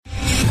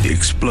The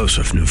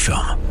explosive new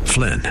film,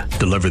 Flynn,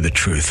 deliver the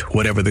truth,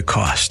 whatever the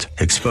cost,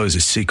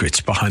 exposes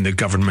secrets behind the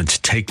government's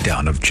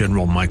takedown of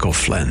General Michael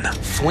Flynn.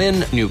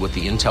 Flynn knew what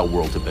the intel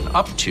world had been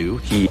up to.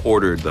 He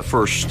ordered the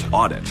first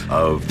audit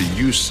of the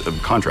use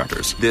of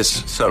contractors.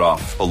 This set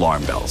off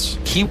alarm bells.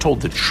 He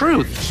told the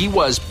truth. He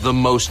was the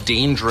most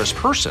dangerous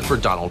person for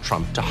Donald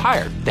Trump to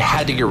hire. They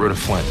had to get rid of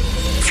Flynn.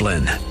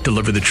 Flynn,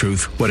 deliver the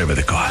truth, whatever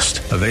the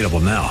cost. Available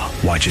now.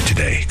 Watch it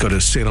today. Go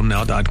to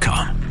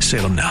salemnow.com.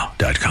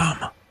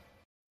 salemnow.com.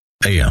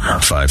 AM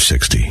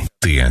 560,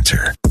 The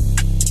Answer.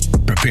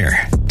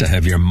 Prepare to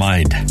have your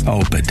mind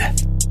opened.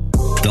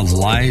 The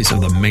lies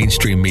of the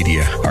mainstream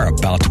media are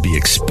about to be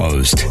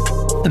exposed,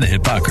 and the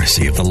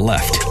hypocrisy of the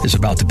left is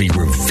about to be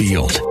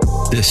revealed.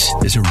 This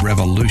is a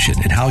revolution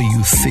in how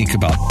you think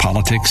about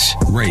politics,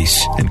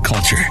 race, and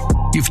culture.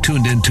 You've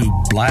tuned into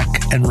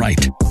Black and Right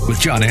with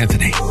John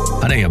Anthony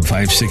on AM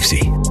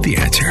 560, The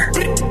Answer.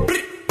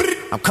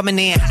 I'm coming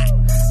in hot.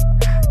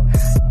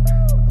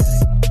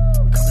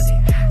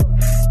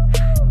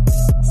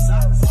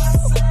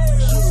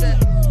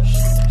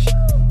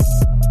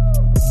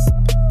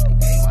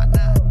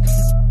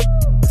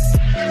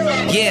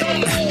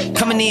 Yeah,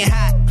 coming in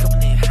hot.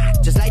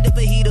 Just like the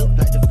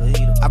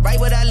fajita. I write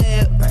what I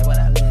live.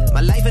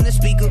 My life in the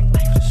speaker.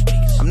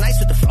 I'm nice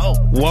with the flow.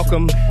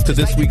 Welcome to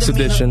this week's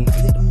edition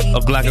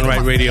of Black and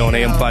Right Radio on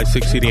AM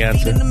 560, The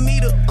Answer.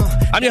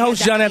 I'm your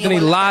host, John Anthony,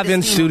 live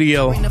in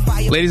studio.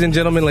 Ladies and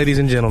gentlemen,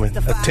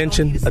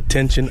 attention.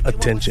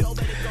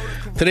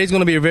 Today's going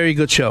to be a very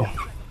good show.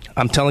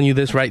 I'm telling you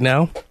this right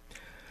now.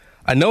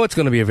 I know it's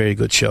going to be a very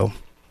good show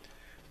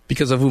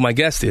because of who my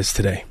guest is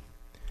today.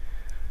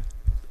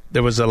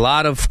 There was a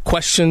lot of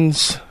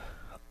questions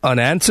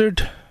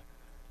unanswered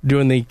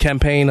during the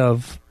campaign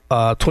of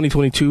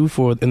 2022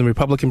 in the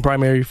Republican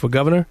primary for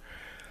governor.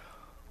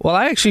 Well,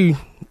 I actually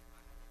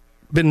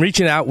been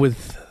reaching out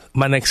with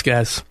my next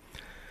guest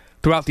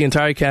throughout the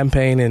entire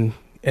campaign,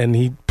 and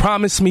he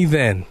promised me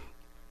then,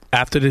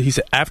 after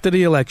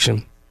the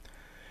election,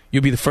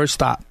 you'll be the first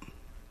stop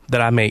that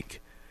I make.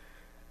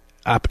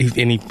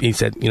 He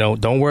said,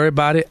 don't worry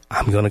about it.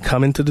 I'm going to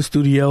come into the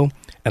studio,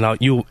 and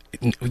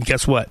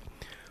guess what?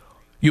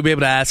 You'll be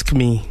able to ask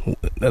me.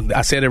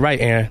 I said it right,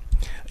 Aaron.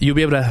 You'll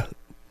be able to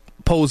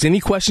pose any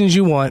questions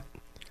you want,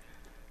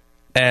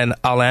 and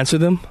I'll answer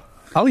them.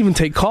 I'll even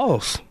take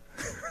calls.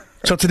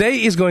 So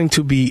today is going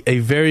to be a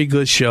very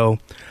good show.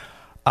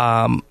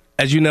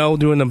 As you know,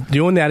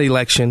 during that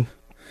election,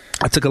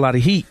 I took a lot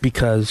of heat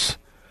because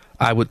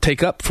I would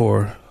take up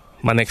for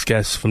my next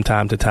guest from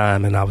time to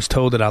time, and I was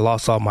told that I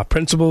lost all my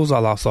principles, I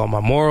lost all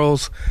my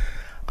morals.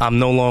 I'm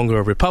no longer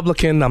a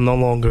Republican. I'm no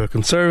longer a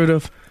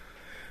conservative,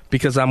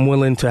 because I'm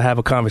willing to have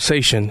a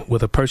conversation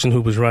with a person who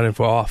was running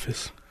for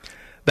office.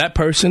 That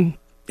person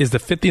is the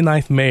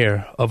 59th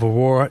mayor of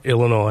Aurora,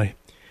 Illinois,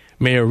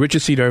 Mayor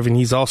Richard C. Irvin.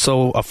 He's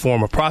also a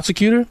former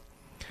prosecutor.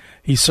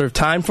 He served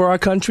time for our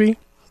country.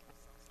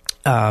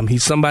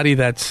 He's somebody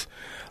that's,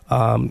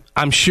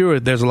 I'm sure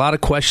there's a lot of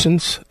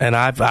questions, and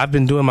I've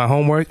been doing my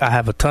homework. I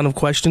have a ton of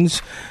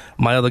questions.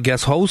 My other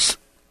guest hosts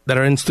that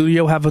are in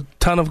studio have a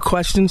ton of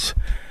questions.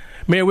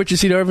 Mayor Richard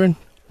C. Irvin,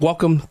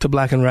 welcome to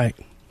Black and Right.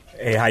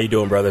 Hey, how you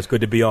doing, brother? It's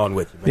good to be on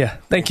with you, man. Yeah,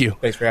 thank you.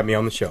 Thanks for having me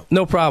on the show.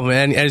 No problem.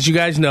 And as you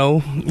guys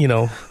know,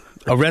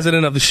 a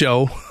resident of the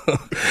show,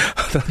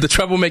 the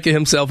troublemaker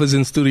himself is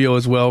in studio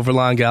as well,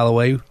 Verlon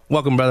Galloway.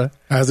 Welcome, brother.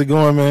 How's it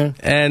going, man?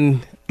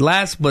 And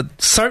last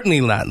but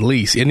certainly not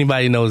least,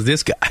 anybody knows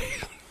this guy.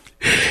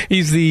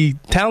 He's the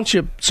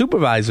township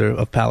supervisor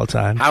of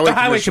Palatine.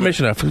 Highway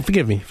Commissioner.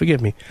 Forgive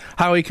me.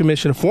 Highway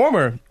Commissioner,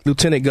 former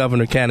Lieutenant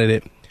Governor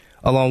candidate,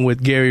 along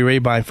with Gary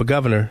Rabine for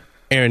governor,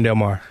 Aaron Del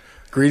Mar.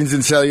 Greetings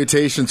and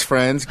salutations,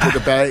 friends. Good to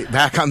be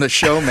back on the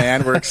show,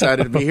 man. We're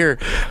excited to be here.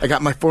 I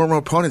got my former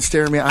opponent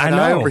staring me eye and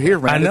eye over here,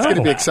 man. I know. It's going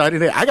to be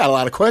exciting. I got a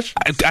lot of questions.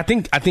 I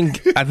think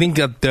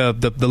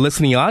the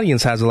listening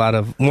audience has a lot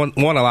of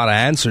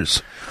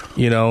answers.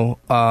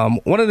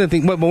 One of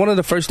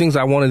the first things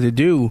I wanted to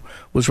do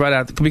was right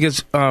out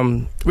because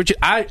Richard,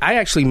 I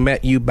actually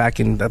met you back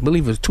in, I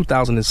believe it was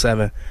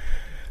 2007.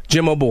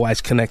 Jim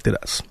Oberweis connected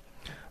us.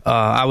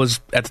 I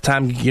was, at the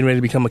time, getting ready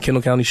to become a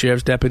Kendall County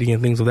Sheriff's deputy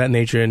and things of that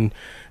nature. And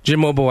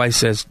Jim Oberweis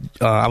says,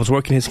 I was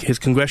working his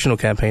congressional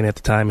campaign at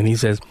the time, and he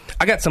says,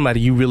 I got somebody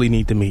you really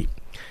need to meet.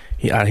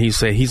 He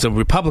said he's a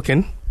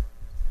Republican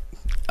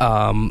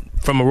from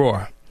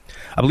Aurora.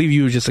 I believe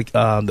you were just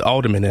the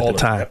alderman at the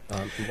time.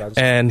 Yep.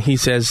 And he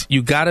says,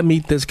 you got to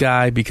meet this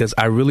guy because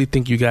I really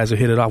think you guys will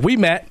hit it off. We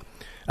met.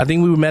 I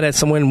think we met at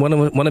somewhere in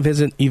one of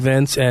his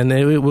events, and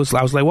I was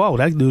like, whoa,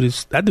 that dude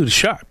is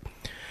sharp.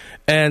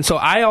 And so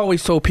I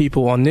always told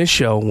people on this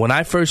show, when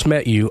I first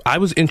met you, I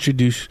was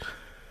introduced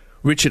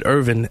Richard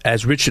Irvin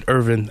as Richard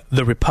Irvin,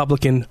 the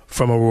Republican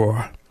from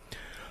Aurora.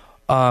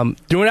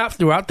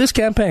 Throughout this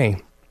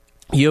campaign,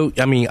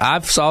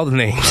 I've saw the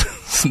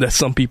names that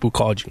some people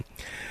called you.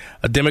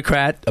 A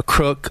Democrat, a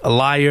crook, a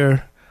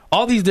liar,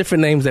 all these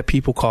different names that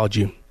people called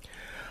you.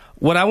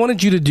 What I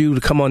wanted you to do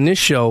to come on this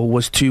show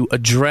was to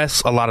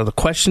address a lot of the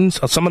questions,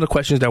 some of the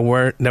questions that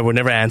were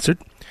never answered.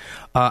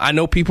 I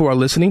know people are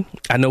listening.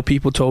 I know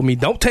people told me,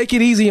 don't take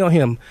it easy on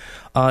him.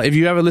 If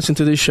you ever listen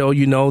to this show,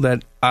 you know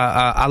that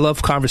I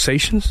love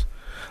conversations.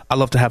 I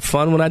love to have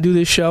fun when I do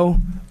this show.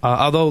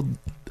 Although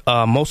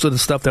most of the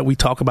stuff that we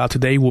talk about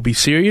today will be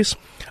serious,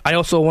 I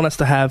also want us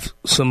to have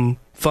some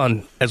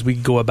fun as we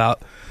go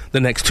about the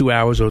next 2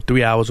 hours or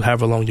 3 hours or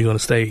however long you're going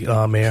to stay,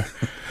 Mayor.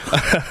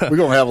 We're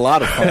going to have a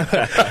lot of fun.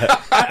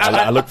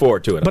 I look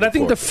forward to it. But I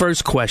think the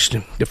first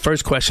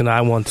question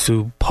I want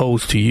to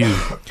pose to you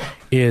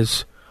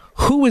is,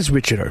 who is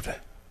Richard Irvin?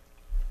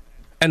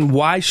 And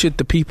why should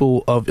the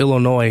people of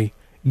Illinois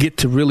get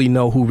to really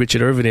know who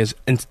Richard Irvin is,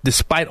 and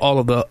despite all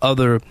of the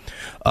other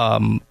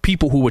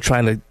people who were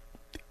trying to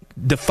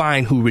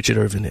define who Richard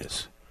Irvin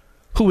is?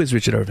 Who is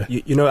Richard Irvin?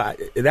 You know,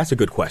 that's a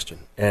good question.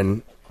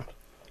 And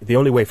the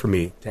only way for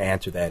me to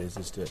answer that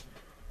is to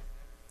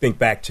think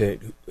back to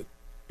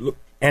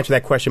answer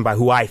that question by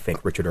who I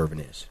think Richard Irvin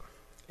is.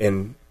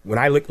 And when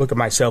I look at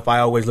myself, I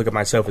always look at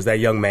myself as that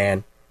young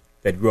man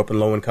that grew up in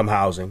low-income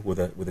housing with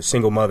a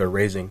single mother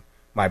raising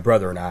my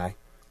brother and I,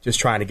 just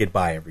trying to get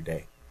by every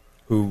day,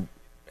 who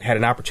had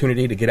an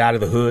opportunity to get out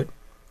of the hood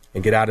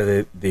and get out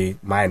of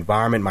my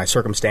environment, my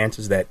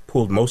circumstances that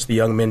pulled most of the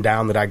young men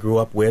down that I grew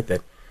up with,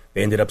 that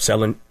they ended up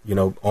selling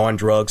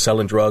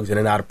drugs in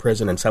and out of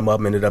prison, and some of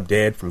them ended up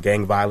dead from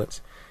gang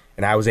violence.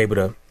 And I was able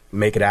to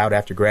make it out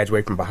after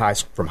graduating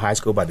from high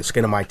school by the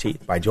skin of my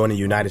teeth, by joining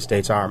the United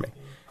States Army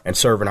and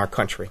serving our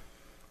country,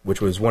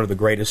 which was one of the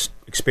greatest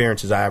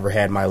experiences I ever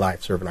had in my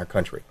life, serving our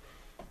country.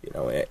 You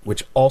know,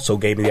 which also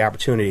gave me the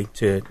opportunity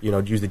to,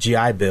 use the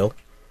GI Bill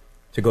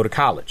to go to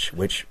college,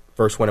 which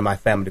first one in my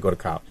family to go to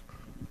college.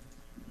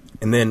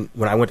 And then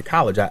when I went to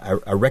college,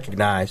 I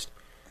recognized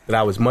that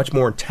I was much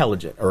more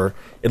intelligent, or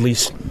at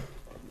least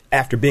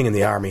after being in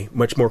the Army,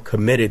 much more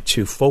committed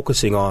to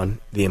focusing on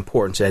the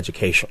importance of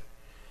education,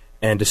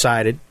 and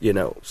decided,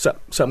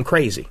 something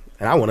crazy.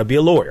 And I want to be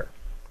a lawyer.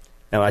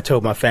 Now, I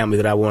told my family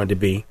that I wanted to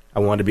be a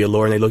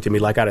lawyer, and they looked at me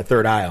like I had a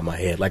third eye on my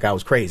head, like I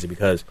was crazy,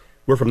 because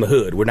we're from the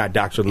hood. We're not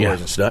doctors and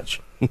lawyers and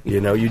such.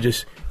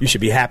 You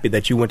should be happy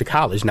that you went to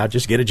college, not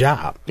just get a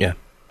job. Yeah.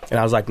 And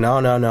I was like, no,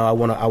 I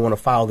want to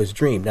follow this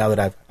dream. Now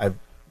that I've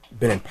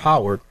been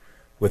empowered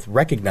with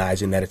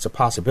recognizing that it's a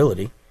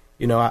possibility,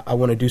 I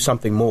want to do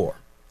something more.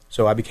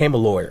 So I became a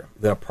lawyer,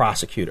 then a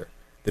prosecutor,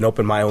 then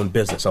opened my own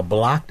business, a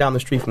block down the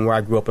street from where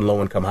I grew up in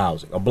low-income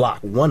housing,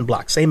 one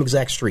block, same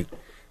exact street.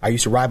 I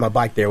used to ride my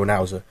bike there when I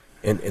was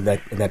in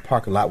that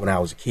parking lot when I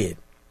was a kid.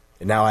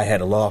 And now I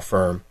had a law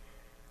firm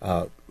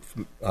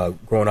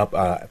growing up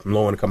from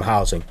low-income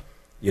housing,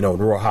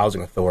 rural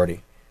housing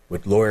authority,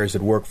 with lawyers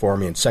that work for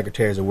me and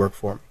secretaries that work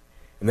for me.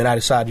 And then I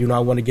decided, I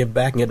want to give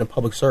back and get into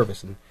public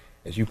service. And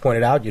as you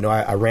pointed out,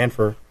 I ran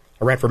for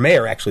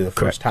mayor actually the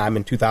first time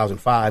in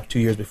 2005, 2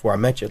 years before I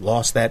met you.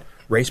 Lost that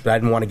race, but I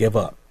didn't want to give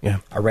up. Yeah.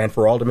 I ran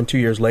for alderman 2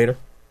 years later.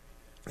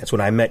 That's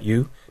when I met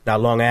you.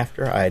 Not long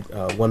after, I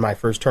won my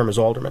first term as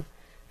alderman.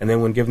 And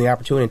then when given the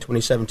opportunity in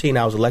 2017,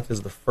 I was elected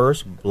as the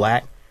first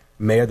black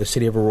mayor of the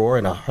city of Aurora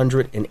in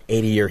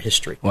 180-year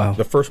history. Wow.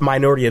 The first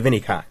minority of any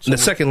kind. So the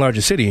second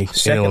largest city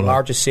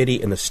largest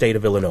city in the state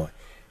of Illinois.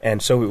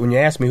 And so when you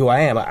ask me who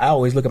I am, I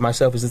always look at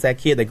myself as that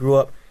kid that grew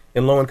up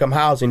in low-income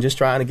housing just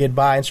trying to get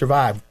by and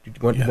survive.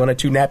 One or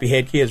two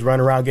nappy-head kids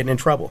running around getting in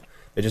trouble.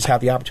 They just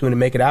have the opportunity to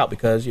make it out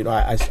because,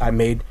 I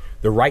made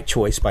the right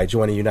choice by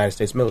joining the United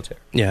States military.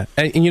 Yeah.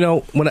 And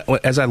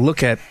as I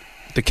look at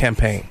the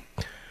campaign,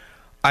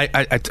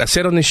 I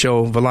said on this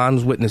show,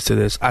 Valon's witness to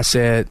this, I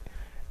said,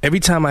 every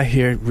time I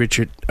hear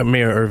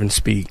Mayor Irvin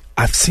speak,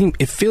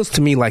 it feels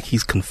to me like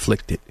he's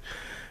conflicted,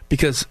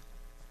 because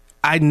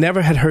I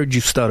never had heard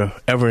you stutter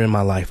ever in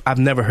my life. I've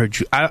never heard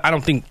you. I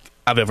don't think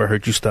I've ever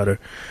heard you stutter.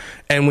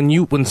 And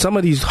when some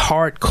of these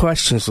hard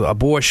questions,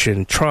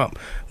 abortion, Trump,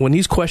 when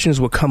these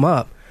questions would come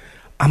up,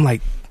 I'm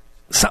like,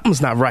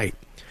 something's not right.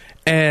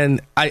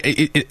 And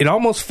it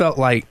almost felt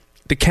like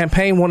the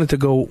campaign wanted to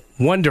go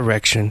one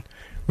direction,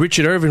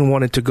 Richard Irvin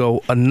wanted to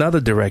go another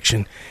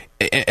direction.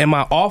 Am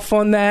I off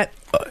on that?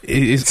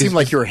 It seemed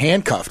like you were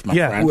handcuffed, my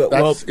friend. Well,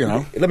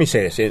 let me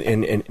say this,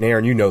 and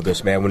Aaron, you know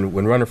this, man.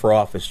 When running for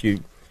office,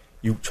 you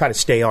try to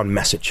stay on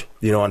message,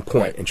 on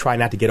point, and try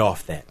not to get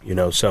off that,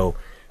 So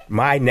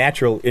my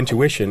natural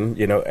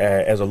intuition,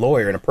 as a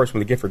lawyer and a person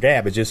with a gift for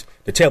gab, is just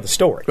to tell the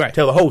story,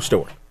 tell the whole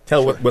story,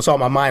 tell what's on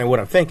my mind and what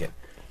I'm thinking.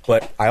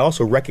 But I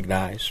also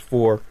recognize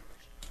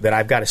that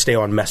I've got to stay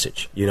on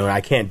message, and I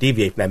can't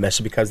deviate from that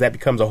message, because that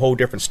becomes a whole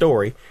different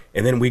story,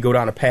 and then we go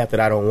down a path that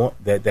I don't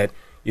want, that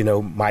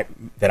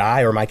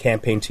I or my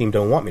campaign team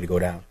don't want me to go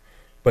down.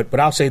 But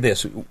I'll say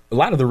this: a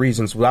lot of the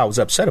reasons why I was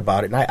upset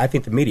about it, and I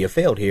think the media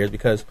failed here, is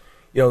because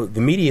the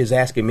media is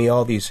asking me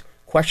all these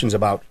questions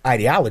about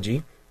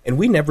ideology, and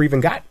we never even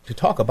got to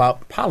talk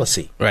about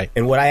policy,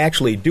 and what I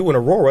actually do in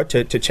Aurora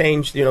to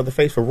change the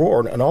face of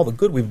Aurora and all the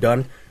good we've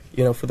done.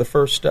 For the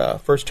first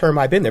term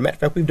I've been there. Matter of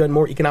fact, we've done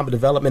more economic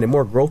development and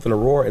more growth in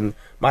Aurora in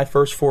my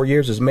first 4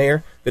 years as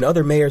mayor than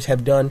other mayors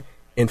have done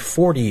in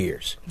 40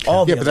 years.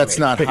 But that's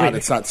not hot.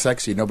 It's not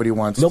sexy. Nobody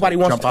wants to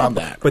jump on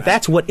that. But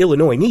that's what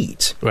Illinois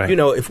needs. Right.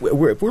 If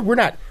we're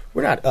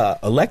we're not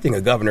electing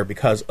a governor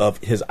because of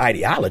his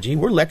ideology.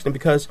 We're electing him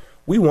because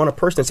we want a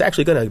person that's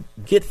actually going to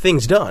get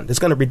things done. That's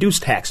going to reduce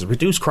taxes,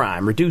 reduce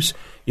crime, reduce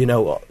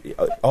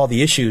all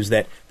the issues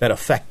that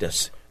affect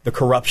us, the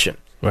corruption.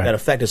 Right. That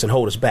affect us and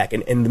hold us back.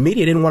 And the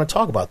media didn't want to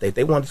talk about that.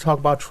 They wanted to talk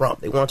about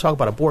Trump. They want to talk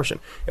about abortion.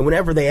 And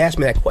whenever they asked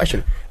me that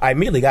question, I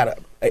immediately to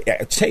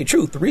tell you the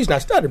truth, the reason I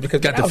stuttered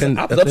because I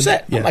was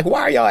upset. Yeah. I'm like,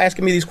 why are y'all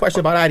asking me these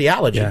questions about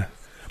ideology? Yeah.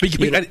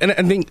 And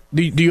I think,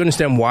 do you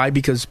understand why?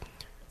 Because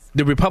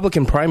the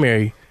Republican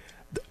primary,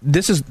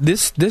 this is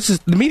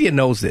the media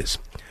knows this.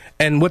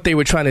 And what they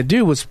were trying to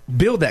do was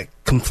build that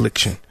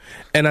confliction.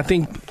 And I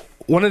think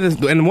one of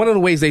the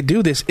ways they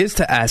do this is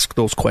to ask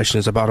those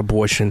questions about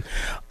abortion.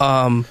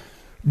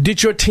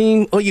 Did your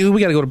team? We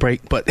got to go to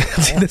break. But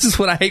this is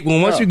what I hate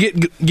when once you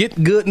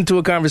get good into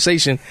a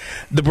conversation,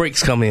 the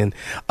breaks come in.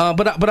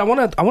 But I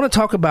want to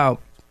talk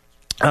about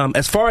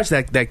as far as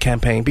that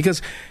campaign,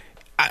 because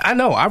I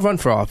know I've run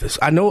for office.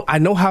 I know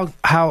how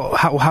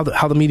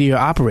the media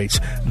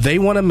operates. They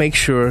want to make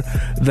sure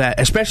that,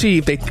 especially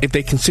if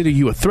they consider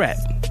you a threat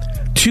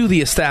to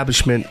the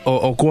establishment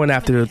or going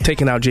after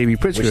taking out J.B.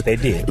 Pritzker. Which they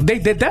did. They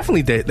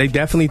definitely did. They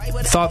definitely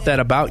thought that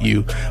about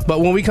you. But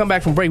when we come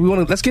back from break,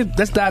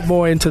 let's dive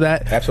more into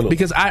that. Absolutely.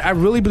 Because I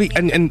really believe,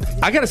 and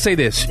I got to say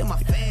this.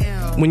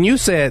 When you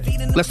said,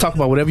 let's talk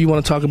about whatever you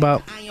want to talk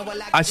about,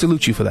 I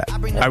salute you for that.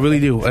 I really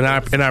do. And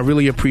I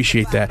really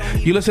appreciate that.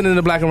 You listening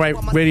to Black and White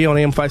Radio on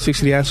AM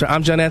 560 The Answer.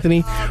 I'm John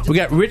Anthony. We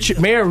got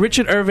Mayor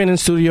Richard Irvin in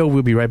studio.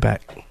 We'll be right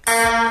back.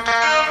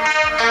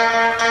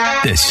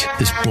 This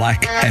is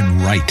Black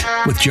and Right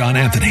with John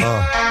Anthony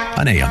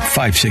on AM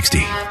 560.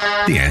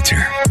 The Answer.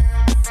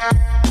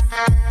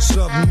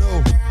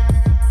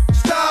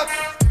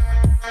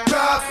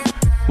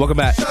 Welcome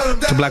back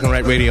to Black and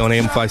Right Radio on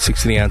AM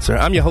 560 The Answer.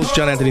 I'm your host,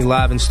 John Anthony,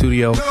 live in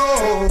studio. We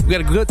got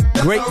a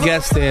great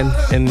guest in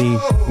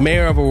the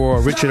Mayor of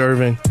Aurora, Richard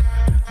Irvin.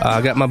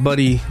 I got my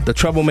buddy, the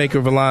troublemaker,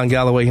 Valon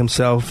Galloway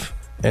himself,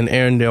 and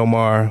Aaron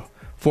Delmar,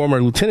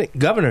 former lieutenant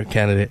governor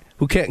candidate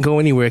who can't go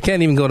anywhere,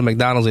 can't even go to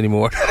McDonald's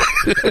anymore.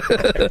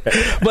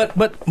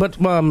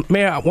 But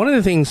Mayor, one of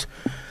the things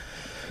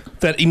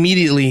that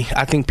immediately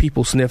I think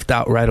people sniffed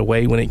out right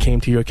away when it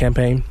came to your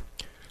campaign,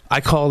 I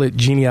call it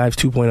Jeannie Ives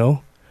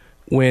 2.0.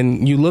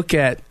 When you look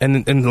at,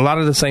 and a lot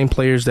of the same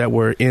players that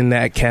were in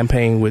that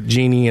campaign with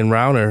Jeannie and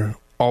Rauner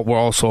were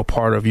also a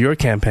part of your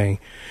campaign.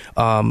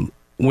 When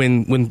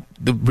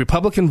the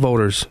Republican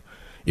voters,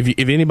 if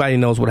anybody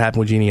knows what happened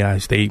with Jeannie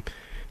Ives, they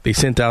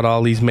sent out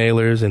all these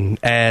mailers and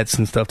ads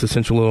and stuff to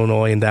Central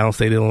Illinois and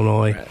downstate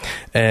Illinois, right,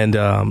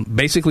 and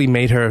basically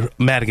made her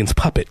Madigan's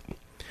puppet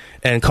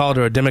and called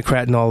her a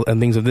Democrat and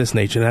things of this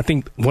nature. And I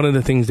think one of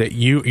the things that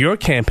your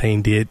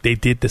campaign did, they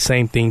did the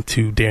same thing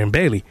to Darren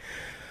Bailey.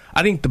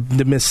 I think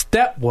the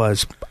misstep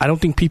was, I don't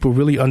think people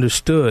really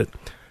understood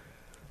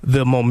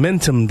the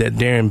momentum that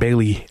Darren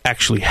Bailey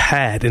actually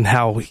had and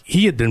how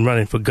he had been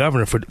running for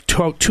governor for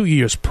 2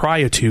 years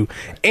prior to,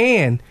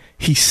 and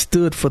he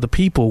stood for the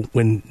people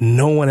when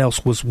no one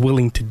else was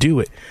willing to do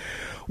it.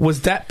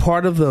 Was that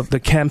part of the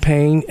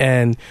campaign?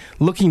 And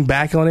looking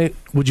back on it,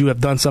 would you have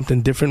done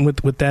something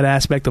different with that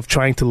aspect of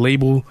trying to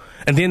label?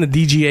 And then the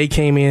DGA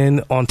came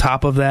in on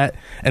top of that,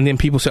 and then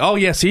people say, "Oh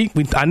yeah, see,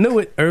 I knew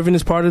it. Irvin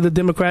is part of the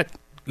Democrat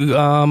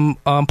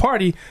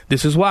party.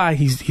 This is why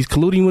he's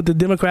colluding with the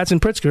Democrats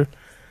and Pritzker."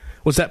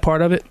 Was that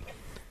part of it?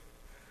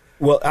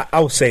 Well, I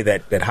would say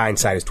that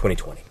hindsight is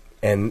 20/20,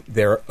 and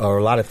there are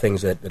a lot of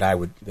things that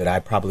I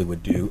probably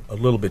would do a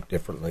little bit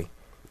differently.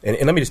 And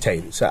let me just tell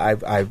you, so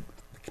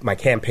my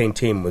campaign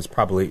team was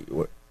probably,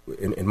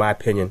 in my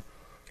opinion,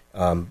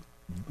 one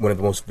of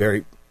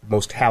the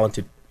most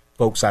talented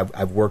folks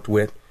I've worked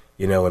with,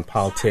 in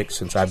politics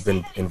since I've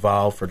been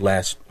involved for the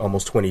last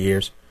almost 20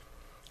 years.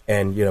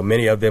 And,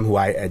 many of them who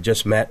I had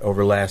just met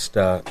over the last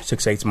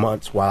 6-8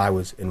 months while I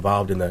was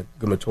involved in the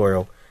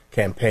gubernatorial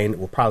campaign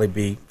will probably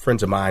be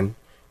friends of mine,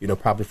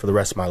 probably for the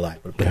rest of my life.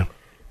 But yeah.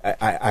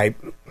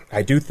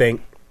 I do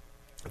think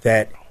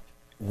that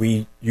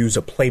we use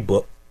a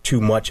playbook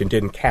too much and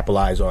didn't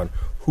capitalize on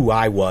who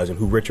I was and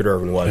who Richard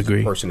Irvin was as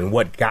a person and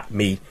what got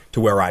me to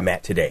where I'm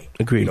at today.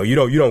 Agreed. You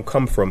don't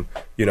come from,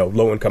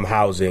 low income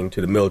housing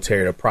to the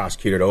military to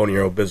prosecutor to owning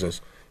your own business,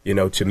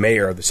 to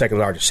mayor of the second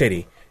largest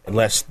city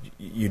unless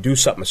you do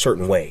something a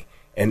certain way.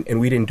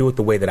 And we didn't do it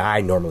the way that I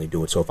normally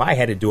do it. So if I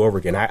had to do over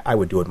again, I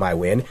would do it my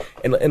way.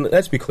 And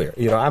let's be clear,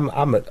 I'm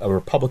a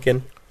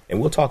Republican, and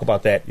we'll talk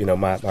about that,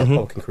 my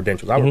Republican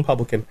credentials. I'm a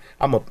Republican.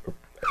 I'm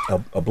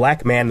a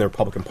black man in the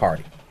Republican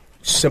Party.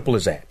 Simple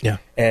as that. Yeah.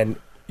 And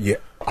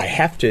I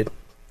have to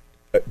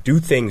do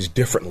things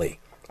differently.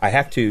 I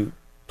have to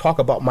talk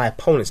about my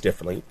opponents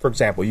differently. For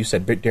example, you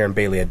said Darren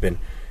Bailey had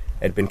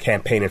been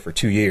campaigning for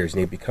 2 years, and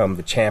he'd become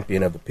the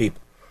champion of the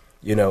people.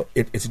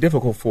 It's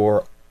difficult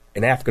for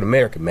an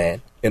African-American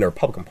man in the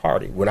Republican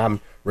Party when I'm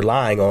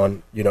relying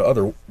on,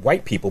 other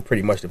white people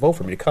pretty much to vote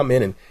for me to come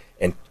in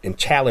and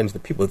challenge the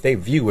people that they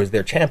view as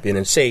their champion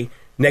and say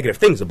negative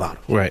things about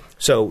them. Right.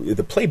 So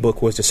the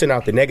playbook was to send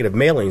out the negative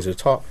mailings and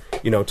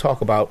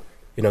talk about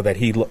that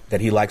he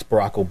likes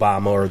Barack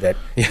Obama, or that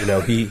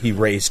he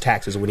raised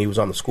taxes when he was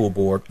on the school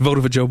board.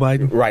 Voted for Joe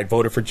Biden. Right,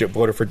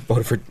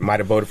 might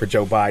have voted for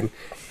Joe Biden.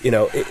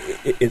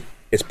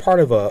 It's part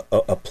of a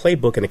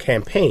playbook and a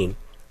campaign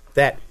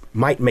that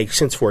might make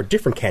sense for a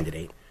different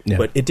candidate,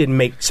 but it didn't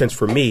make sense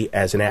for me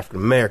as an African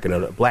American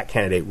and a black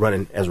candidate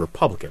running as a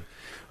Republican.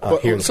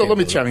 So let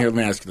me chime in here. Let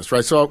me ask you this,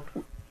 right? So,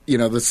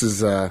 this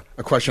is a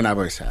question I've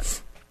always had.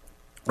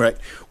 Right.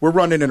 We're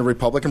running in a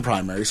Republican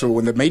primary. So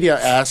when the media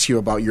asks you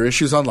about your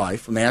issues on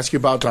life, when they ask you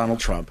about Donald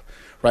Trump,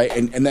 right,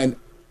 and then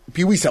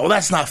we say, well,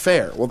 that's not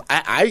fair. Well,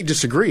 I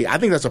disagree. I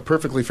think that's a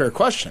perfectly fair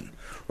question,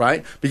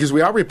 right? Because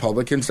we are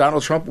Republicans.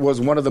 Donald Trump was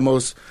one of the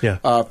most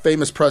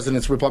famous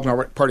presidents the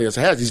Republican Party has.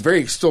 He's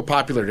very still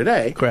popular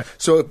today. Correct.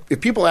 So if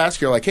people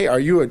ask you, like, hey,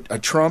 are you a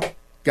Trump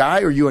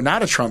guy or are you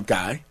not a Trump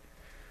guy?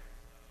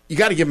 You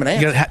got to give them an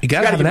answer. You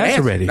got to have an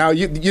answer ready. Now,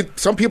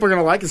 some people are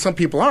going to like it, some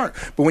people aren't.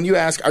 But when you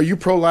ask, are you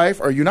pro-life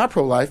or are you not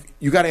pro-life,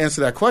 you got to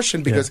answer that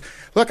question because,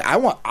 look, I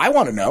want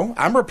to know.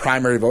 I'm a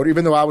primary voter,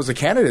 even though I was a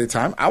candidate at the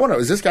time. I want to know,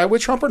 is this guy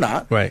with Trump or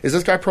not? Right. Is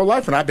this guy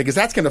pro-life or not? Because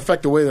that's going to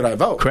affect the way that I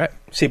vote. Correct.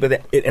 See, but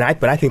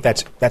I think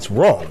that's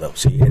wrong, though.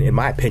 See, in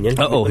my opinion.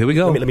 Here we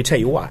go. Let me tell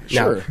you why.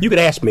 Sure. Now, you could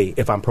ask me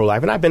if I'm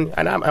pro-life, and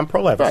I'm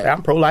pro-life. Right.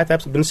 I'm pro-life.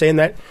 I've been saying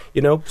that,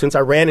 since I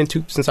ran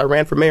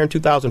for mayor in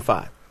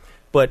 2005.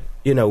 But,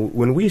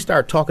 when we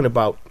start talking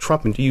about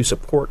Trump and do you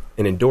support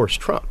and endorse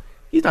Trump,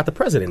 he's not the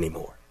president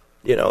anymore.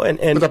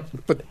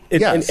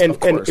 Of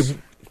course.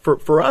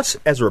 For us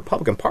as a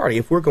Republican Party,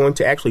 if we're going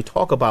to actually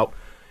talk about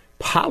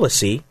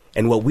policy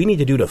and what we need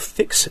to do to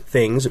fix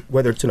things,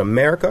 whether it's in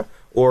America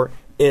or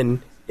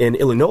in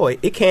Illinois,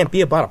 it can't be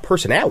about a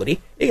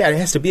personality. It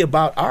has to be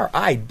about our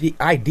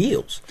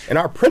ideals and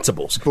our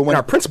principles. And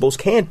our principles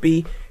can't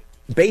be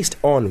based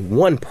on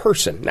one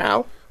person.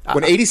 Now,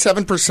 when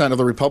 87% of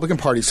the Republican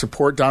Party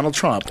support Donald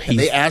Trump, and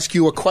they ask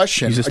you a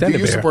question, do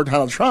you support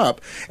Donald Trump?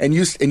 And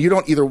you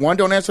don't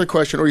don't answer the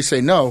question, or you say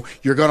no,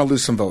 you're going to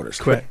lose some voters.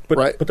 Correct. But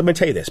let me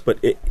tell you this. But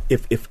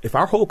if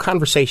our whole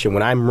conversation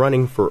when I'm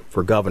running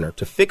for governor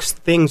to fix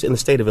things in the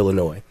state of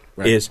Illinois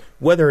is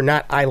whether or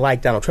not I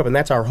like Donald Trump, and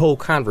that's our whole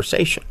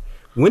conversation.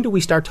 When do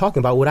we start talking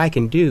about what I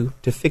can do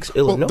to fix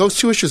Illinois? Well, those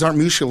two issues aren't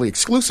mutually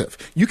exclusive.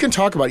 You can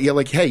talk about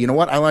hey, you know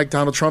what? I like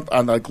Donald Trump. I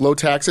like low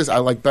taxes. I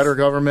like better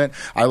government.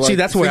 I like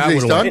that's where I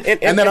would done.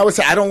 And then I would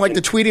say I don't like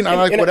the tweeting. I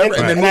like whatever,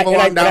 and then move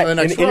along down to the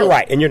next row.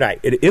 And you're right.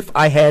 If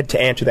I had to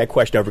answer that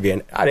question over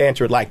again, I'd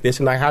answer it like this,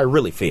 and like how I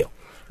really feel.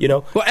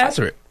 Well,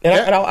 answer it.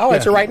 And I'll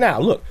answer right now.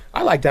 Look,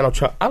 I like Donald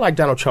Trump. I like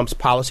Donald Trump's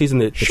policies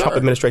and the Trump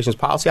administration's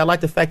policy. I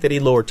like the fact that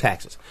he lowered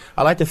taxes.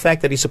 I like the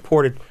fact that he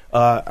supported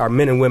our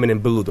men and women in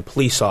blue, the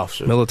police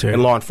officers, military,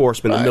 and law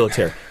enforcement, and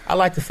military. I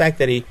like the fact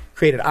that he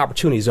created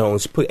opportunity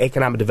zones, put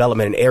economic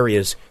development in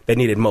areas that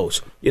needed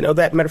most.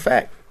 That matter of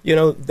fact.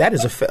 That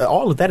is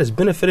all of that has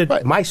benefited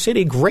my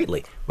city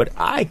greatly, but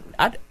I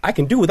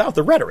can do without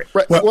the rhetoric.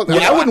 Right. Well,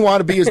 I wouldn't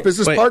want to be his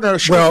business partner.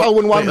 I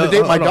wouldn't want him to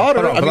date my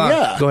daughter.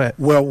 Go ahead.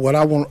 Well, what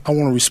I want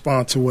to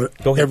respond to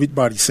what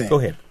everybody's saying. Go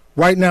ahead.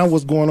 Right now,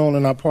 what's going on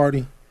in our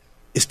party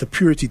is the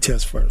purity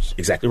test first.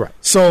 Exactly right.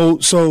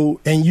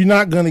 So, and you're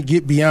not going to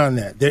get beyond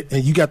that.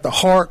 And you got the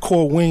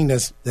hardcore wing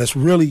that's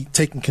really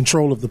taking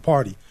control of the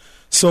party.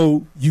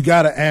 So you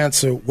got to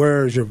answer,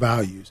 where is your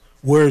values?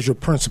 Where is your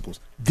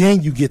principles?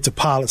 Then you get to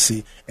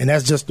policy, and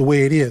that's just the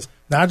way it is.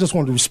 Now, I just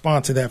wanted to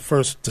respond to that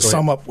first to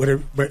sum up what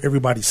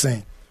everybody's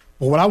saying.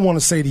 But what I want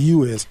to say to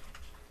you is,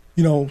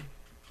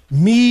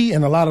 me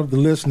and a lot of the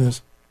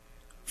listeners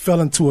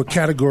fell into a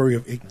category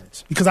of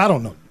ignorance because I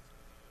don't know you.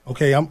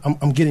 Okay,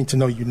 I'm getting to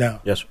know you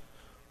now. Yes, sir.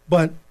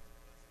 But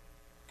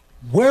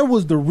where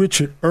was the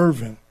Richard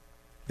Irvin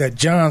that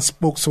John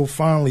spoke so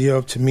fondly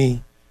of to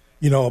me,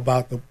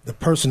 about the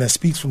person that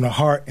speaks from the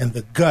heart and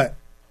the gut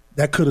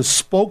that could have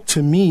spoke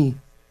to me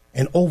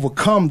and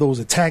overcome those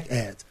attack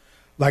ads?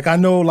 Like I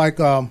know,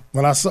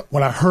 when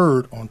I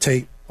heard on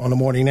tape on the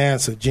Morning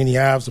Answer, Jenny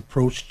Ives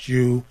approached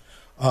you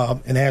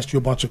and asked you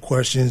a bunch of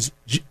questions.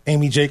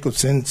 Amy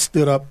Jacobson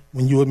stood up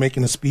when you were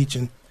making a speech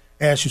and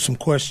asked you some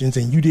questions,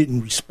 and you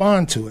didn't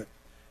respond to it.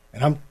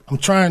 And I'm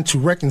trying to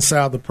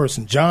reconcile the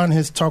person John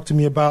has talked to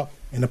me about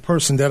and the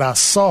person that I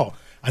saw.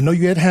 I know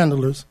you had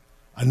handlers.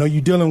 I know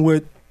you're dealing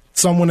with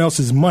someone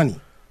else's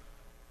money,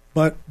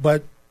 but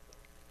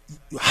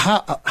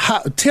how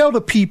tell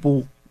the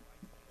people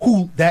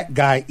who that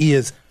guy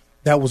is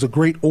that was a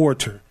great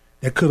orator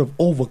that could have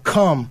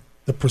overcome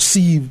the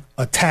perceived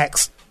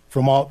attacks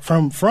from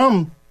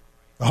the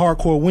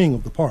hardcore wing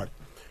of the party.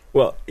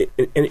 Well,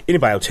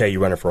 anybody will tell you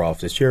running for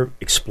office, you're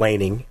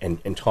explaining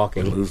and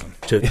talking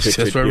to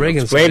that's what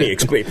Reagan said.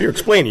 If you're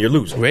explaining, you're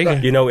losing.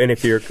 Reagan. And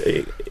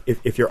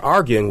if you're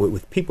arguing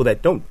with people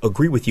that don't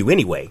agree with you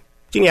anyway.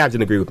 Jeannie Ives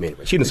didn't agree with me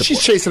anyway.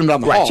 She's chasing him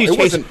down the hall. She's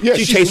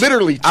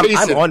literally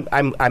chasing.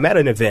 I'm at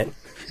an event.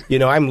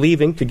 I'm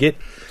leaving to get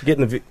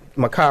in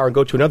my car and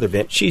go to another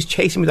event. She's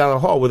chasing me down the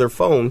hall with her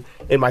phone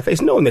in my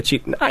face, knowing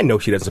that I know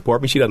she doesn't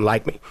support me. She doesn't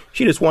like me.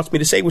 She just wants me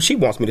to say what she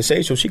wants me to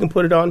say so she can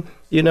put it on,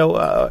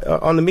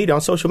 on the media,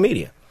 on social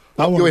media.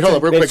 Wait, hold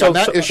on, real quick on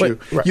that issue.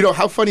 right. You know,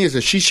 how funny is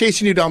this? She's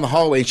chasing you down the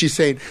hallway and she's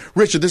saying,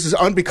 Richard, this is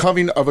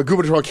unbecoming of a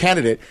gubernatorial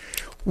candidate.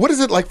 What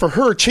is it like for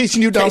her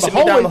chasing you down the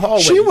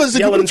hallway? She was the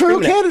gubernatorial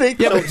candidate.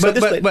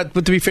 Yeah, but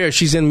to be fair,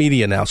 she's in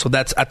media now, so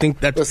I think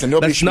that. Listen,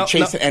 nobody should be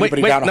chasing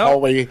anybody down the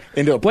hallway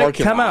into a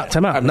parking lot.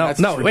 Time out.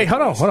 No, wait,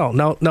 hold on.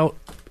 No.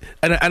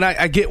 And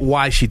I get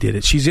why she did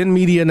it. She's in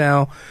media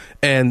now,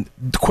 and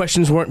the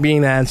questions weren't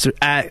being answered.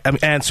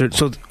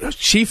 So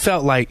she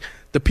felt like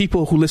the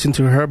people who listened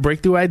to her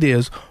breakthrough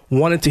ideas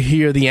wanted to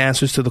hear the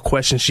answers to the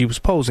questions she was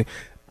posing.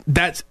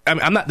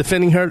 I'm not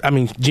defending her. I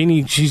mean,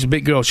 Jeannie, she's a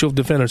big girl. She'll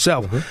defend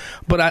herself.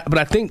 Mm-hmm. But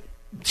I think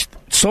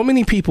so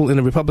many people in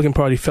the Republican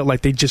Party felt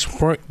like they just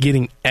weren't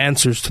getting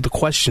answers to the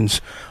questions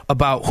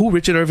about who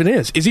Richard Irvin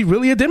is. Is he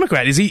really a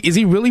Democrat? Is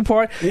he really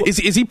part? Is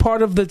he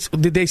part of the?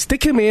 Did they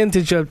stick him in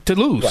to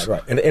lose?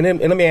 Right. And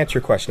let me answer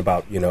your question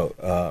about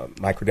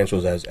my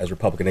credentials as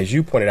Republican. As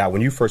you pointed out,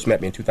 when you first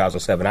met me in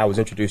 2007, I was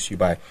introduced to you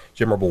by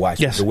Jim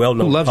Weiss, the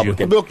well-known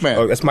Republican. Milkman.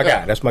 Oh, that's my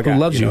guy. Who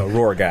loves you?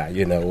 Aurora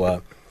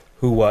guy.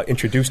 Who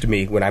introduced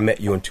me when I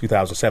met you in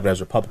 2007 as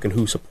a Republican,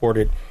 who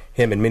supported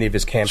him in many of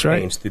his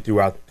campaigns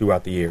throughout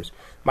the years.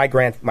 My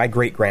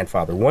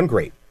great-grandfather,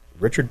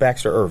 Richard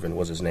Baxter Irvin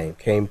was his name,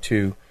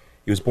 he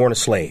was born a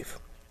slave.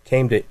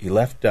 He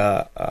left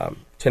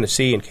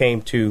Tennessee and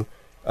came to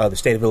the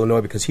state of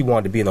Illinois because he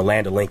wanted to be in the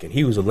land of Lincoln.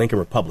 He was a Lincoln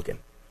Republican.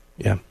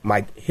 Yeah.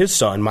 His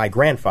son, my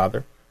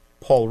grandfather,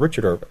 Paul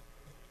Richard Irvin,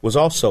 was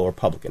also a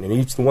Republican, and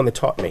he's the one that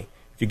taught me,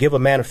 if you give a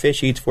man a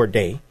fish, he eats for a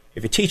day.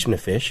 If you teach him to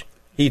fish,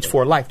 he eats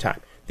for a lifetime.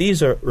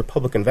 These are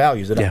Republican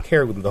values that I've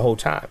carried with me the whole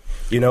time.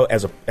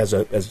 As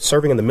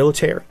serving in the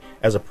military,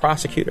 as a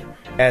prosecutor,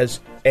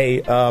 as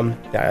a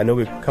I know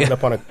we're coming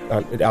up on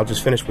I'll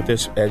just finish with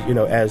this.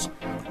 As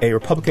a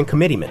Republican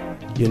committeeman,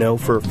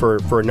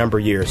 for a number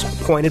of years,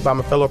 appointed by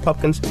my fellow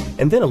Republicans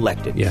and then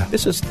elected. Yeah.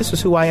 This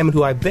is who I am and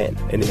who I've been.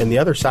 And the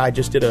other side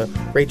just did a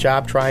great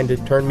job trying to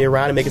turn me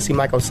around and make it seem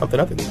like I was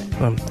something other than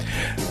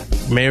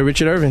that. Mayor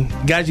Richard Irvin.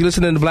 Guys, you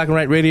listening to Black and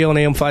White Radio on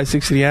AM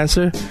 560 The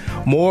Answer.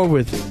 More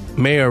with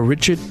Mayor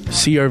Richard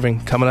C. Irvin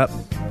coming up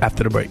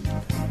after the break.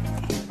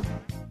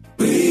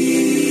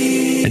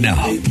 And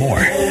now,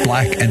 more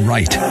Black and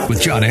Right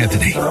with John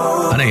Anthony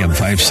on AM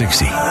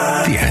 560 The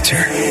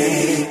Answer.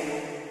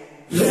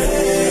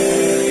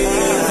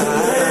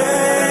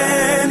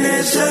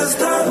 It's just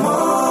a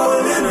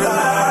morning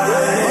light.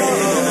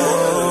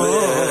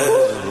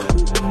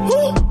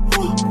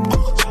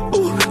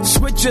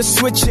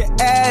 Switch your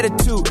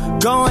attitude.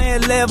 Go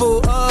ahead,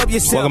 level up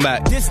yourself. Welcome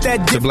back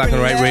to Black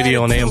and White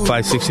Radio on AM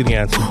 560 The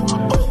Answer.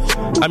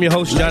 I'm your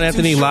host, John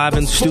Anthony, live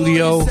in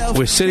studio.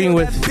 We're sitting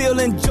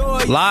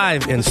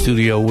live in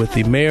studio with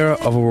the mayor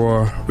of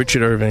Aurora,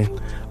 Richard Irvin.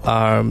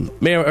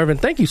 Mayor Irvin,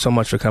 thank you so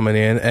much for coming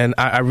in, and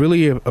I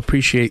really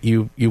appreciate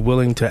you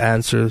willing to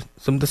answer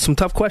some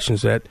tough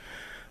questions that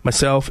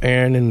myself,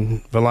 Aaron,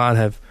 and Valon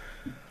have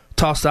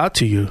tossed out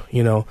to you.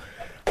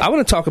 I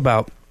want to talk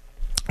about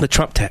the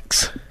Trump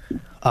text.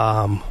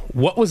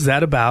 What was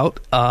that about?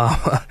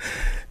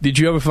 Did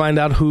you ever find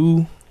out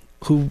who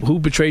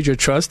betrayed your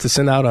trust to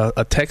send out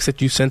a text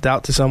that you sent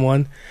out to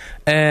someone?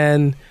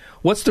 And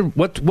what's the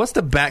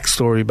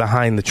backstory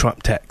behind the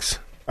Trump text?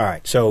 All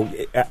right, so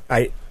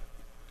I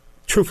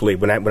truthfully,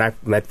 when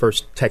that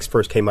first text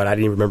came out, I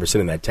didn't even remember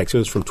sending that text. It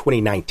was from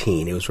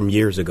 2019. It was from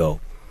years ago,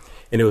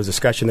 and it was a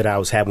discussion that I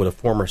was having with a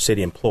former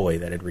city employee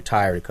that had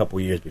retired a couple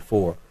of years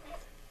before,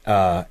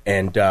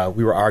 and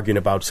we were arguing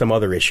about some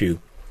other issue.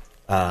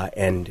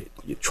 And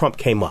Trump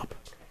came up,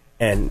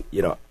 and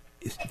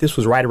this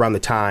was right around the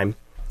time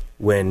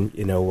when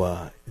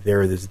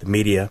there is the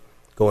media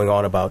going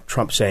on about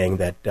Trump saying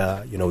that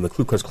the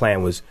Ku Klux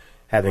Klan was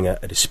having a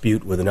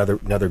dispute with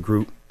another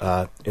group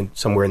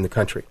somewhere in the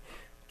country.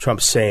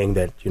 Trump saying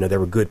that there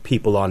were good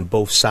people on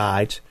both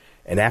sides,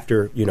 and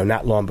after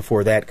not long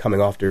before that, coming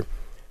after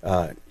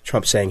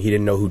Trump saying he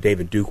didn't know who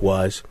David Duke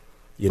was,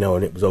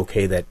 and it was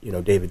okay that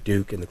David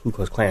Duke and the Ku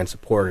Klux Klan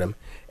supported him.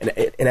 And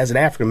as an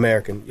African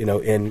American,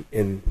 in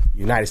the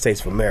United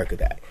States of America,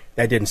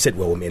 that didn't sit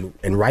well with me.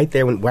 And right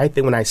there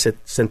when I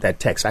sent that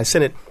text, I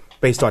sent it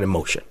based on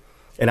emotion,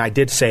 and I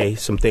did say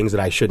some things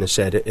that I shouldn't have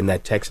said in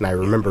that text. And I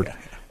remembered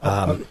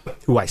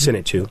who I sent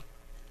it to,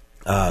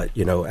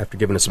 after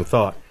giving it some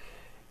thought.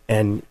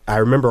 And I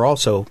remember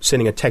also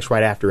sending a text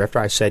right after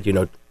I said,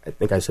 I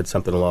think I said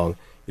something along,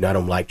 I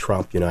don't like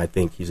Trump. I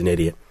think he's an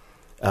idiot.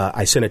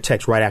 I sent a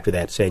text right after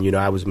that saying,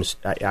 that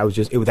was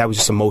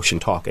just emotion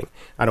talking.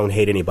 I don't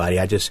hate anybody.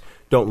 I just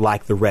don't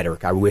like the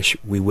rhetoric. I wish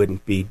we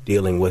wouldn't be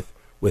dealing with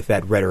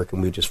that rhetoric,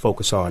 and we just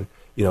focus on,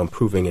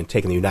 improving and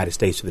taking the United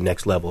States to the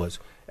next level as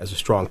a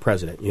strong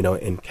president,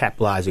 and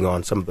capitalizing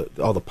on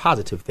all the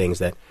positive things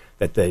that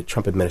the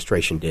Trump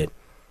administration did.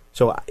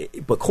 So,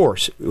 but of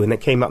course, when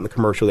that came out in the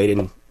commercial, they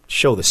didn't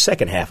show the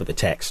second half of the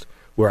text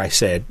where I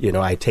said,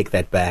 I take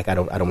that back. I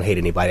don't hate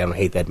anybody. I don't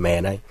hate that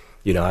man. I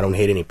don't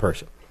hate any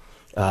person.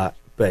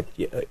 But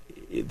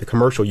the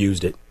commercial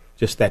used it,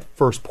 just that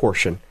first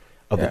portion,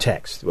 of the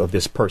text of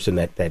this person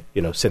that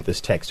sent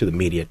this text to the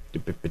media,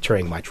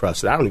 betraying my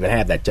trust. And I don't even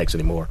have that text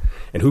anymore.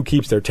 And who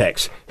keeps their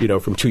text,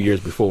 from 2 years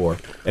before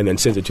and then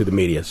sends it to the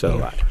media?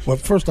 So, well,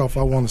 first off,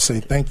 I want to say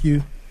thank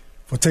you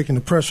for taking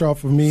the pressure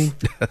off of me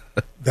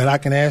that I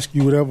can ask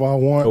you whatever I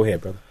want. Go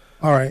ahead, brother.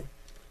 All right.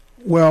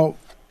 Well,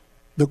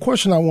 the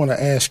question I want to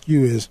ask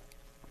you is,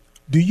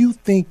 do you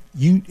think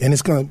and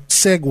it's going to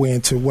segue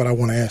into what I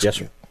want to ask you.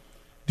 Sir.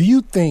 Do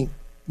you think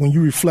when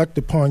you reflect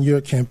upon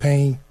your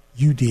campaign,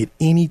 you did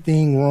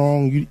anything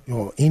wrong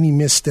or any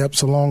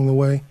missteps along the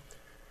way?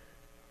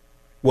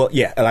 Well,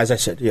 yeah, as I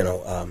said,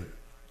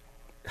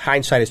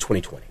 hindsight is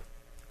 20/20.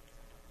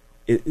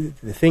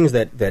 The things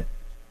that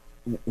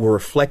were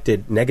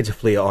reflected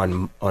negatively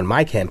on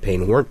my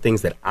campaign weren't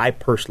things that I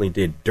personally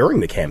did during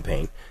the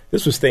campaign.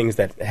 This was things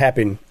that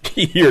happened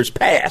years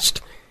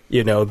past.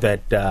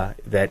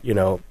 That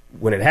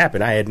when it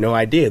happened, I had no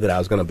idea that I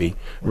was going to be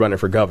running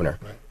for governor.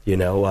 Right.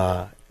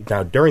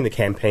 Now during the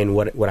campaign,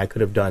 what I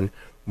could have done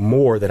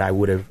more that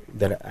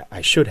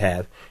I should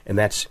have, and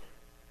that's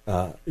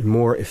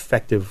more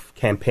effective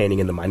campaigning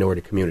in the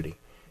minority community.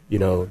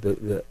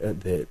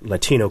 The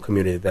Latino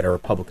community that are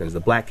Republicans,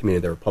 the Black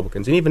community that are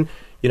Republicans, and even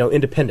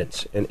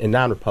independents and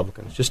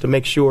non-Republicans, just to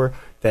make sure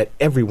that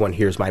everyone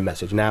hears my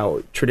message.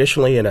 Now,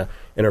 traditionally in a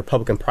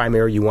Republican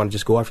primary, you want to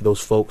just go after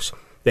those folks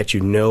that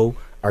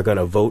are going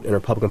to vote in a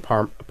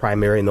Republican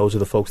primary, and those are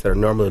the folks that are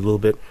normally a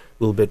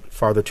little bit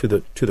farther to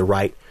the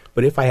right.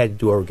 But if I had to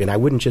do it again, I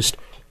wouldn't just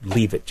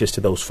leave it just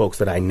to those folks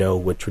that I know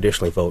would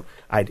traditionally vote.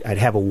 I'd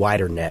have a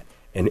wider net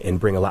and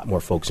bring a lot more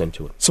folks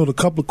into it. So the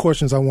couple of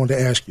questions I wanted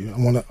to ask you, I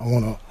want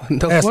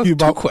to ask you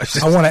about.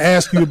 Questions. I want to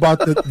ask you about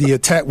the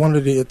attack. One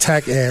of the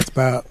attack ads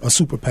by a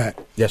super PAC.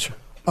 Yes, sir.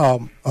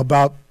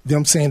 About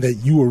them saying that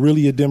you were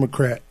really a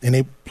Democrat, and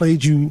they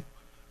played you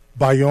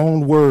by your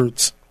own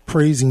words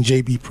praising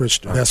J.B.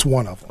 Pritzker. That's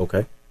one of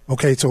them.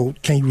 Okay. So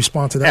can you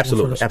respond to that?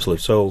 Absolutely.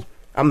 So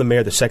I'm the mayor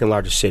of the second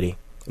largest city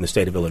in the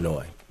state of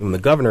Illinois. When the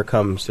governor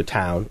comes to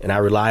town, and I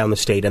rely on the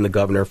state and the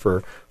governor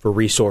for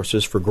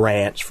resources, for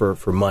grants, for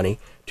money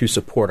to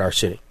support our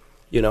city.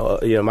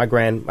 My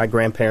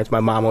grandparents, my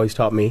mom always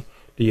taught me,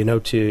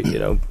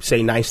 to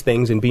say nice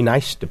things and be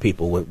nice to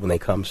people when they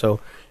come. So,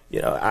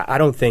 I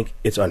don't think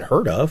it's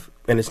unheard of,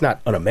 and it's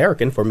not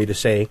un-American for me to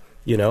say,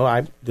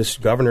 this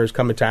governor is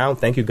coming to town.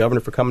 Thank you,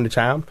 governor, for coming to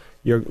town.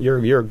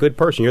 You're a good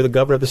person. You're the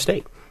governor of the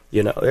state.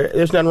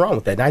 There's nothing wrong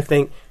with that. And I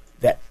think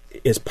that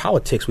is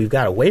politics. We've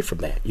got away from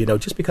that.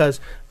 Just because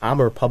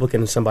I'm a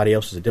Republican and somebody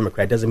else is a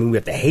Democrat doesn't mean we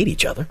have to hate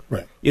each other.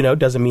 Right.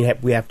 Doesn't mean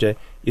we have to,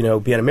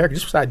 be an American.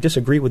 Just because I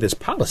disagree with his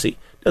policy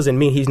doesn't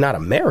mean he's not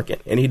American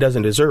and he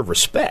doesn't deserve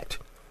respect.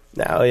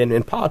 Now,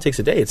 in politics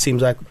today, it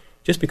seems like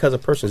just because a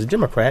person is a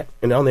Democrat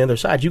and on the other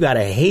side, you got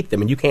to hate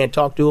them and you can't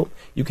talk to them.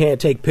 You can't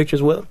take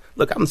pictures with them.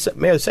 Look, I'm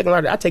mayor of the second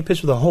largest. I take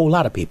pictures with a whole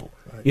lot of people.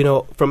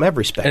 From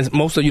every spec. And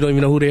most of you don't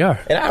even know who they are.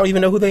 And I don't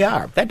even know who they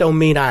are. That don't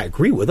mean I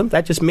agree with them.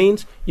 That just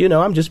means,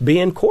 I'm just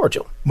being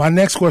cordial. My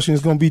next question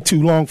is going to be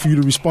too long for you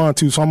to respond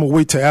to, so I'm going to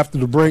wait till after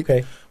the break.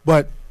 Okay.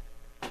 But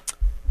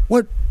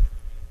what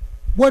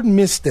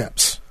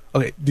missteps?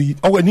 Okay.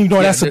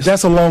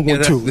 That's a long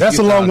one too. That's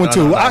a long one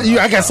too.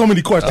 I got so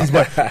many questions,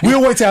 but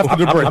we'll wait till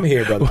after the break. I'm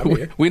here, brother. I'm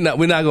here. We're not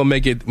gonna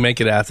make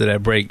it after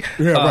that break.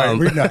 Yeah, right.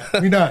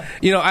 We're not.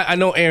 I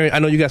know, Aaron. I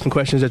know you got some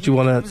questions that you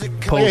want to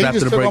pose after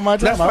the break.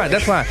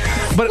 That's fine.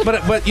 But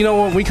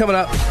when we coming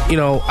up,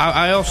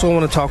 I also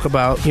want to talk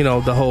about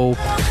the whole,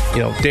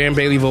 Darren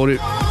Bailey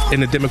voted in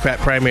the Democrat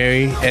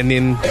primary, and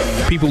then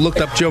people looked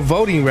up your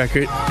voting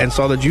record and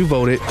saw that you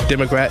voted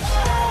Democrat.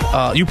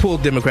 You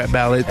pulled Democrat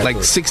ballot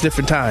like 6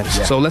 different times.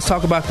 Yeah. So let's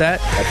talk about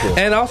that.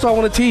 Absolutely. And also I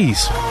want to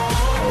tease.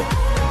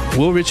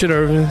 Will Richard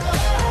Irvin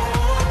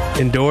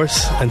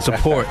endorse and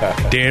support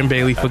Darren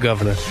Bailey for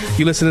governor?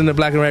 You listening to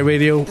Black and Right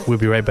Radio? We'll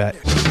be right back.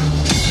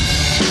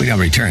 We now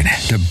return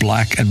to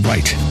Black and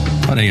White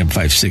on AM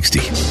 560.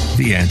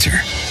 The Answer.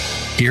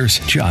 Here's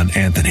John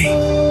Anthony.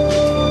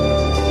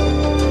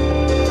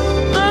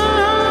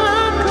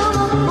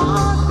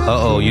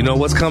 Uh-oh, you know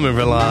what's coming,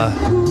 Verla.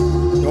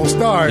 Don't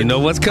start. You know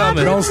what's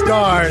coming. Don't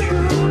start.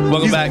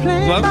 Welcome back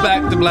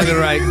to Black and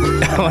Right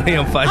on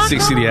AM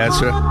 560 The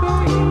Answer.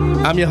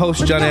 I'm your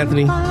host, John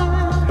Anthony.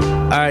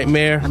 All right,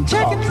 Mayor.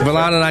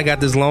 Verlon and I got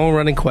this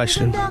long-running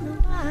question.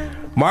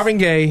 Marvin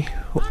Gaye,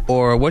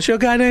 or what's your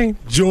guy name?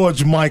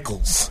 George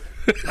Michaels.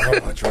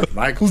 George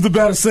Michaels. Who's the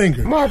better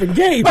singer? Marvin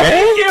Gaye, man.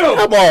 Thank you.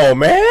 Come on,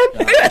 man.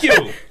 Thank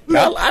you.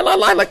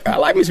 I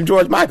like me some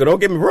George Michael. Don't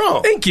get me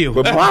wrong. Thank you.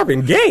 But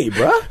Marvin Gaye,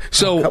 bro.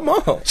 So come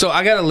on. So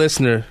I got a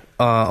listener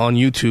on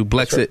YouTube,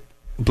 Blexit.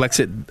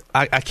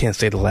 I can't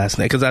say the last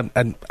name because I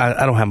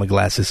don't have my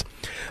glasses,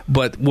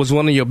 but was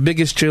one of your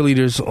biggest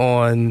cheerleaders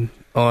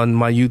on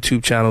my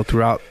YouTube channel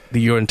throughout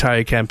your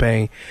entire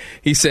campaign.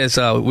 He says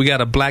we got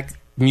a black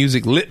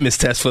music litmus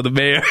test for the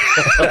mayor.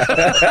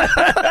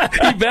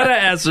 He better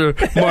answer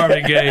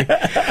Marvin Gaye.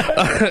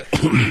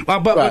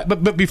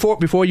 But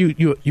before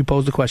you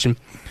pose the question,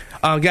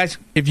 guys,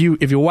 if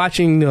you're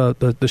watching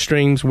the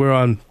streams, we're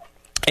on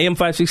AM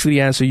 560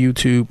 The Answer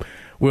YouTube.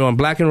 We're on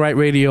Black and Right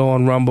Radio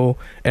on Rumble,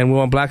 and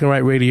we're on Black and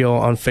Right Radio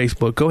on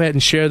Facebook. Go ahead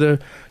and share the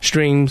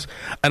streams.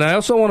 And I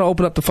also want to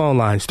open up the phone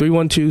lines,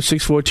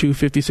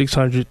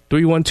 312-642-5600,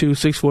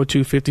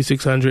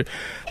 312-642-5600.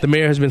 The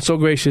mayor has been so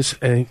gracious,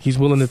 and he's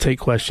willing to take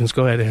questions.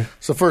 Go ahead, Aaron.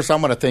 So first, I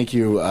want to thank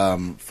you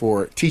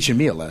for teaching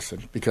me a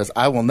lesson, because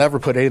I will never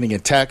put anything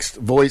in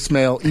text,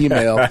 voicemail,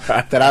 email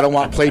that I don't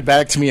want played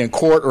back to me in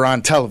court or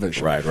on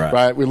television.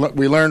 Right.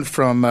 We learned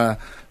from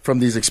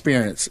these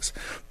experiences.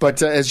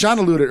 But as John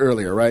alluded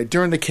earlier, right,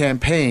 during the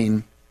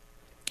campaign,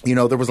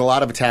 there was a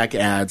lot of attack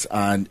ads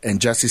on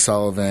Jesse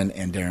Sullivan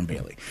and Darren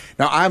Bailey.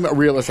 Now, I'm a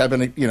realist. I've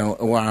been,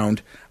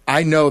 around.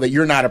 I know that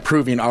you're not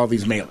approving all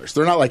these mailers.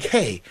 They're not like,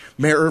 hey,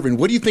 Mayor Irvin,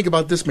 what do you think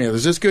about this mailer?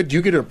 Is this good? Do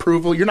you get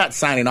approval? You're not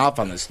signing off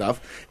on this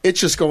stuff. It's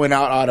just going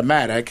out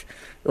automatic,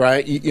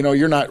 right?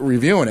 You're not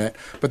reviewing it.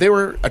 But they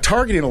were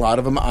targeting a lot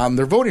of them on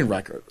their voting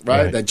record,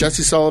 right? That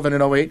Jesse Sullivan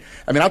in 08.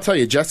 I mean, I'll tell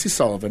you, Jesse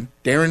Sullivan,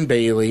 Darren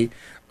Bailey,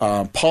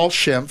 Paul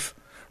Schimpf,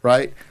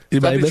 right?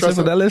 Anybody listen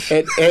to that list?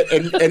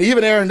 And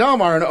even Aaron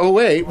Delmar in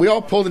 08, we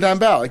all pulled it down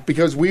ballot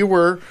because we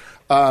were,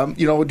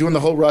 doing the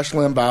whole Rush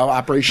Limbaugh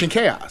Operation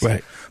Chaos.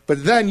 Right.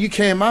 But then you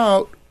came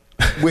out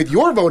with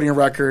your voting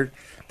record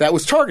that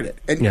was targeted.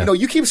 And,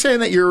 you keep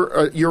saying that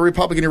you're a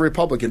Republican, you're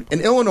Republican.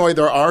 In Illinois,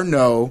 there are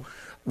no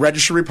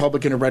registered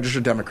Republican and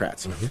registered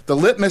Democrats. Mm-hmm. The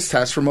litmus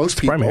test for most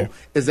people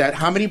is that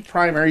how many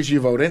primaries you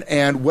vote in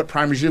and what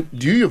primaries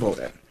do you vote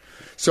in.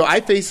 So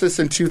I faced this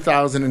in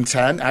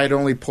 2010. I had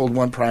only pulled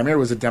one primary. It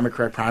was a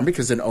Democrat primary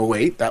because in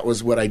 08, that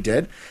was what I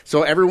did.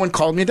 So everyone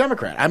called me a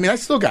Democrat. I mean, I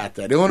still got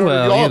that.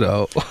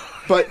 Illinois,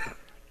 But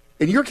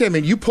in your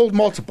campaign, you pulled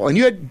multiple, and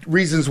you had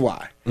reasons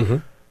why. Mm-hmm.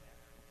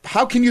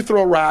 How can you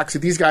throw rocks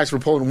at these guys for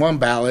pulling one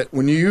ballot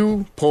when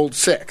you pulled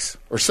 6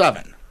 or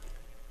 7?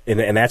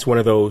 And that's one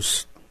of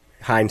those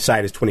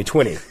hindsight is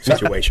 20/20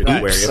 situations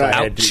where if I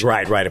had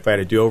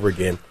to do over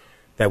again,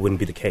 that wouldn't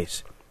be the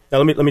case.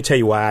 Now, let me tell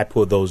you why I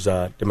pulled those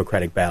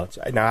Democratic ballots.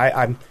 Now,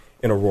 I'm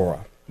in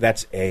Aurora.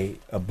 That's a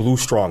blue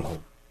stronghold.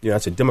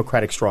 That's a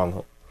Democratic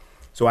stronghold.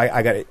 So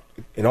I got it.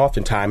 And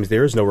oftentimes,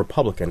 there is no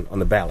Republican on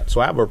the ballot.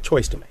 So I have a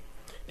choice to make.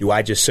 Do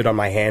I just sit on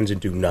my hands and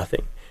do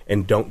nothing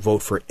and don't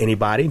vote for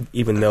anybody,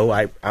 even though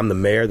I'm the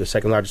mayor of the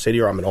second largest city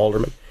or I'm an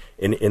alderman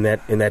in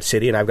that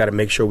city, and I've got to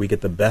make sure we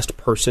get the best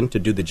person to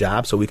do the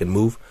job so we can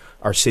move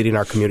our city and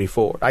our community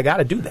forward? I got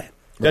to do that.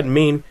 Doesn't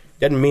mean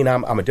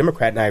I'm a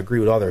Democrat and I agree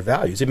with all their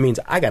values. It means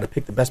I got to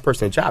pick the best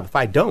person in the job. If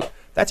I don't,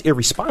 that's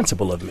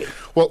irresponsible of me.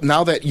 Well,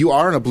 now that you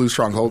are in a blue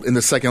stronghold in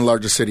the second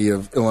largest city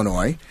of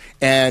Illinois,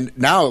 and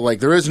now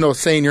there is no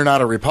saying you're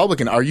not a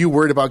Republican, are you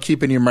worried about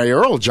keeping your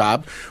mayoral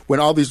job when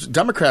all these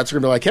Democrats are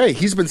going to be like, hey,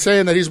 he's been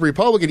saying that he's a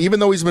Republican, even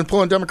though he's been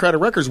pulling Democratic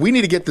records. We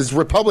need to get this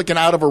Republican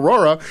out of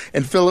Aurora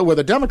and fill it with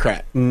a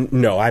Democrat.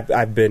 No,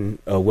 I've been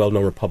a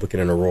well-known Republican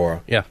in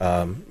Aurora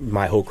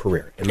my whole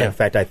career. As a matter of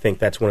fact, I think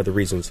that's one of the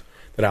reasons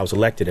that I was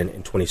elected in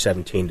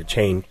 2017 to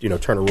change,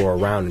 turn Aurora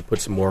around and put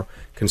some more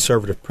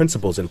conservative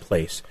principles in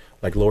place,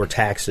 like lower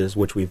taxes,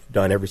 which we've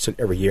done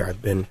every year.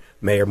 I've been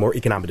mayor. More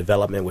economic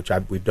development, which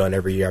we've done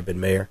every year. I've been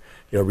mayor.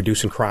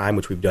 Reducing crime,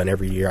 which we've done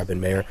every year. I've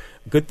been mayor.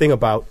 Good thing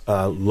about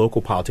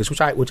local politics,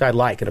 which I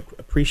like and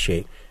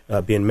appreciate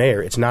being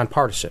mayor, it's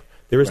nonpartisan.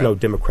 There is no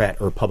Democrat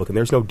or Republican.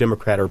 There's no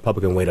Democrat or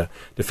Republican way to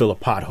fill a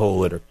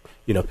pothole or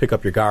pick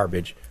up your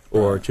garbage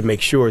or to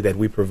make sure that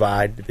we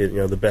provide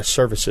the best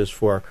services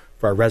for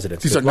our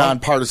residents. These are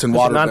nonpartisan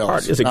water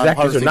bills. These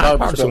are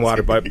nonpartisan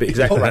water bills.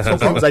 Exactly right. So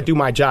as long as I do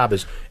my job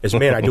as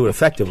mayor, I do it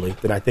effectively,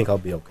 then I think I'll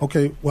be okay.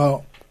 Okay,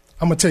 well,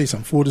 I'm going to tell you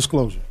something. Full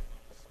disclosure.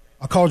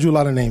 I called you a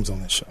lot of names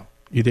on this show.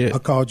 You did? I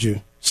called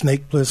you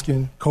Snake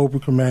Plissken, Cobra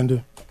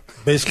Commander,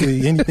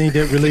 basically anything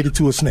that related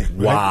to a snake.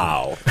 Right?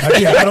 Wow.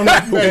 I don't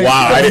know.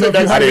 Wow. I didn't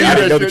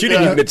know that you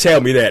didn't even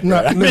tell me that. No,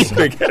 I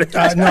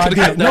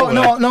did.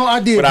 No, I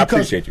did. But I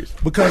appreciate you.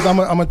 Because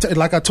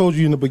like I told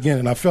you in the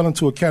beginning, I fell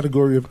into a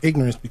category of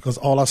ignorance because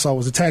all I saw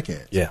was attack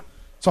ads. Yeah.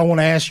 So I want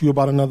to ask you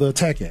about another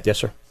attack ad. Yes,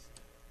 sir.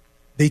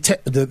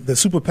 The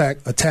Super PAC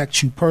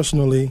attacked you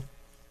personally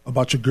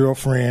about your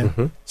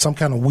girlfriend, some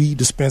kind of weed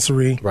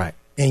dispensary. Right.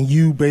 And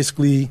you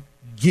basically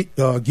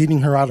getting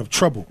her out of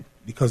trouble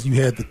because you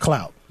had the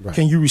clout. Right.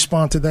 Can you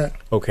respond to that?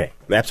 Okay,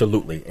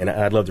 absolutely, and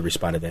I'd love to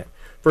respond to that.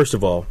 First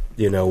of all,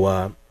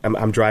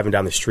 I'm driving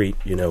down the street,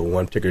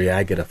 one particular day,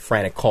 I get a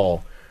frantic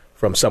call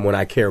from someone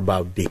I care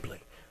about deeply.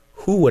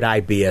 Who would I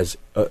be as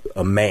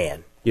a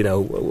man?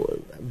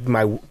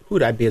 Who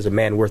would I be as a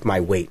man worth my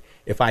weight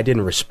if I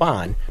didn't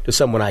respond to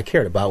someone I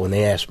cared about when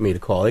they asked me to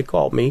call? They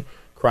called me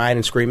crying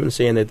and screaming,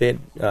 saying that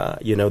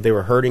they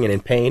were hurting and in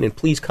pain, and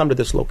please come to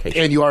this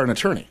location. And you are an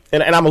attorney.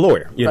 And I'm a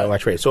lawyer, I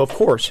trade. So, of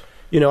course,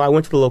 I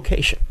went to the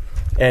location.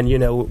 And,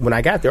 when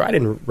I got there, I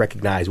didn't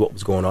recognize what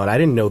was going on. I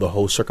didn't know the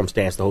whole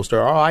circumstance, the whole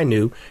story. All I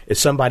knew is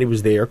somebody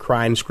was there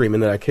crying and screaming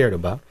that I cared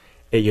about,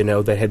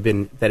 that had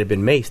been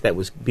maced, that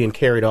was being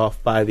carried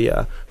off by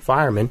the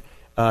firemen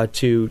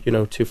to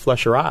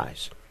flush her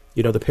eyes,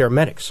 the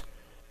paramedics.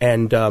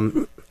 And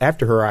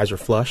after her eyes are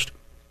flushed,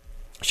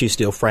 she's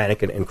still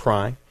frantic and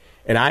crying.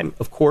 And I'm,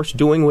 of course,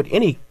 doing what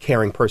any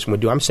caring person would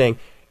do. I'm saying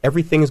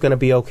everything is going to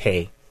be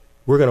okay.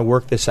 we're going to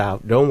work this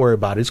out. Don't worry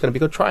about it. It's going to be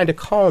good. Trying to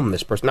calm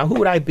this person. Now, who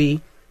would I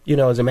be?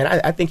 As a man,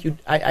 I think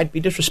I'd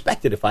be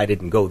disrespected if I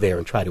didn't go there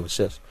and try to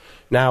assist.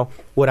 Now,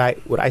 what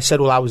I said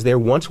while I was there,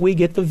 once we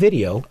get the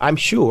video, I'm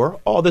sure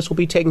all this will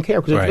be taken care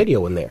of because there's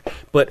video in there.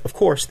 But, of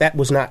course, that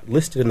was not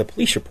listed in the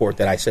police report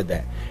that I said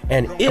that.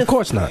 And of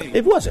course not.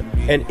 It wasn't.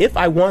 And if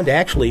I wanted to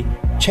actually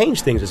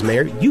change things as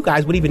mayor, you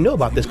guys would even know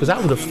about this because I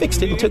would have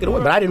fixed it and took it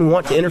away. But I didn't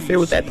want to interfere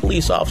with that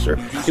police officer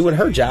doing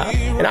her job.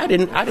 And I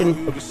didn't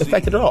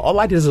affect it at all. All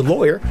I did as a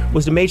lawyer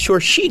was to make sure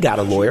she got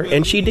a lawyer,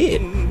 and she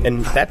did.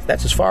 And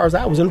that's as far as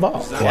I was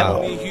involved.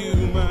 Wow.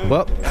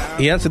 Well,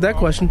 he answered that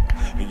question.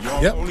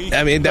 Yep.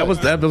 I mean, that was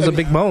a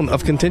big bone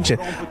of contention.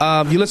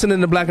 You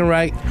listening to Black and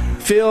Right.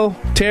 Phil,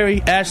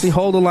 Terry, Ashley,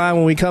 hold the line.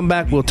 When we come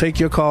back, we'll take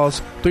your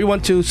calls.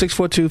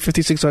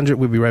 312-642-5600.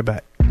 We'll be right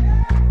back.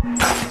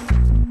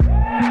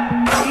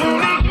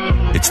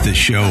 It's the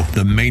show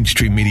the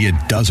mainstream media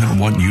doesn't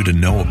want you to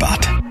know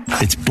about.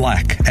 It's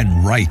Black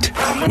and Right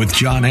with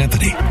John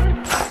Anthony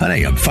on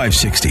AM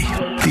 560.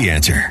 The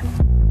Answer.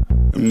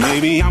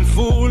 Maybe I'm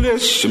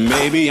foolish,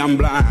 maybe I'm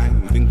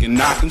blind, thinking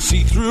I can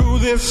see through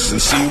this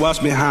and see what's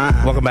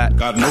behind. Welcome back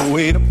Got no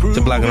way to prove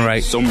to Black and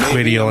Right so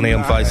Radio on AM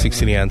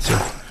 560 The Answer.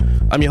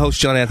 I'm your host,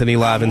 John Anthony,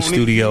 live in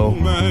studio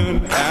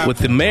with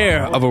the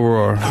mayor of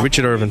Aurora,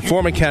 Richard Irvin,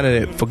 former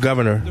candidate for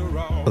governor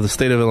of the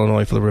state of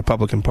Illinois for the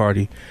Republican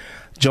Party,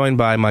 joined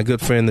by my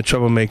good friend, the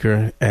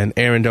troublemaker, and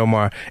Aaron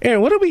Delmar.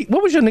 Aaron,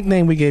 what was your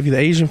nickname we gave you? The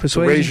Asian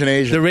Persuasion? The Raging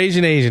Asian. The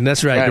Raging Asian,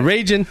 that's right. The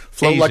Raging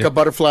Float Asian. like a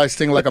butterfly,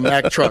 sting like a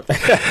Mack truck.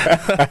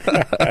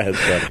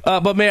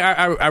 But, Mayor,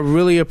 I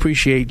really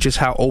appreciate just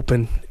how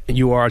open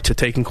you are to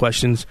taking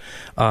questions.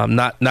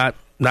 Not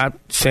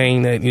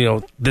saying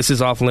that, this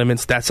is off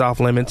limits, that's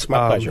off limits.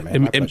 My pleasure,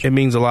 man. It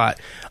means a lot.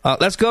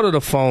 Let's go to the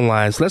phone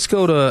lines. Let's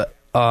go to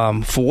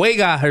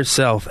Fuega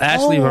herself,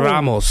 Ashley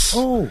Ramos.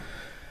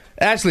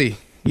 Ashley,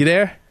 you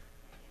there?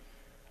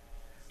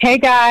 Hey,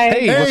 guys.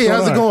 Hey,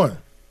 how's it going?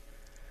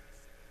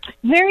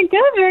 Very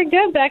good, very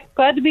good.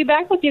 Glad to be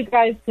back with you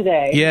guys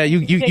today. Yeah,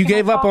 you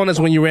gave up on us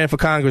when you ran for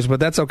Congress, but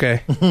that's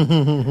okay.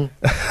 I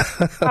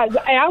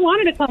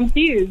wanted to come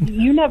see you.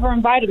 You never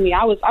invited me.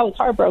 I was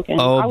heartbroken.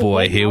 Oh,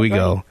 boy, here we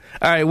go.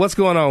 All right, what's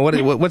going on?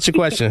 What's your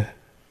question?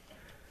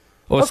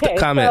 Or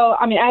comment? So,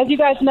 as you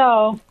guys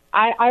know,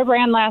 I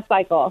ran last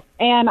cycle,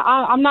 and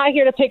I'm not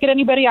here to pick at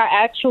anybody.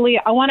 I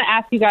want to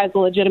ask you guys a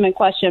legitimate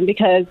question,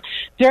 because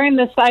during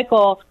this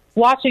cycle,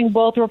 watching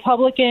both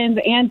Republicans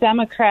and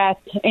Democrats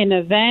in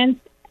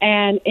events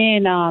and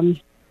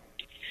in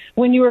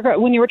when you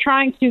were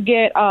trying to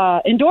get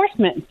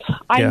endorsements,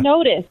 I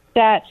noticed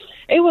that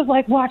it was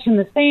like watching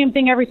the same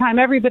thing every time.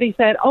 Everybody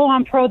said, "Oh,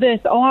 I'm pro this.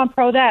 Oh, I'm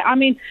pro that."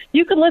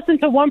 You could listen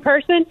to one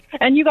person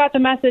and you got the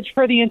message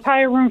for the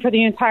entire room for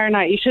the entire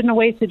night. You shouldn't have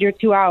wasted your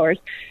 2 hours.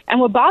 And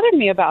what bothered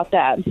me about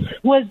that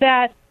was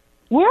that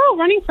we're all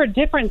running for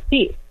different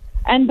seats,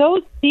 and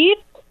those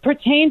seats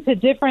pertain to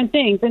different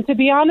things. And to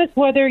be honest,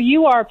 whether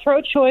you are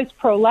pro-choice,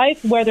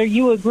 pro-life, whether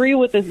you agree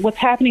with what's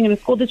happening in the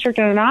school district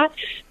or not,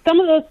 some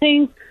of those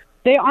things,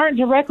 they aren't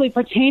directly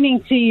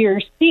pertaining to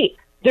your seat.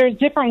 There's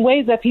different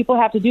ways that people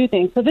have to do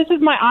things. So this is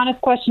my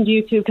honest question to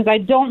you two, because I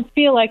don't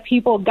feel like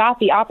people got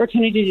the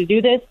opportunity to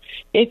do this.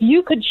 If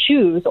you could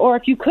choose, or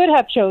if you could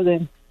have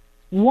chosen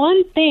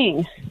one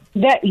thing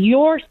that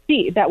your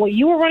seat, that what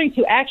you were running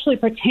to actually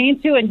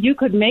pertain to, and you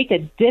could make a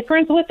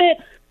difference with it,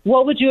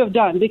 what would you have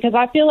done? Because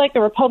I feel like the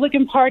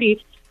Republican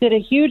Party did a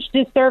huge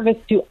disservice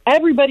to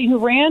everybody who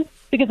ran,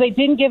 because they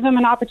didn't give them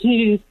an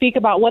opportunity to speak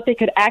about what they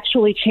could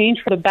actually change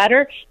for the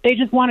better. They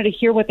just wanted to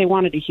hear what they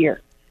wanted to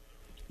hear.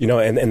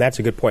 And that's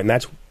a good point. And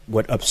that's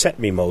what upset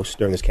me most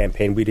during this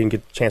campaign. We didn't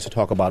get a chance to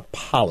talk about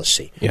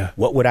policy. Yeah.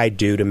 What would I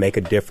do to make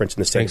a difference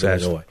in the state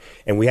of Illinois?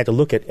 And we had to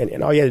look at,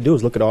 and all you had to do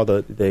is look at all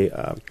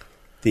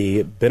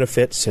the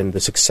benefits and the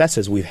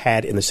successes we've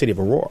had in the city of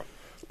Aurora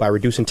by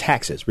reducing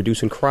taxes,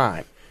 reducing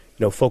crime,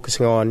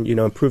 focusing on,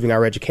 improving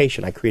our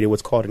education. I created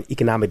what's called an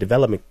economic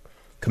development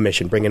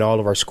commission, bringing all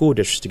of our school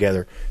districts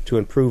together to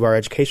improve our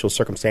educational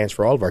circumstance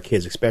for all of our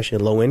kids, especially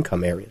in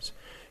low-income areas.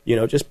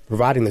 Just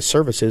providing the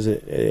services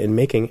and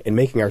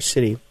making our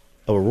city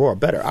of Aurora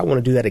better. I want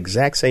to do that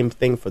exact same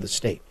thing for the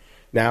state.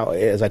 Now,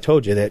 as I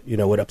told you, that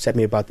what upset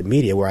me about the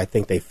media, where I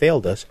think they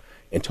failed us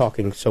in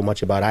talking so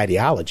much about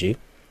ideology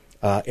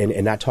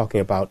and not talking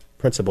about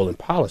principle and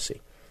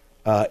policy,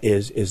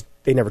 is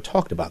they never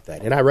talked about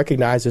that. And I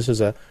recognize this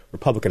is a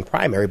Republican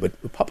primary, but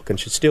Republicans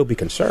should still be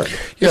concerned.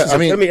 Let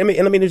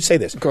me just say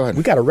this. Go ahead.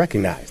 We got to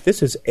recognize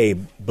this is a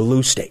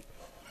blue state.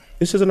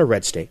 This isn't a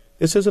red state.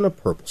 This isn't a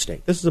purple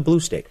state. This is a blue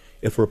state.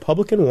 If a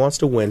Republican wants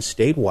to win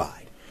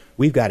statewide,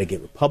 we've got to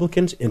get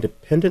Republicans,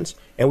 independents,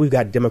 and we've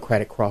got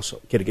Democratic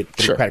crossover.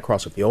 Democratic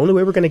crossover. The only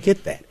way we're going to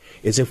get that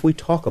is if we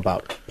talk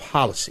about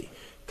policy,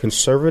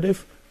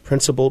 conservative,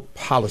 principled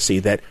policy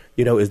that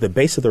is the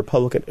base of the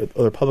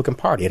Republican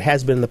Party. It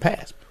has been in the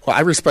past. Well,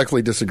 I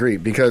respectfully disagree,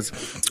 because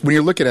when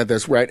you're looking at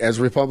this, right, as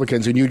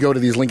Republicans, and you go to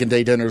these Lincoln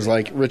Day dinners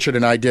like Richard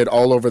and I did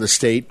all over the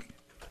state,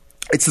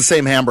 it's the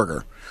same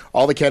hamburger.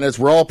 All the candidates,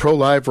 we're all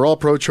pro-life, we're all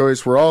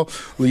pro-choice, we're all,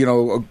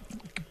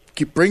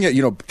 bring it,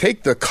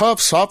 take the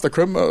cuffs off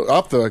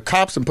the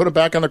cops and put them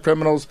back on the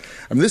criminals.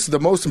 I mean, this is the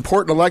most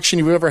important election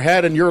you've ever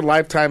had in your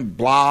lifetime,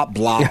 blah,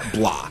 blah,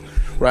 blah.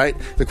 Right?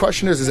 The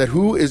question is that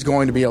who is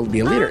going to be able to be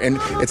a leader? And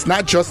it's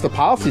not just the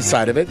policy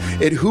side of it.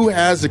 Who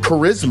has the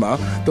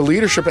charisma, the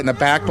leadership, and the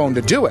backbone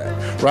to do it,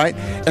 right?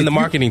 And the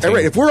marketing team.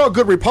 Right. If we're all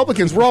good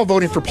Republicans, we're all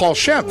voting for Paul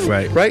Schiff,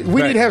 right?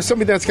 We need to have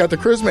somebody that's got the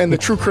charisma and the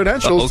true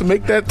credentials to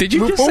make that Did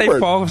you move just forward. say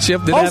Paul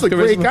Schiff didn't Paul's have a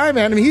charisma? great guy,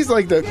 man. I mean, he's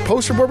like the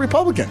poster boy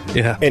Republican.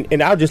 Yeah. And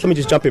let me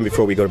just jump in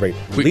before we go to break.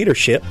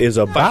 Leadership is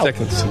about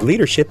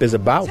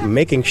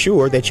making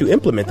sure that you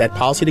implement that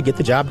policy to get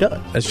the job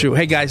done. That's true.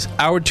 Hey, guys,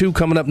 hour 2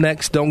 coming up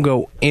next. Don't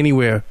go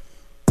anywhere.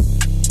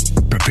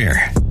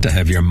 Prepare to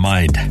have your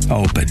mind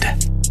opened.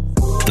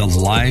 The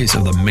lies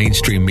of the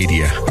mainstream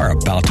media are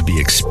about to be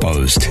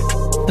exposed,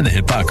 and the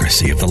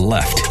hypocrisy of the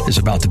left is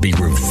about to be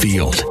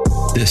revealed.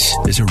 This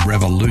is a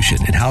revolution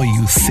in how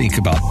you think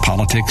about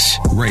politics,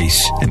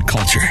 race, and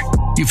culture.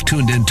 You've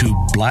tuned into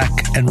Black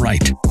and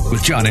Right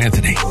with John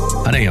Anthony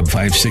on AM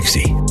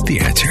 560. The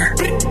Answer.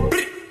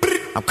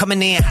 I'm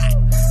coming in hot.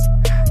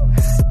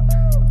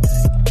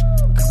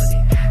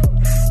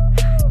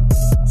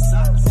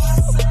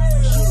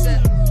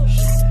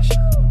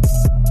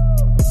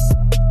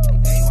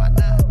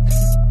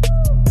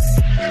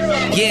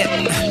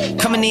 Yeah,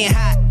 coming in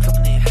hot.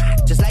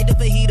 Just like the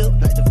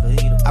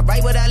fajita. I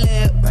write what I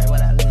live.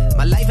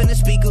 My life in the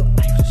speaker.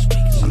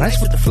 Nice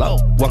with the flow.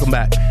 Welcome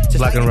back.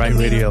 Black and Right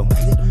Radio.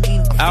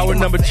 Hour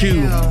number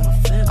 2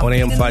 on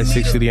AM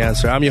 560 The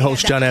Answer. I'm your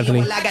host, John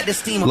Anthony,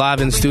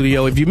 live in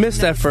studio. If you missed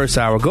that first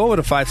hour, go over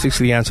to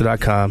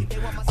 560theanswer.com.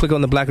 Click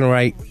on the Black and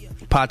Right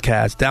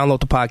podcast.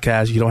 Download the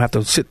podcast. You don't have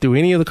to sit through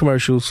any of the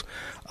commercials.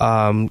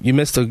 You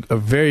missed a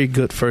very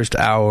good first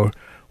hour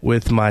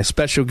with my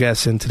special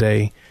guest in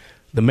today,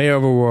 the mayor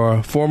of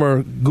Aurora,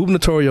 former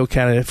gubernatorial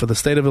candidate for the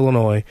state of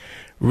Illinois,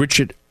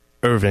 Richard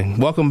Irvin.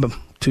 Welcome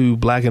to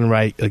Black and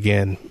Right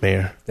again,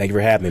 Mayor. Thank you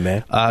for having me,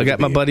 man. I got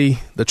my buddy,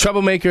 the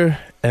troublemaker,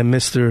 and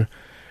Mr.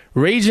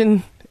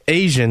 Raging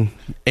Asian,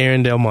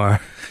 Aaron Del Mar.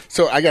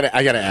 So I gotta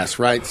ask,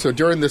 right? So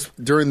during this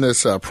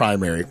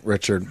primary,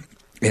 Richard,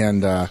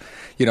 and they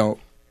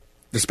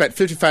spent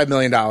 $55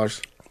 million,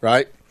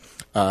 right?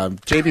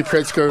 J.B.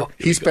 Pritzker,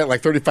 he spent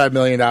like $35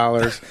 million,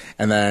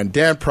 and then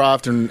Dan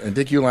Proft and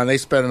Dick Uihlein, they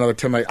spent another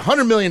 $10 million,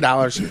 $100 million.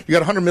 You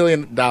got $100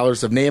 million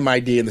of name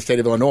ID in the state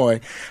of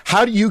Illinois.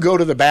 How do you go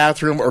to the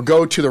bathroom or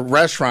go to the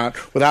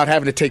restaurant without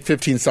having to take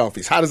 15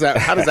 selfies? How does that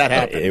happen?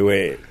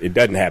 It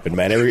doesn't happen,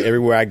 man.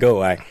 Everywhere I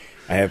go, I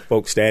have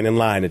folks stand in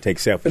line to take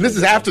selfies. And this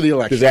is after the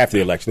election. This is after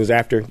the election.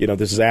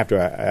 This is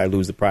after I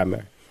lose the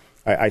primary.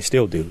 I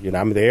still do.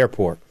 I'm at the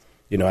airport.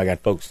 I got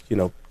folks,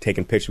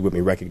 taking pictures with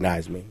me,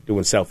 recognize me,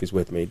 doing selfies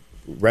with me,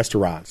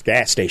 restaurants,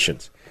 gas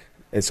stations.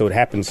 And so it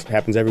happens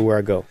everywhere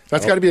I go.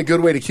 That's got to be a good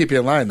way to keep you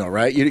in line, though,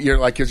 right? You're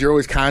like, because you're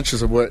always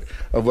conscious of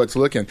what's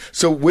looking.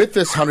 So with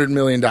this $100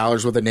 million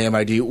with a name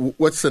ID,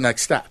 what's the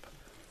next step?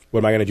 What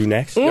am I going to do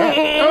next? Yeah.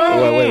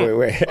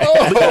 Wait.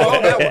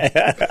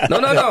 No.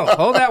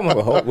 Hold that one.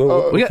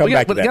 We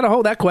got to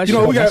hold that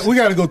question. We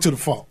got to go to the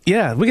phone.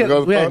 Yeah, we got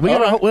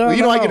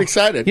to. I get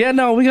excited. Yeah,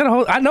 no, we got to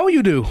hold. I know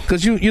you do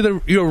because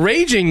you're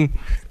raging.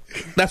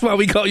 That's why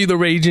we call you the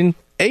Raging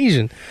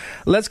Asian.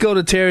 Let's go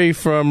to Terry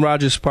from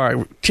Rogers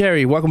Park.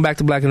 Terry, welcome back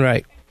to Black and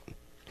Right.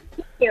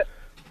 Thank you.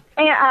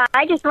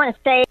 I just want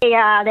to say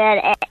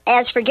that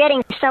as for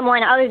getting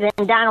someone other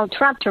than Donald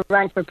Trump to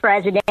run for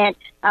president,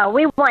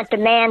 we want the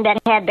man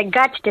that had the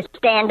guts to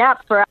stand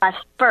up for us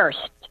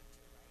first.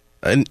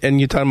 And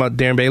you're talking about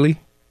Darren Bailey?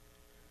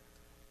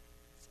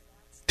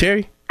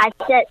 Terry? I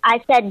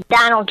said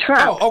Donald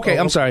Trump. Oh, okay.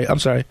 I'm sorry.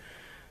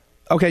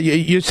 Okay,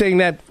 you're saying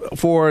that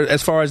for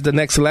as far as the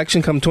next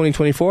election come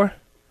 2024?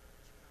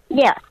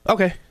 Yeah.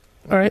 Okay.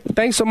 All right.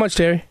 Thanks so much,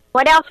 Terry.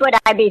 What else would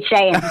I be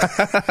saying?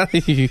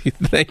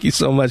 Thank you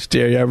so much,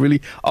 Terry. I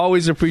really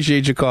always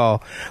appreciate your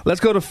call. Let's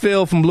go to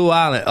Phil from Blue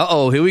Island.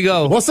 Here we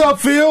go. What's up,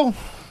 Phil?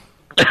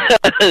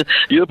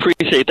 You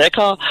appreciate that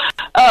call?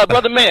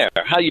 Brother Mayor,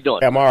 how you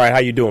doing? I'm all right. How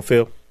you doing,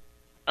 Phil?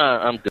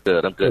 I'm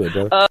good.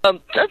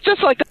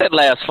 Just like that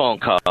last phone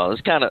call.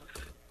 It's kind of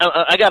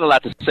I got a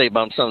lot to say, but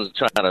I'm trying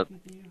to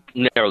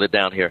narrow it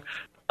down here.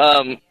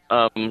 Let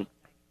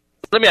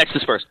me ask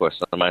this first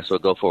question. I might as well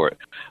go for it.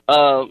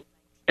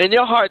 In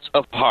your hearts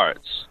of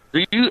hearts,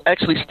 do you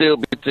actually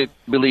still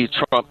believe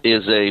Trump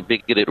is a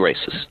bigoted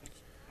racist?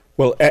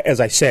 Well,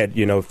 as I said,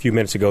 a few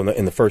minutes ago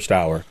in the first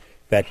hour,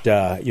 that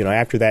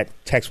after that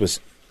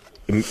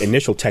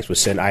initial text was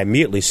sent, I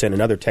immediately sent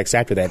another text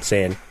after that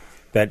saying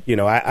that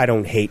I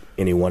don't hate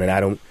anyone and I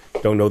don't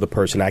know the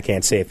person. I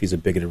can't say if he's a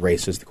bigoted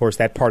racist. Of course,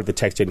 that part of the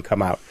text didn't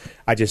come out.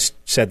 I just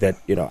said that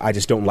I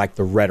just don't like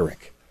the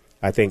rhetoric.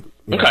 I think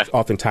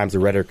oftentimes the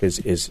rhetoric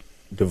is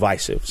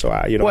divisive. So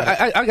I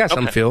got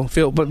some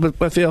Phil,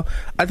 but Phil,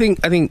 I think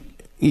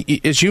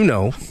as you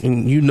know,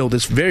 and you know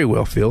this very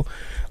well, Phil,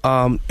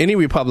 any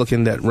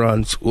Republican that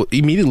runs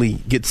immediately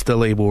gets the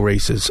label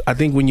racist. I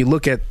think when you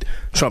look at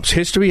Trump's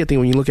history, I think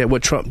when you look at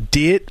what Trump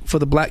did for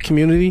the black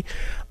community,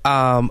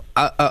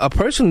 a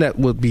person that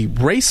would be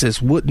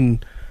racist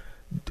wouldn't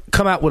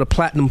come out with a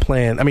platinum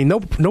plan. I mean,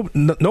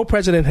 no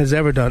president has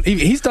ever done.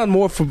 He's done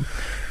more for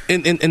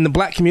in the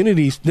black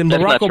communities than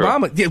Barack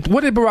Obama. Yeah,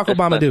 what did Barack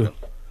Obama do?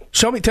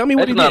 Show me. Tell me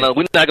what he did. No,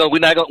 we're not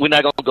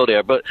gonna go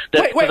there. But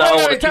wait,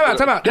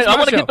 time out. I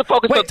want to keep the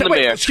focus on the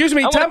mayor. Excuse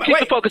me. I want to keep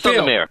the focus on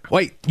the mayor.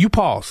 Wait, you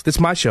pause. This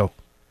is my show.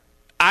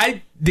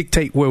 I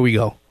dictate where we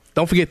go.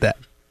 Don't forget that.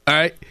 All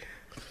right.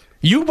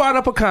 You brought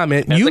up a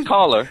comment. The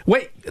caller.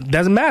 Wait,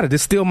 doesn't matter.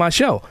 This is still my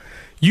show.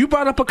 You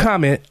brought up a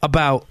comment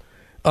about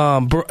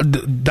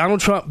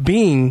Donald Trump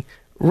being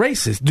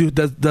racist.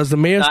 Does the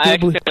mayor still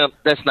believe?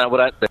 That's not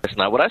what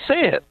I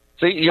said.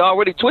 See, you're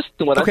already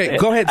twisting what I said. Okay,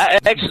 go ahead.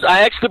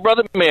 I asked the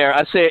brother mayor.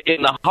 I said, in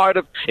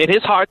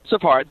his heart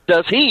of heart,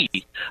 does he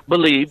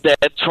believe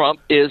that Trump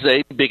is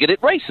a bigoted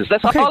racist?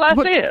 That's all I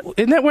said.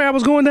 Isn't that where I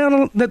was going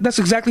down? That's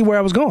exactly where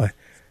I was going,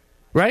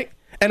 right?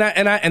 And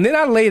then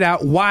I laid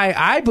out why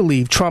I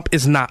believe Trump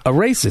is not a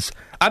racist.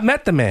 I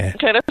met the man.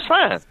 Okay, that's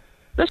fine.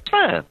 That's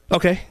fine.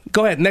 Okay,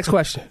 go ahead. Next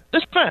question.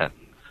 That's fine.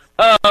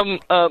 And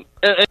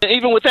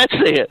even with that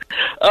said,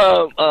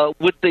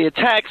 with the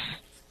attacks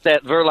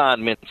that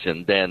Verlon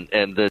mentioned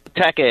and the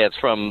attack ads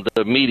from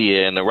the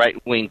media and the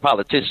right-wing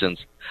politicians,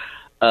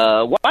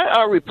 why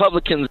are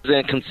Republicans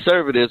and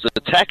conservatives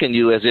attacking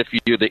you as if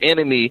you're the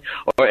enemy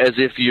or as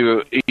if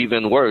you're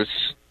even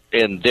worse,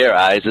 in their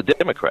eyes, a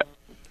Democrat?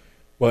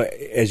 Well,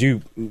 as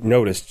you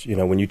noticed,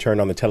 when you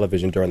turned on the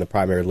television during the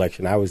primary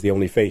election, I was the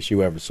only face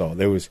you ever saw.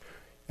 There was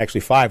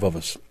actually 5 of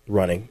us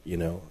running,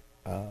 in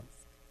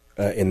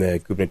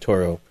the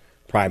gubernatorial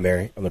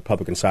primary on the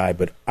Republican side,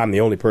 but I'm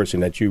the only person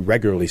that you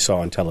regularly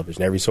saw on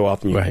television. Every so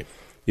often,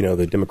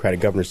 the Democratic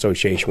Governors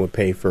Association would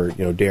pay for,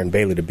 Darren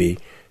Bailey to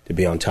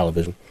be on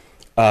television.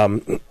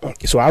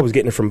 So I was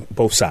getting it from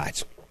both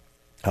sides.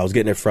 I was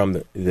getting it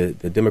from the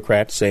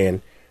Democrats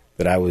saying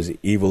that I was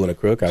evil and a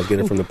crook. I was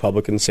getting it from the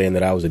Republicans saying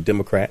that I was a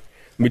Democrat.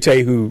 Let me tell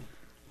you who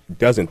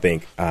doesn't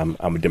think I'm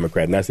a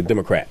Democrat, and that's the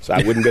Democrats.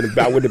 I wouldn't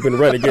have been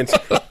running against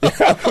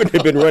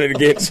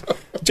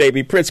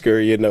J.B.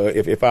 Pritzker,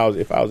 if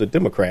I was a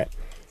Democrat.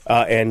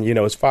 And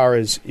as far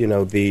as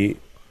the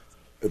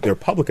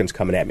Republicans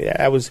coming at me,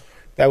 that was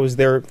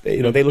their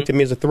they looked at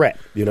me as a threat.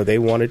 They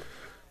wanted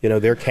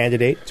their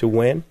candidate to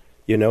win.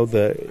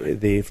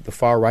 The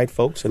far right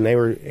folks, and they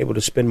were able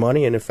to spend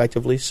money and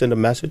effectively send a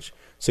message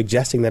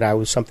suggesting that I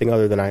was something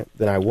other than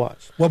I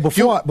was. Well,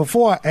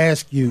 before I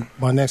ask you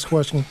my next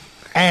question,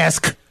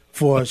 ask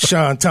for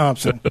Sean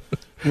Thompson.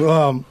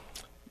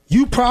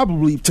 You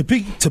probably, to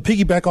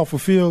piggyback off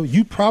of Phil,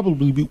 you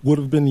probably would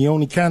have been the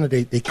only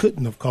candidate they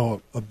couldn't have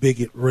called a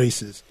bigot,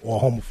 racist,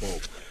 or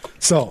homophobe.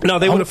 So no,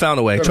 they would have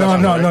found a way.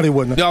 No, they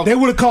wouldn't. No, they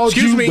would have called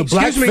you the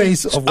black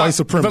face of white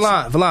supremacy.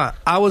 Valon,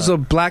 I was a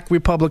black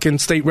Republican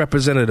state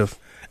representative,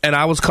 and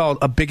I was called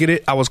a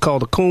bigoted. I was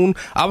called a coon.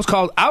 I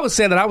was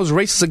saying that I was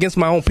racist against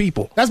my own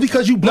people. That's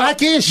because you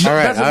blackish. All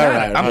right.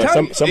 I'm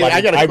telling you.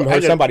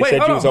 Somebody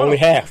said you was only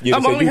half.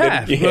 I'm only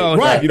half.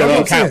 Right. You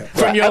don't count.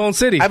 From your own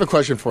city. I have a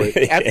question for you.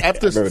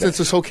 Since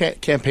this whole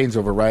campaign's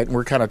over, right, and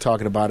we're kind of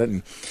talking about it,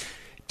 and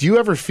do you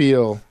ever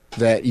feel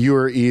that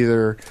you're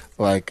either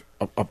like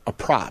a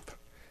prop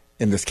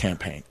in this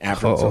campaign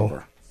after it's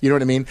over? You know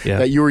what I mean? Yeah.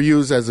 That you were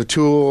used as a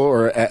tool,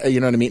 or you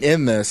know what I mean,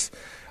 in this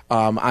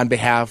on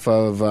behalf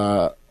of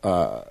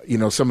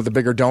some of the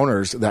bigger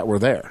donors that were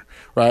there,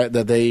 right?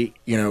 That they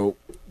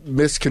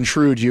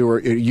misconstrued you or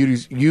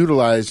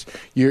utilized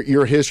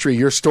your history,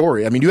 your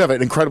story. I mean, you have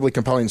an incredibly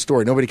compelling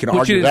story. Nobody can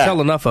argue that. You didn't tell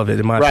enough of it,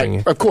 in my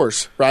opinion. Of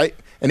course, right?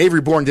 And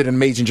Avery Bourne did an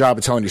amazing job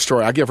of telling your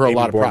story. I give her a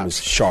lot of props.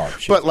 Was sharp.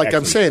 But like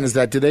I'm saying is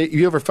that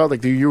you ever felt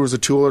like you was a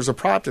tool or as a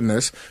prop in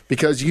this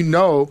because you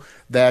know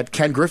that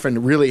Ken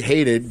Griffin really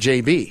hated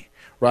JB,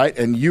 right?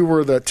 And you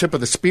were the tip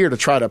of the spear to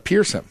try to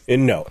pierce him.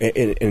 And no,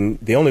 and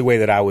the only way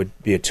that I would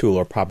be a tool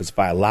or prop is if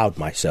I allowed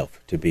myself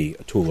to be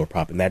a tool or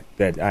prop, and that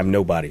I'm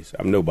nobody's.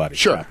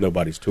 Sure. Prop,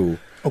 nobody's tool.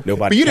 Okay.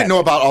 But you didn't know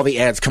about all the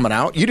ads coming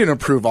out. You didn't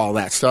approve all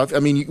that stuff. I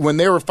mean, when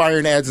they were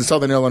firing ads in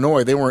Southern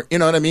Illinois, they weren't. You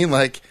know what I mean?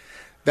 Like.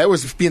 That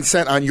was being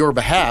sent on your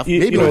behalf,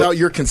 maybe without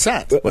your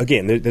consent.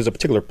 Again, there's a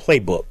particular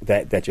playbook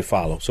that you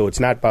follow. So it's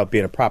not about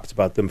being a prop. It's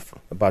about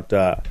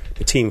the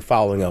team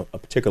following a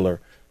particular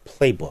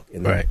playbook.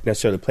 And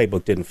necessarily the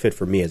playbook didn't fit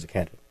for me as a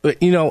candidate. But,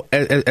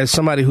 as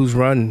somebody who's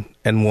run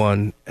and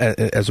won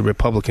as a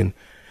Republican,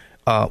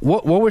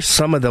 what were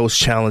some of those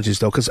challenges,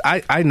 though? Because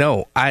I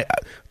know,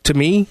 to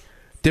me,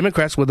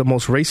 Democrats were the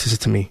most racist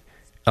to me.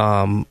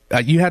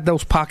 You had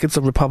those pockets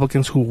of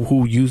Republicans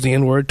who used the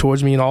N-word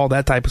towards me and all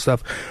that type of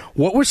stuff.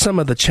 What were some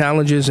of the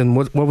challenges and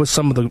what were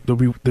some of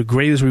the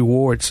greatest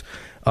rewards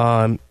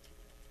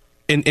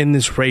in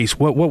this race?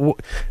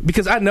 What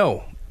because I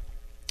know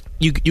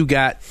you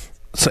got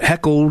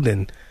heckled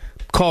and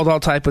called all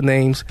type of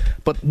names,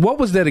 but what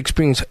was that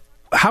experience?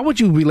 How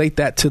would you relate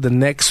that to the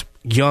next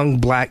young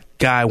black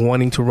guy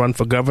wanting to run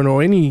for governor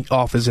or any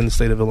office in the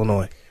state of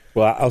Illinois?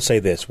 Well, I'll say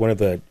this. One of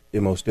the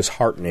most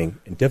disheartening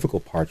and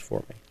difficult parts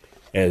for me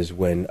is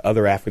when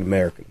other African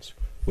Americans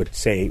would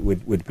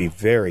be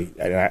very,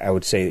 I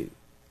would say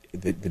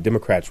the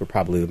Democrats were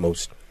probably the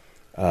most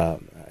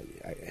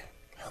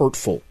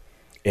hurtful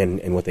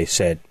in what they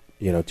said,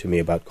 to me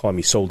about calling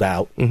me sold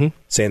out,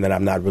 saying that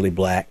I'm not really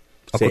black,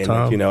 Uncle saying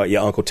Tom. that,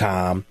 Uncle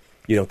Tom,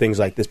 things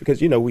like this,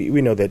 because we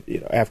know that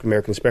African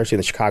Americans, especially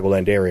in the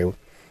Chicagoland area,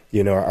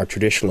 are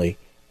traditionally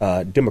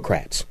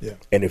Democrats. Yeah.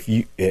 And if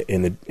you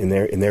in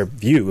their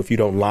view, if you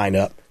don't line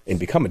up and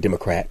become a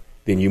Democrat,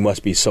 then you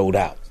must be sold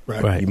out.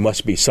 Right. You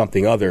must be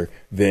something other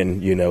than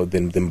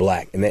than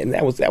black, and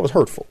that was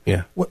hurtful.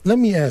 Yeah. Well, let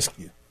me ask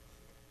you: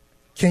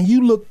 can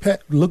you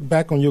look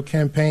back on your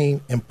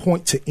campaign and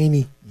point to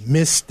any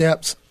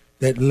missteps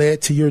that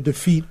led to your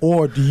defeat,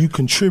 or do you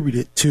contribute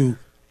it to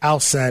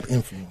outside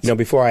influence?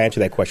 Before I answer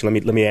that question,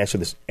 let me answer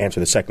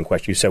the second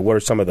question. You said, what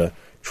are some of the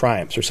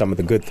triumphs or some of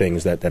the good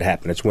things that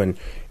happen? It's when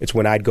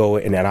I'd go,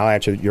 and I'll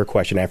answer your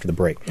question after the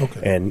break.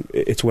 Okay. And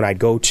it's when I'd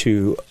go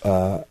to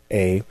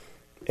an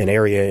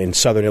area in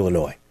southern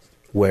Illinois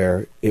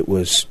where it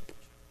was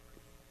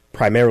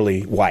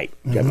primarily white,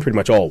 pretty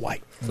much all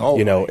white.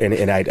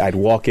 And I'd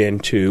walk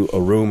into a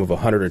room of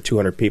 100 or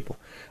 200 people.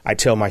 I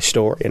tell my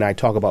story, and I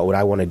talk about what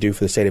I want to do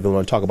for the state of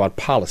Illinois, talk about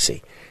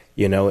policy,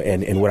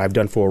 and what I've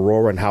done for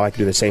Aurora and how I can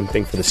do the same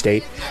thing for the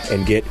state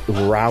and get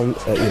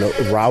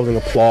rousing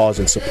applause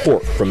and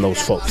support from those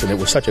folks. And it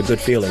was such a good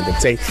feeling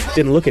that they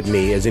didn't look at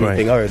me as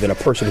anything other than a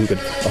person who could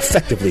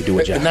effectively do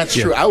a job. And that's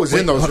true. I was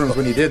in those rooms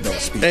when you did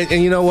those speeches.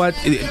 And you know what?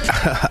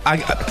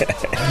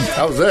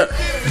 I was there.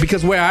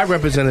 Because where I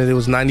represented, it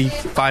was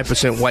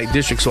 95% white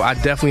district, so I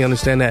definitely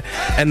understand that.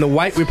 And the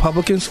white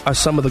Republicans are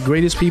some of the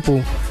greatest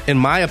people, in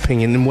my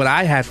opinion, and what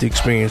I had to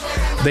experience.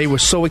 They were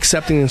so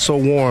accepting and so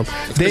warm.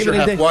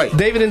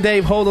 David and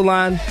Dave, hold the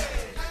line.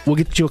 We'll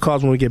get to your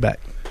calls when we get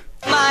back.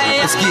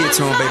 Let's get it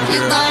to him, baby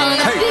girl.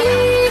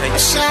 Hey.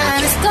 That's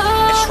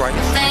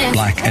right.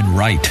 Black and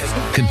Right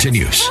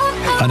continues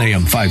on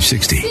AM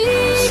 560.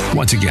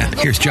 Once again,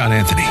 here's John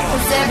Anthony.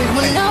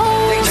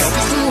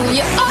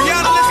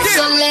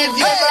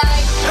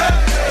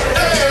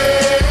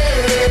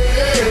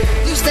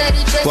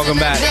 Welcome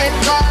back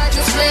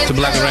to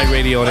Black and Right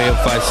Radio on AM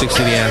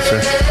 560, The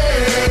Answer.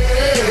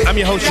 I'm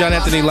your host, John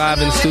Anthony, live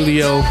in the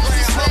studio.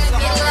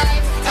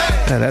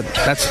 Man,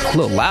 that's a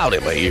little loud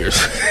in my ears.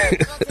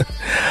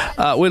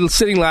 We're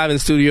sitting live in the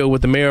studio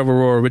with the mayor of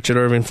Aurora, Richard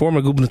Irvin,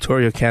 former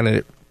gubernatorial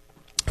candidate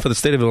for the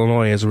state of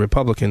Illinois as a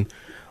Republican,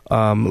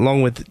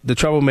 along with the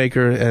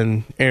troublemaker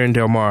and Aaron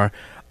Del Mar.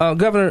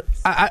 Governor,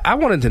 I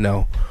wanted to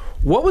know,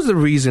 what was the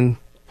reason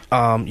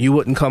you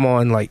wouldn't come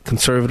on like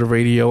conservative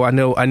radio? I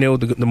know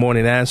the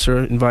Morning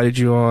Answer invited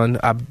you on,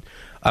 I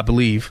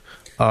believe,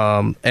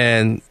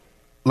 and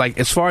like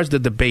as far as the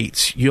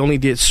debates, you only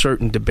did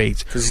certain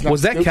debates.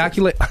 Was that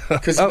calculated?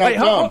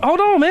 Hold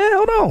on, man,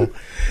 hold on.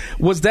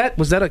 Was that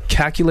a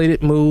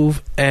calculated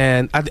move?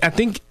 And I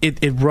think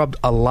it rubbed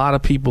a lot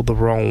of people the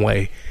wrong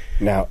way.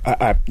 Now,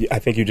 I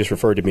think you just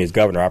referred to me as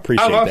governor. I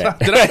appreciate that.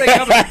 Did I say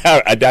governor?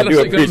 I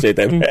do appreciate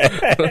that.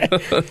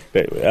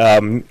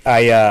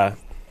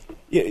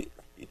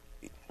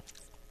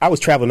 I was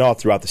traveling all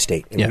throughout the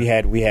state, and we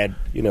had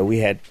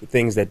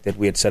things that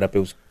we had set up. It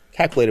was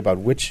calculated about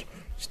which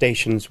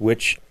stations,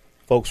 which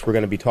folks we're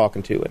going to be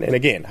talking to, and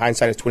again,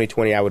 hindsight is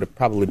 2020. I would have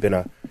probably been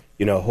a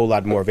whole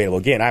lot more available.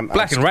 Again, I'm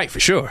Black and Right for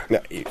sure.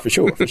 For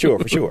sure.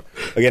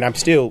 Again, I'm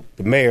still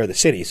the mayor of the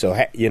city, so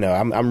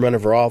I'm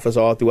running for office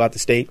all throughout the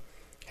state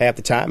half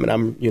the time, and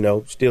I'm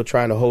still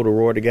trying to hold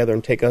Aurora together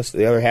and take us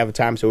the other half of the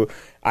time. So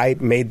I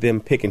made them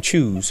pick and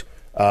choose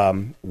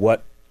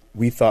what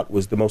we thought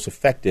was the most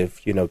effective,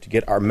 to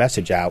get our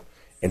message out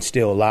and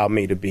still allow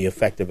me to be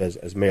effective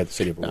as mayor of the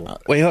city of Aurora.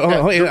 Wait, hold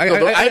on.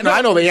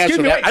 I know the answer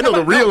to that. I know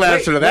the real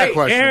answer to that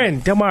question. Aaron,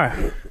 Del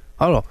Mar,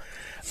 hold on.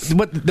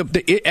 But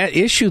the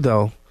issue,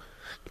 though,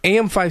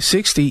 AM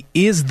 560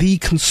 is the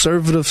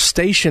conservative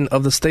station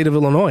of the state of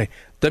Illinois.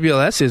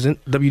 WLS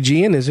isn't.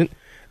 WGN isn't.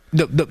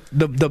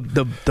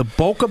 The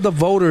bulk of the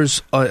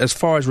voters, as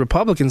far as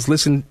Republicans,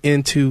 listen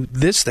into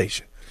this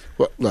station.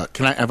 Well, look,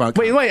 can I have a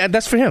wait?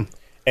 That's for him.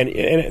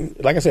 And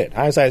like I said,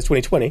 hindsight is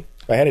 2020.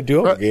 If I had to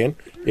do it again,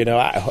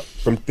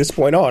 from this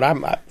point on,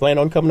 I plan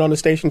on coming on the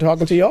station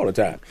talking to you all the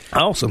time.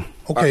 Awesome.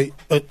 Okay.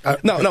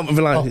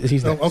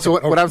 He's not. So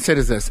what I'm saying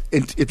is this.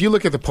 If you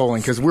look at the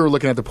polling, because we were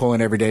looking at the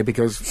polling every day,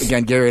 because,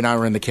 again, Gary and I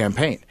were in the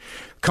campaign.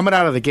 Coming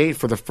out of the gate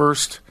for the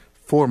first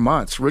 4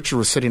 months, Richard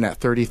was sitting at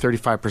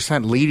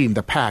 35%, leading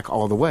the pack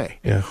all the way.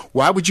 Yeah.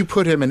 Why would you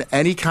put him in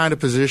any kind of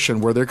position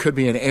where there could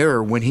be an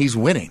error when he's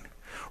winning?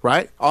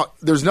 Right?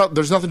 There's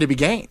nothing to be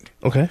gained.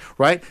 Okay.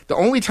 Right? The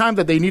only time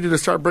that they needed to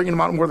start bringing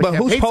him out more the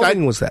campaign whose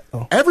polling was that?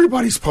 Oh.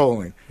 Everybody's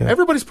polling. Yeah.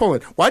 Everybody's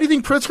polling. Why do you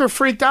think Pritzker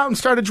freaked out and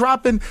started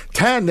dropping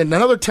 10, then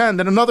another 10,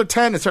 then another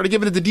 10, and started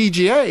giving it to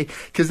DGA?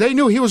 Because they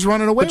knew he was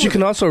running away. But you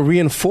can also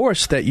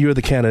reinforce that you're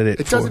the candidate.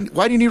 It doesn't.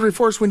 Why do you need to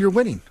reinforce when you're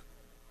winning?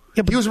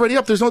 Yeah, but he was already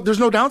up. There's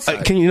no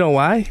downside. Can you know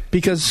why?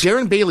 Because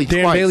Darren Bailey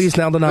is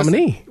now the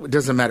nominee. It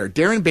doesn't matter.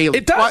 Darren Bailey.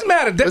 It does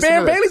matter.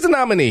 Darren Bailey's the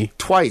nominee.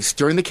 Twice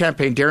during the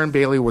campaign, Darren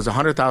Bailey was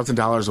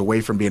 $100,000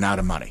 away from being out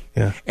of money.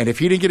 Yeah. And if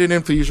he didn't get an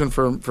infusion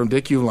from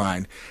Dick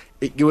Uihlein,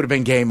 it would have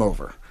been game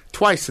over.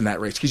 Twice in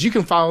that race, because you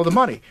can follow the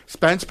money.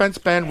 Spend,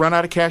 run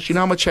out of cash. You know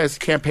how much has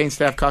campaign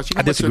staff cost? You know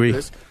I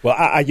disagree. Well,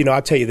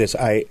 I'll tell you this.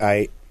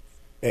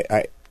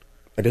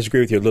 I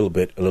disagree with you a little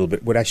bit.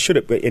 What I should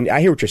have, and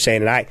I hear what you're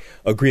saying, and I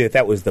agree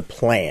that was the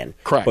plan.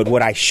 Correct. But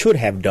what I should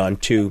have done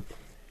to,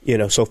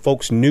 so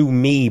folks knew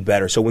me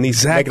better. So when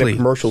these negative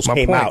commercials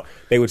came out,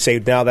 they would say,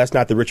 "No, that's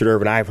not the Richard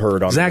Irvin I've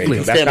heard on the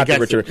radio. That's not the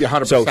Richard."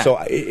 100%. So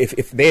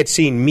if they had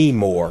seen me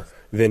more,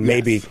 then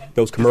maybe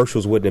those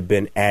commercials wouldn't have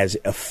been as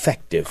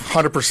effective.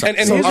 100%.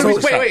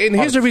 And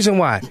here's the reason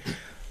why.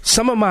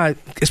 Some of my,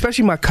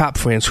 especially my cop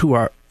friends who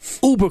are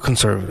uber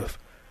conservative,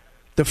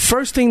 the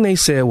first thing they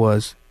said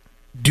was,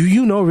 "Do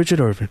you know Richard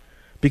Irvin?"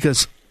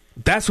 Because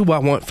that's who I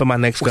want for my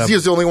next governor. He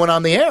was the only one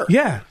on the air.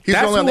 Yeah, he's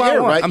the only on the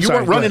air, right? You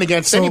weren't running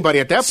against anybody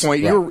at that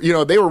point.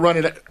 Right. They were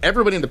running.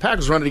 Everybody in the pack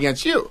was running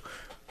against you.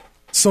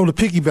 So to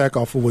piggyback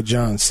off of what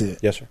John said,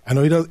 yes, sir. I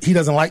know he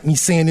doesn't like me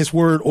saying this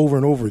word over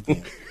and over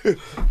again.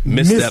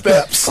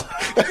 Missteps.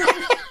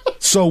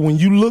 So when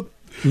you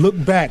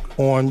look back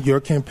on your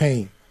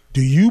campaign,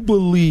 do you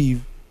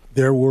believe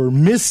there were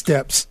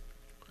missteps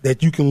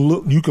that you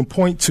can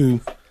point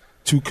to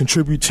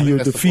contribute to your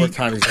defeat,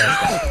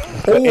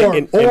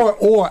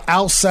 or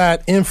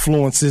outside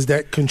influences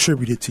that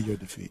contributed to your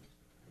defeat?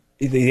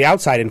 The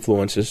outside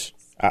influences,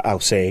 I'll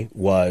say,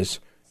 was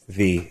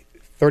the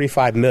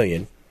 $35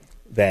 million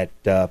that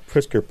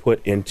Pritzker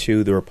put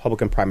into the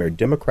Republican primary.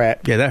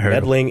 Democrat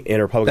meddling in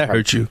a Republican primary.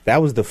 Hurt you.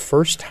 That was the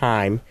first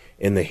time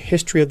in the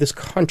history of this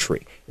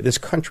country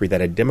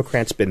that a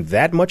Democrat spent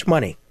that much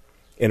money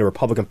in a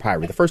Republican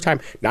primary. The first time,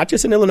 not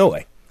just in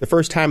Illinois, the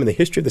first time in the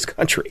history of this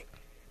country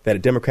that a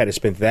Democrat has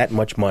spent that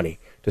much money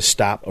to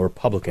stop a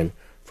Republican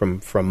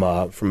from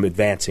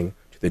advancing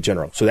to the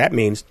general. So that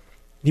means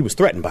he was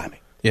threatened by me.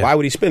 Yeah. Why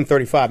would he spend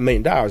 $35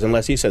 million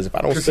unless he says, if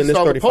I don't spend this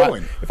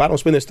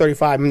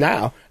 $35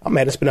 now, I'm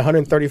going to spend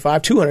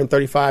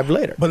 $235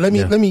 later. But let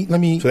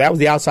me. So that was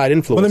the outside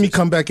influence. But let me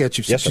come back at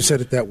you since you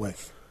said it that way.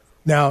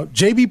 Now,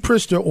 J.B.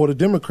 Pritzker or the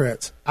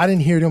Democrats, I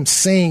didn't hear them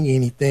saying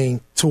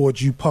anything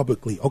towards you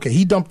publicly. Okay,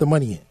 he dumped the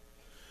money in,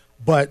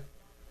 but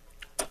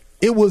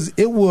it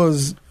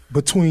was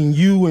between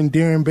you and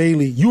Darren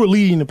Bailey. You were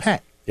leading the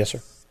pack. Yes,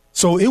 sir.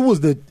 So it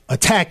was the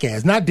attack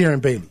ads, not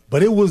Darren Bailey,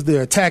 but it was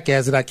the attack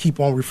ads that I keep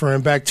on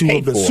referring back to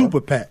of the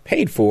Super PAC.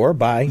 Paid for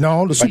by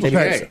the Super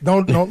PAC.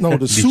 No,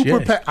 the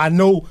Super PAC. I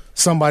know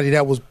somebody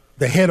that was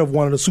the head of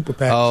one of the Super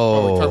PACs.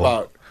 Oh, talk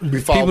about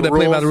people that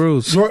play by the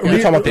rules. You're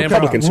talking about the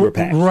Republican Super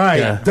PAC, right?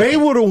 Yeah. They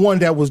were the one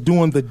that was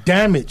doing the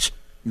damage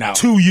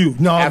to you.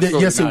 No,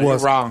 yes, it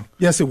was. You're wrong.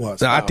 Yes, it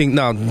was. No, I think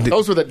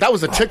that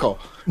was a tickle.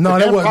 No,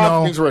 that was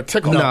things were a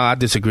tickle. No, I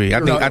disagree.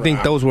 I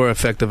think those were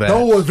effective ads.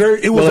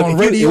 It was on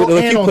radio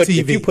and on TV.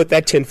 If you put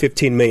that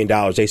 $10-15 million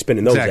they spend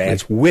in those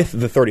ads with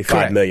the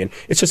 $35 million,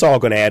 it's just all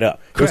going to add up.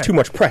 There was too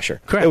much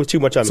pressure. There was too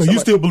much. So you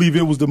still believe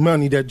it was the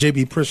money that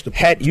J.B. Pritzker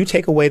had? You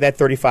take away that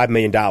 $35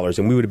 million,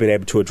 and we would have been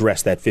able to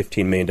address that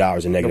 $15 million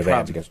in negative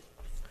ads against.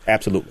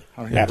 Absolutely,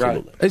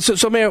 absolutely. Right.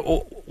 So, Mayor,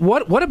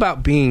 what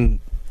about being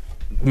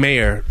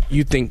mayor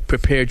you think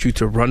prepared you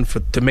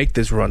to make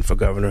this run for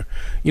governor?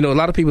 A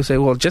lot of people say,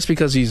 well, just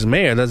because he's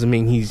mayor doesn't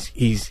mean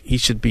he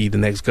should be the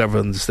next governor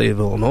of the state of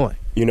Illinois.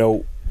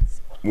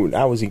 When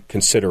I was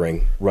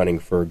considering running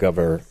for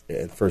governor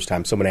the first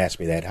time, someone asked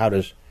me that, how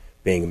does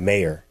being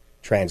mayor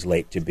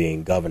translate to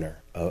being governor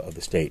of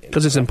the state?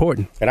 Because it's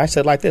important. And I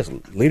said like this: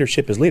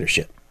 leadership is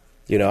leadership.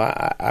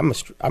 I'm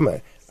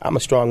a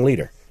strong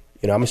leader.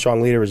 I'm a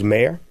strong leader as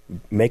mayor,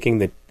 making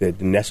the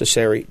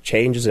necessary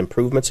changes,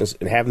 improvements,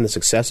 and having the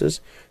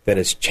successes that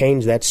has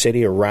changed that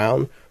city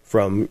around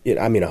from,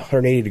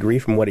 180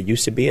 degrees from what it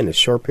used to be in a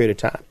short period of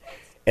time.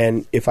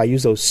 And if I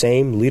use those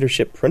same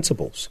leadership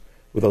principles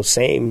with those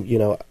same,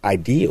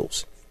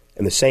 ideals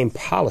and the same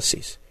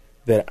policies,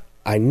 then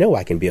I know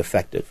I can be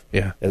effective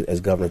as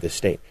governor of this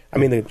state.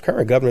 The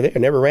current governor there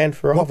never ran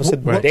for office a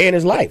day in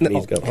his life.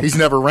 He's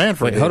never ran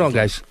for. Wait, hold on,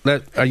 guys.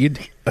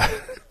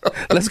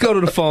 Let's go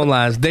to the phone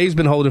lines. Dave's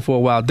been holding for a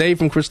while. Dave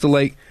from Crystal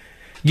Lake,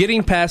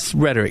 getting past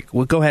rhetoric.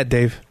 Well, go ahead,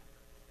 Dave.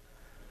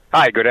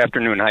 Hi, good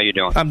afternoon. How you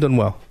doing? I'm doing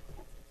well.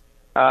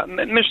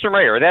 Mr.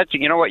 Mayor, that's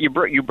what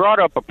you brought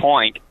up a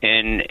point,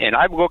 and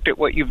I've looked at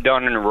what you've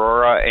done in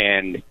Aurora,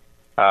 and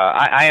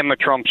I am a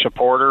Trump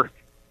supporter.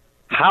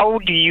 How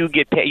do you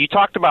get? You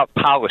talked about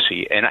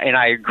policy, and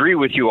I agree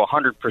with you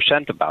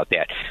 100% about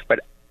that.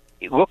 But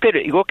look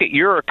at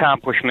your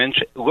accomplishments.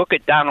 Look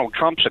at Donald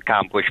Trump's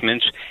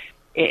accomplishments.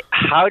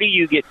 How do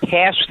you get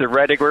past the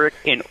rhetoric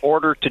in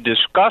order to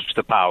discuss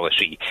the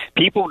policy?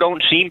 People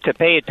don't seem to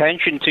pay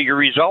attention to your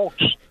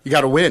results. You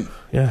got to win.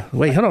 Yeah.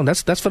 Wait, hold on.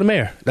 That's for the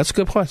mayor. That's a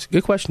good question.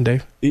 Good question,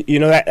 Dave.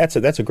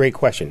 That's a great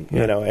question.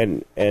 Yeah.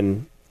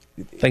 And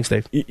thanks,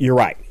 Dave. You're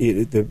right.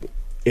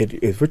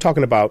 If we're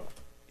talking about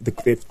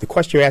the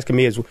question you're asking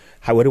me is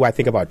what do I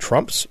think about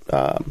Trump's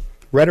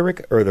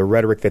rhetoric or the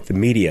rhetoric that the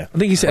media? I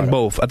think he said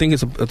both. I think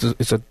it's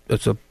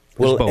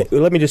both.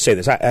 Let me just say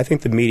this. I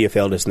think the media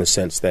failed us in the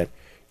sense that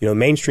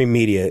mainstream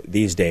media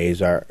these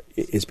days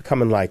is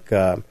becoming like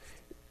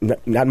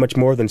not much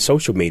more than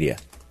social media,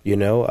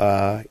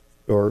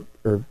 or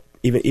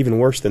even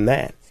worse than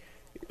that,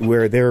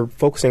 where they're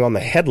focusing on the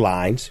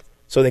headlines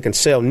so they can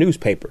sell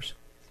newspapers,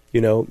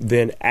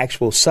 than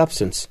actual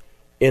substance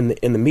in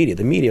the media.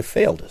 The media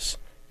failed us.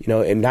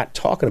 and not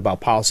talking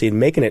about policy and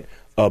making it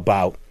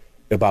about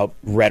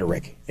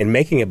rhetoric and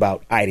making it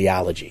about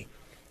ideology.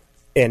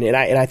 And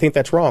I think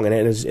that's wrong. And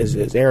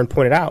as Aaron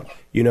pointed out,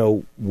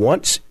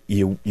 once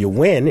you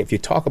win, if you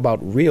talk about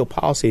real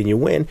policy and you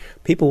win,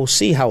 people will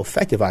see how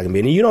effective I can be.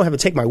 And you don't have to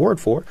take my word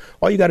for it.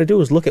 All you got to do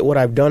is look at what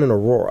I've done in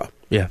Aurora.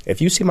 Yeah.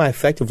 If you see my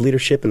effective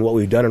leadership and what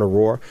we've done in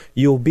Aurora,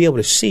 you'll be able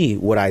to see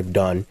what I've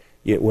done,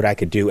 what I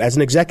could do as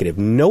an executive.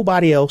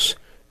 Nobody else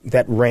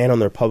that ran in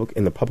the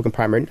Republican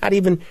primary, not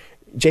even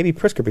J.B.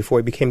 Pritzker before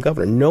he became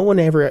governor, no one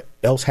ever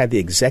else had the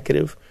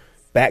executive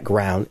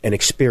background and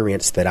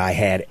experience that I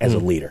had as a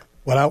leader.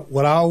 What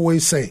I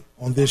always say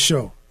on this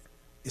show,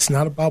 it's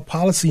not about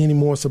policy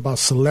anymore. It's about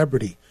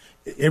celebrity.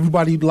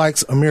 Everybody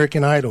likes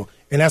American Idol,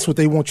 and that's what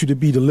they want you to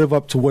be, to live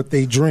up to what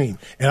they dream.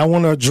 And I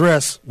want to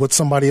address what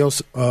somebody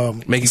else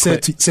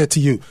said to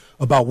you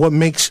about what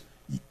makes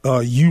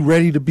you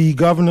ready to be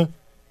governor,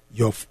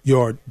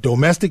 your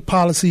domestic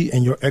policy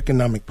and your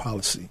economic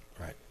policy.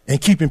 Right.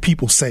 And keeping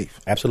people safe.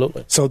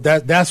 Absolutely. So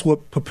that's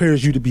what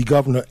prepares you to be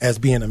governor as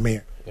being a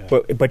mayor. Yeah.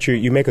 But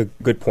you make a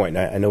good point.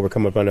 I know we're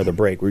coming up on another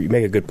break. Where you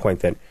make a good point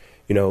that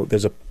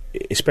there's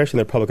especially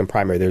in the Republican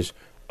primary, there's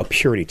a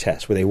purity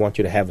test where they want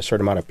you to have a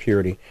certain amount of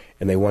purity,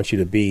 and they want you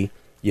to be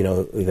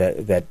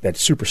that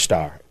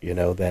superstar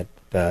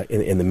that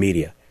in the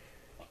media,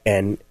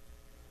 and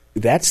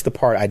that's the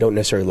part I don't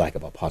necessarily like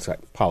about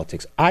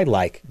politics. I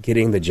like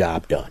getting the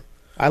job done.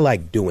 I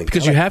like doing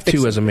because you have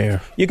to as a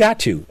mayor. You got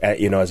to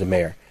as a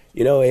mayor.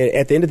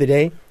 At the end of the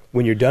day,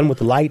 when you're done with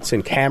the lights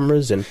and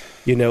cameras and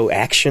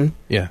action,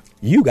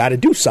 you got to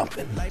do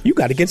something. You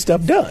got to get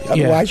stuff done.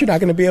 Otherwise, you're not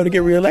going to be able to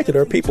get reelected.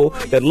 There are people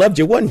that loved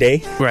you one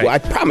day. Right. Well, I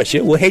promise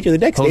you, will hate you the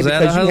next day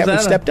because you haven't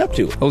stepped up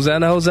to it.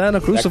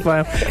 Hosanna,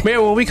 crucify him.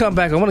 Mayor, when we come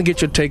back, I want to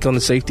get your take on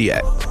the Safety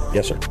Act.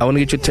 Yes, sir. I want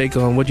to get your take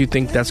on what you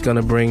think that's going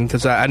to bring,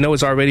 because I know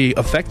it's already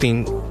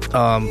affecting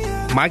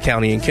my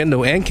county in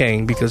Kendall and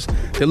Kane, because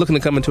they're looking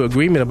to come into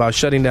agreement about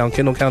shutting down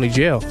Kendall County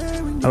Jail.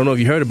 I don't know if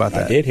you heard about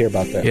that. I did hear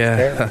about that.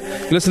 Yeah.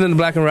 You're listening to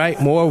Black and Right.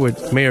 More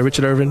with Mayor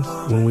Richard Irvin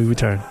when we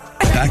return.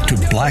 Back to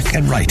Black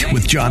and Right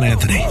with John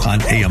Anthony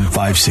on AM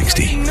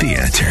 560. The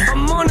Answer.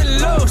 I'm on the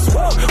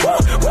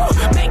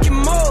lows, making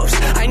moves.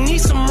 I need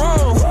some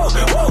room.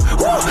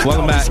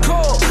 Welcome back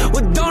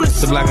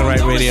to Black and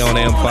Right Radio on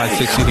AM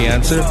 560. The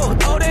Answer.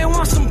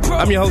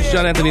 I'm your host,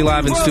 John Anthony,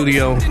 live in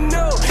studio.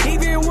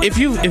 If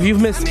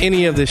you've missed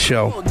any of this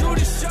show,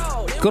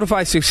 go to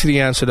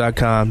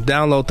 560theanswer.com,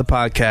 download the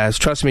podcast.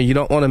 Trust me, you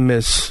don't want to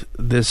miss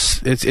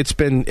this. It's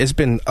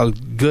been a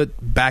good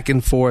back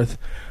and forth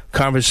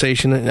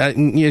conversation.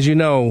 As you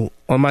know,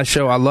 on my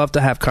show, I love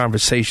to have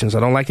conversations. I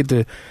don't like it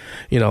to,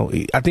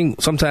 I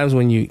think sometimes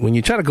when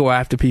you try to go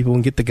after people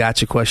and get the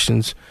gotcha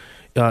questions,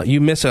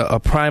 you miss a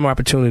prime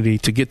opportunity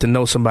to get to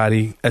know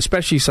somebody,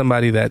 especially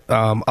somebody that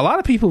a lot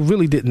of people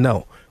really didn't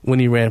know when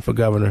he ran for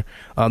governor.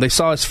 They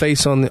saw his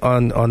face on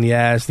the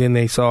ads, then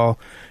they saw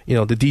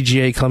the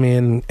DGA come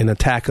in and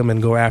attack him and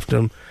go after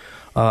him.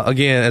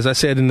 Again, as I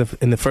said in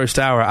the first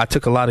hour, I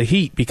took a lot of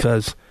heat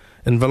because,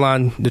 and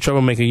Valon, the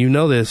troublemaker,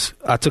 this,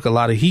 I took a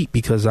lot of heat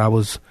because I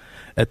was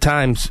at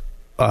times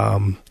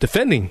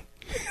defending.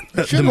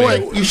 You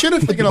should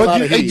have taken a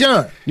lot of heat. Hey,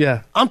 John.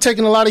 Yeah. I'm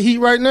taking a lot of heat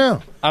right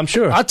now. I'm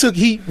sure. I took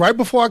heat right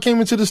before I came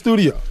into the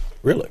studio.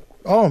 Really?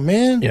 Oh,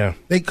 man. Yeah.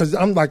 Because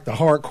I'm like the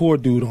hardcore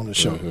dude on the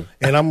show. Mm-hmm.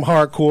 And I'm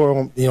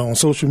hardcore on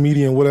social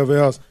media and whatever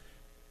else.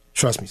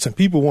 Trust me, some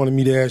people wanted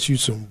me to ask you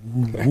some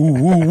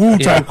woo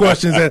type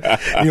questions that,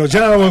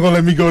 John wasn't going to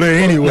let me go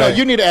there anyway. No,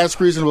 you need to ask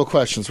reasonable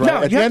questions, right?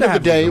 No, at the end of the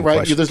day,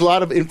 right, there's a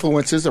lot of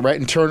influences, right,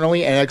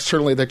 internally and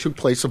externally that took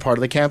place as part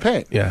of the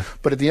campaign. Yeah.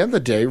 But at the end of the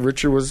day,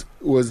 Richard was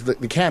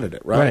the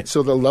candidate, right?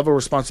 So the level of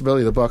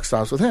responsibility, the buck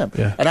stops with him.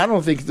 Yeah. And I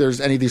don't think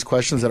there's any of these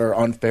questions that are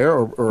unfair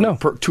or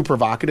too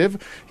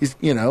provocative. He's,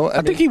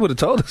 I think he would have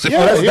told us.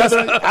 Yeah,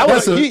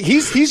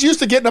 he's used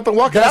to getting up and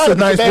walking out of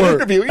a bad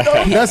interview.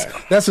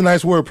 That's a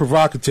nice word,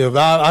 provocative.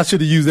 I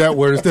should have used that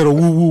word instead of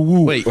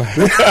woo. Wait.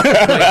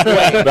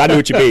 I know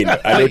what you mean.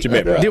 I know what you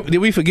meant, bro. Did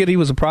we forget he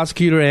was a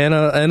prosecutor and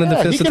a defense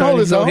attorney? He can hold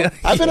his own.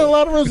 I've been in a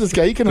lot of rooms with this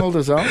guy. He can hold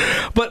his own.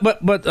 But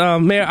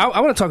Mayor, I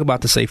want to talk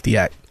about the Safety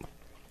Act.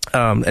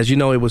 As you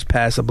know, it was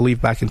passed, I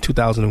believe, back in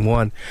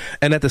 2001.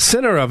 And at the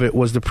center of it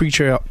was the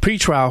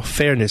Pretrial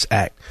Fairness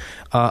Act.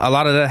 A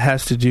lot of that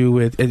has to do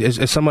with,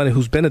 as somebody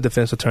who's been a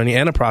defense attorney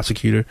and a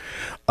prosecutor,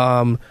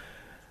 when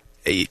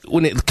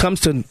it comes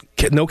to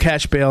no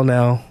cash bail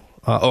now,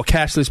 or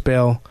cashless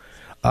bail,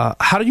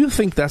 how do you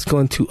think that's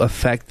going to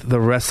affect the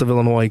rest of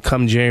Illinois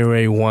come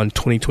January 1,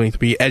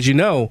 2023? As you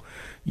know,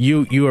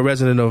 you're a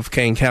resident of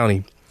Kane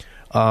County.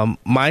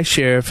 My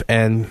sheriff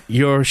and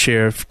your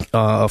sheriff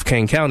of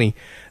Kane County,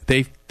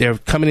 they're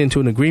coming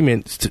into an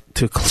agreement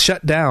to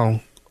shut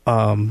down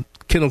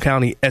Kendall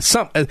County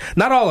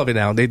not all of it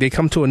now. They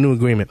come to a new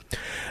agreement,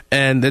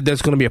 and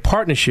there's going to be a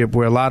partnership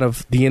where a lot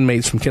of the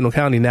inmates from Kendall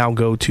County now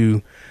go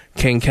to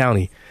Kane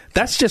County.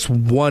 That's just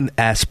one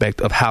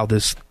aspect of how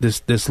this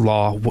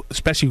law,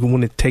 especially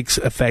when it takes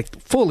effect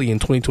fully in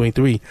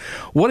 2023.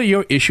 What are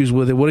your issues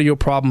with it? What are your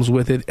problems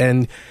with it?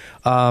 And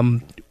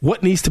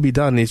what needs to be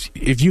done is,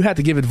 if you had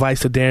to give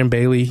advice to Darren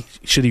Bailey,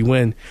 should he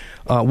win,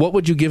 what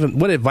would you give him?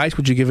 What advice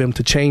would you give him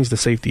to change the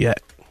Safety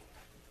Act?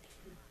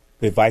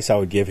 The advice I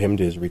would give him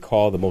is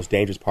recall the most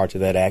dangerous parts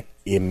of that act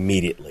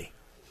immediately,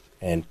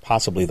 and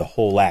possibly the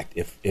whole act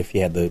if he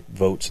had the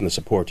votes and the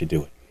support to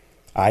do it.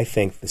 I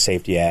think the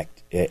Safety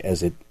Act,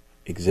 as it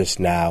exists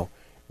now,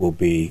 will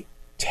be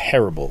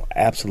terrible,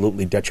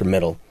 absolutely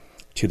detrimental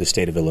to the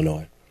state of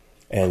Illinois.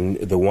 And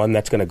the one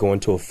that's going to go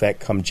into effect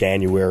come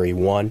January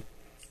 1,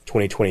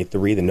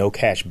 2023, the no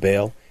cash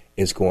bail,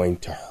 is going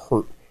to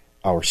hurt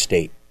our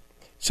state.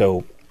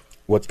 So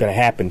what's going to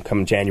happen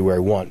come January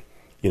 1,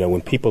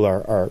 when people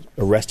are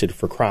arrested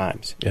for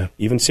crimes,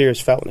 even serious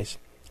felonies,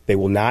 they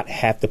will not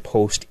have to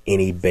post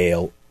any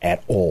bail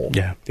at all.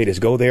 Yeah. They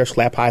just go there,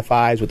 slap high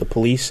fives with the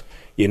police,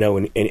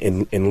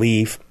 and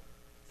leave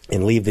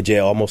the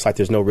jail almost like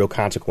there's no real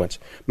consequence.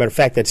 Matter of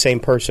fact, that same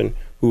person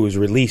who was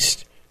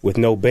released with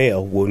no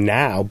bail will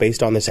now,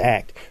 based on this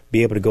act,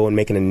 be able to go and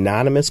make an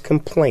anonymous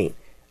complaint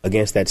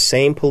against that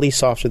same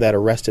police officer that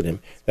arrested him.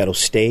 That'll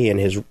stay in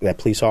that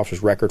police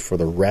officer's record for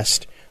the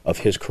rest of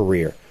his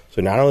career.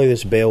 So not only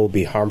this bail will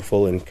be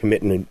harmful in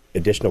committing an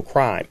additional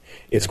crime,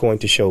 it's going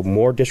to show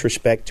more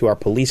disrespect to our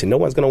police, and no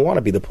one's going to want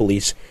to be the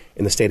police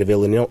in the state of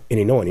Illinois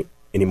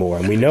anymore.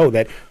 And we know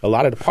that a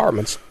lot of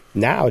departments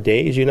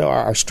nowadays,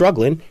 are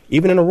struggling,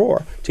 even in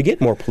Aurora, to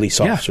get more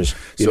police officers,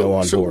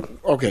 on board.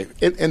 Okay,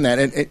 in that,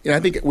 and I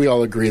think we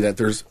all agree that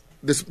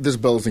this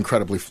bill is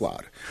incredibly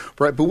flawed,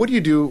 right? But what do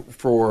you do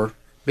for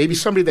maybe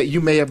somebody that you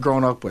may have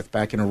grown up with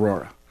back in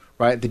Aurora,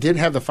 right? They didn't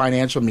have the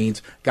financial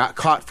means, got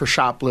caught for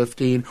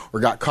shoplifting, or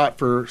got caught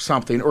for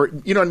something, or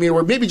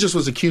or maybe just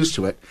was accused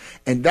to it,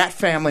 and that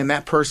family and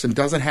that person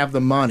doesn't have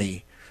the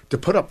money to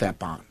put up that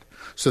bond.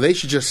 So they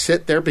should just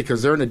sit there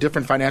because they're in a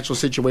different financial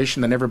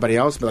situation than everybody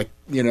else. But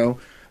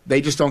they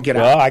just don't get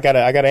out. Well, I got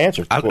to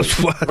answer. Right? Don't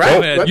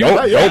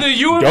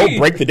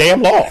break the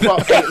damn law. Well,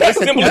 hey,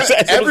 listen,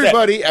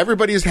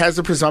 everybody has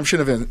a presumption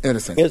of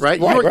innocence, right?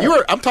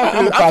 I'm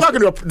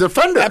talking to a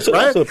defender,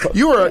 absolutely.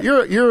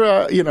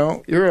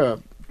 Right?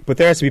 But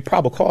there has to be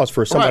probable cause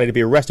for somebody to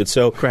be arrested.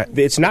 So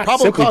it's not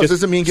probable cause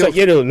doesn't mean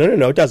guilty.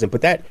 No, it doesn't.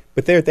 But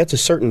that's a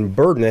certain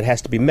burden that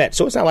has to be met.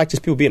 So it's not like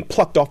just people being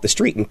plucked off the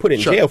street and put in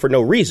jail for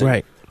no reason.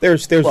 Right.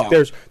 There's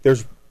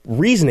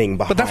reasoning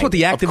behind. But that's what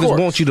the activists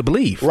want you to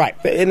believe, right?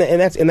 And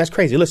that's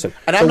crazy. Listen,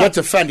 and I'm not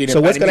defending it. So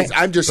what's going to?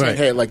 I'm just saying,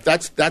 hey,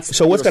 that's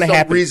so what's going to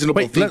happen? Reasonable.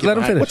 Wait, let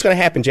him finish. What's going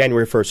to happen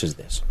January 1st is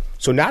this.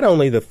 So not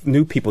only the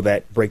new people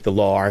that break the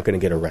law aren't going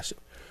to get arrested,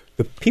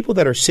 the people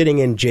that are sitting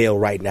in jail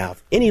right now,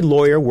 if any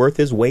lawyer worth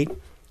his weight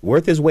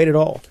at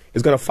all,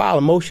 is going to file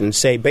a motion and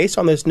say, based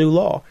on this new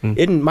law,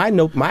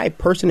 my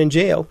person in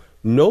jail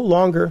no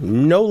longer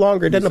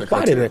doesn't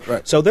apply to them.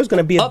 Right. So there's going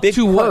to be a big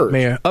purge. What,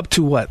 Mayor? Up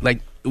to what?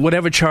 Like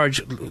whatever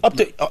charge? Up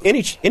to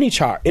any charge. Any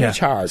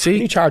charge. See?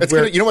 Any charge.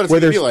 Where, what it's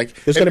going to be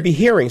like? There's going to be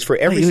hearings for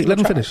every single let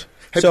him charge. finish.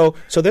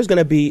 So there's going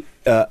to be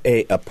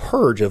a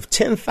purge of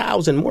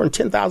more than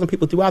 10,000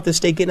 people throughout the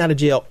state getting out of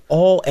jail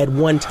all at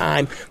one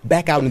time,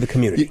 back out into the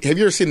community. Have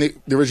you ever seen the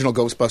original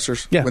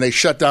Ghostbusters? Yeah. When they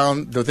shut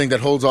down the thing that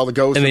holds all the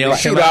ghosts and they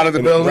shoot out of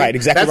the building? Right,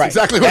 exactly. That's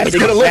exactly what it's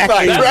going to look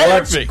like.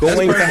 What's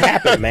going to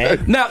happen,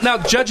 man? Now,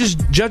 judges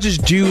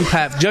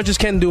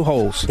can do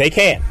holds. They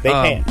can.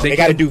 They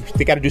got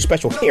to do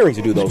special hearings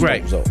to do those.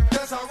 Right. Holds,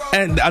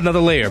 and another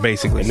layer,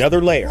 basically.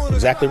 Another layer.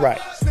 Exactly right.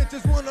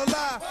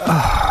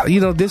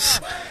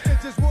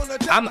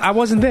 I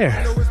wasn't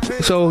there.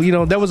 So,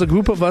 there was a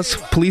group of us,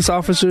 police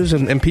officers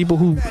and people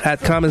who had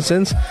common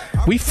sense.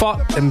 We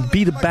fought and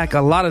beat back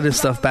a lot of this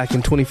stuff back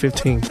in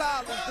 2015.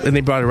 And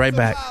they brought it right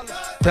back.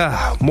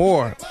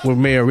 More with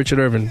Mayor Richard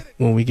Irvin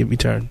when we get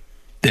returned.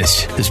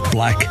 This is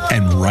Black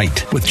and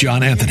Right with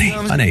John Anthony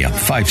on AM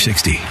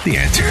 560. The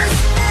Answer.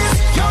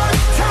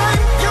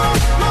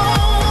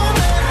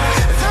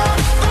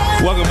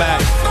 Welcome back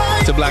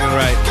to Black and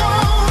Right.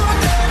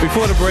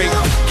 Before the break,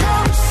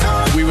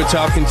 we were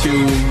talking to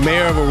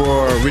Mayor of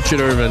Aurora, Richard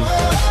Irvin,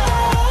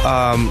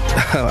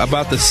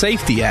 about the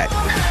Safety Act.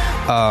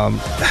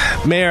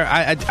 Mayor,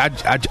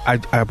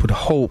 I would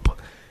hope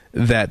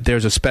that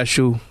there's a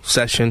special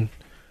session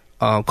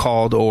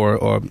called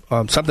or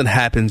something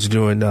happens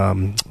during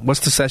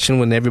what's the session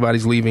when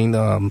everybody's leaving?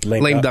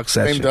 Lame duck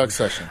session. Lame duck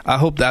session. I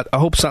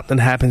hope something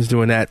happens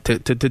during that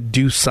to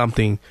do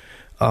something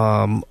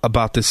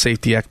about the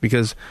Safety Act,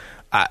 because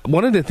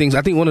one of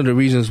the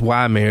reasons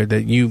why, Mayor,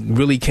 that you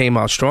really came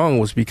out strong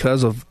was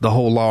because of the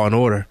whole law and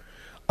order.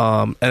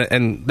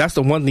 And that's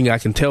the one thing I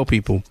can tell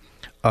people.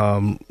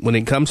 When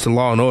it comes to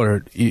law and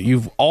order,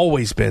 you've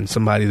always been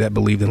somebody that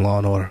believed in law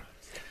and order.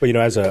 Well,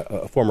 as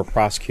a former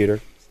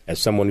prosecutor, as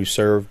someone who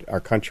served our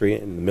country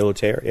in the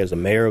military, as a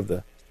mayor of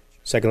the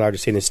second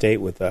largest city in the state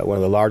with one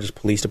of the largest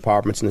police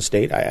departments in the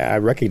state, I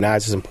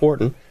recognize it's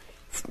important,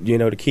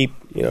 to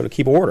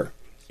keep order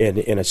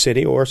in a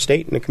city or a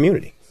state and a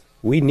community.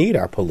 We need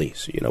our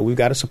police. We've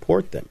got to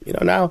support them.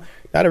 Now,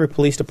 not every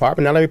police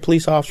department, not every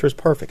police officer is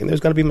perfect, and there's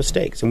going to be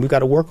mistakes, and we've got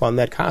to work on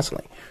that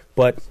constantly.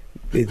 But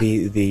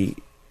the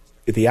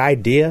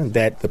idea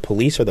that the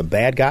police are the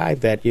bad guy,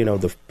 that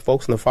the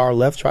folks on the far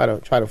left try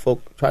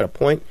to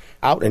point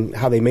out, and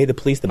how they made the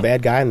police the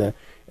bad guy in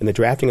the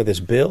drafting of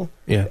this bill,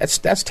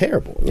 that's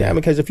terrible. Yeah,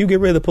 because if you get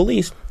rid of the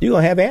police, you're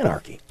gonna have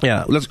anarchy.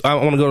 Yeah, I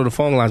want to go to the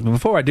phone lines, but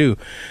before I do,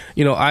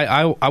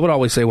 I would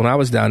always say when I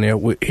was down there,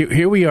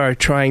 here we are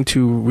trying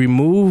to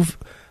remove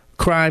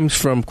crimes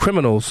from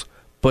criminals,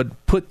 but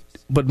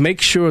make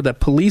sure that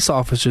police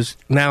officers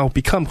now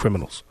become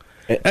criminals.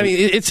 I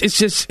mean,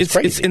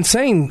 it's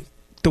insane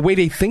the way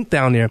they think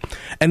down there,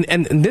 and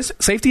this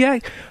Safety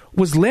Act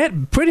was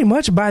led pretty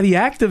much by the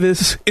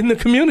activists in the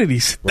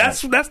communities. Right.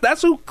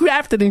 That's who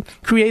crafted and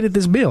created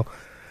this bill.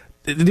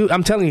 Dude,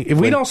 I'm telling you, if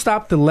we don't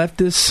stop the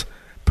leftist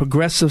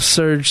progressive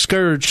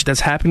scourge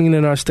that's happening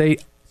in our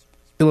state,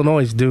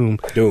 Illinois is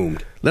doomed.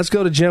 Let's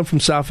go to Jim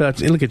from South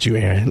Elgin. Look at you,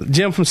 Aaron.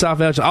 Jim from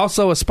South Elgin,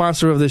 also a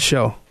sponsor of this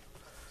show.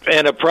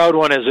 And a proud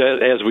one, as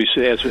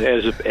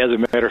a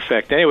matter of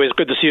fact. Anyway, it's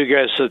good to see you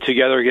guys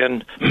together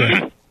again.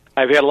 Yeah.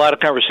 I've had a lot of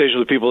conversations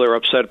with people that are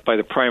upset by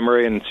the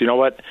primary, and you know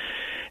what?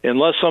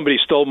 Unless somebody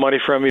stole money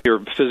from you or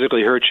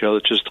physically hurt you,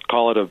 let's just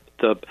call it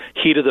the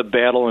heat of the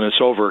battle, and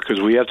it's over,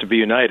 because we have to be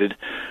united,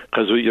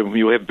 because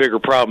you have bigger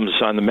problems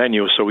on the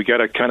menu. So we got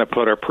to kind of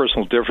put our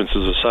personal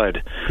differences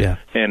aside,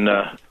 and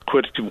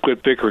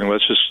quit bickering.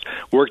 Let's just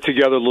work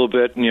together a little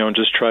bit, and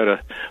just try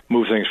to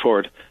move things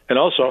forward. And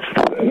also,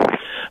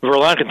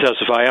 Verlon can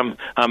testify.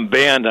 I'm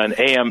banned on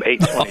AM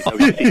 820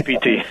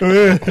 WCPT.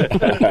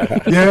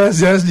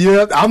 Yes.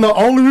 I'm the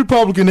only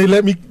Republican they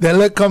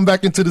let come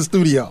back into the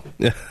studio.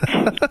 I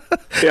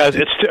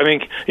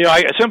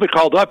simply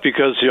called up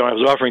because I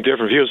was offering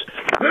different views.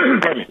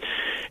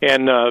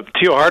 And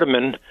Theo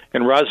Hardiman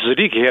and Raz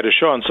Zadiki had a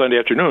show on Sunday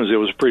afternoons. It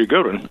was a pretty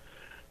good one.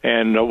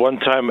 And one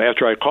time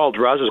after I called,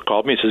 Raz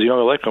called me. He says,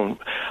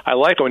 I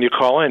like when you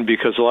call in,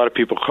 because a lot of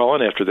people call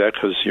in after that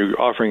because you're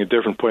offering a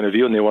different point of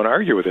view and they want to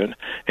argue with it.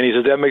 And he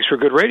said, that makes for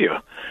good radio.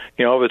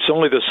 If it's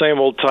only the same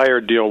old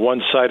tired,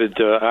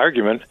 one-sided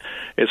argument,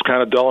 it's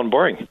kind of dull and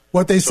boring.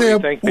 What they say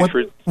about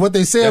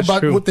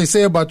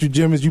you,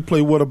 Jim, is you play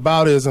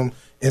whataboutism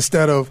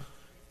instead of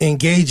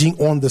engaging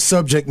on the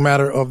subject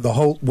matter of the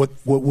host,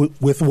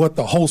 with what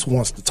the host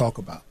wants to talk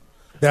about.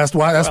 That's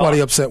why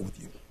they're upset with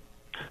you.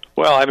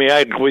 Well,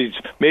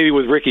 maybe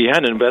with Ricky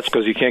Hennon, but that's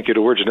because he can't get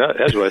a word in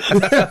edgewise.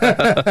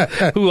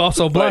 Who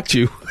also blocked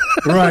you.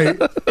 Right.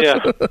 Yeah.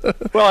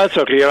 Well, that's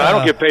okay. I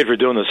don't get paid for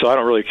doing this, so I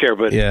don't really care.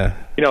 But,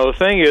 the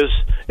thing is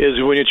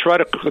when you try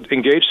to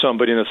engage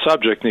somebody in a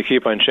subject and you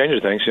keep on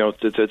changing things,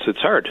 it's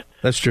hard.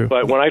 That's true.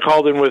 But when I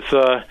called in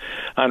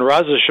on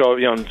Raz's show,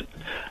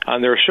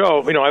 on their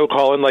show, I would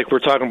call in like we're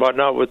talking about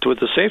now with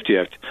the Safety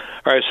Act.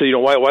 All right, so,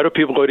 why do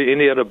people go to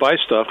India to buy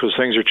stuff? Because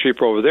things are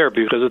cheaper over there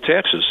because of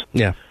taxes.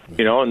 Yeah.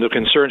 And the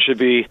concern should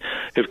be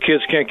if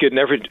kids can't get an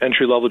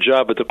entry-level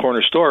job at the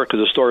corner store because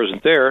the store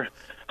isn't there,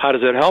 how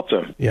does that help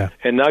them? Yeah.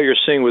 And now you're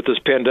seeing with this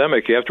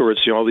pandemic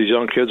afterwards, all these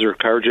young kids are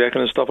carjacking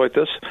and stuff like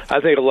this. I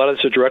think a lot of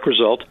it's a direct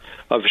result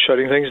of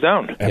shutting things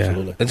down.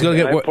 Absolutely. It's going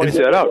to get worse. Point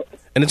that out.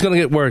 And it's going to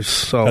get worse.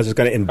 So. Because it's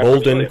going to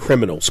embolden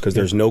criminals because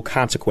there's no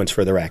consequence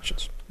for their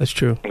actions. That's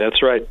true.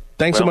 That's right.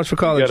 Thanks so much for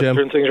calling, Jim.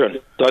 Turn things around.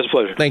 It's always a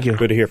pleasure. Thank you.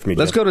 Good to hear from you, Jim.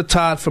 Let's go to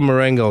Todd from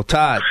Marengo.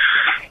 Todd.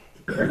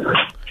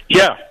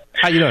 Yeah.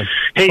 How you doing?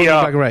 Hey,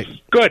 right.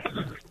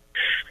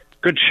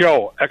 Good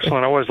show.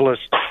 Excellent. I always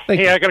listen.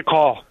 Hey, I got to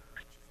call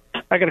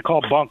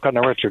Bunk on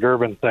the Richard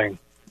Irvin thing.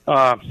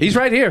 He's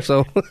right here,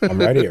 so I'm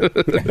right here.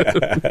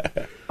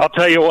 I'll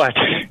tell you what.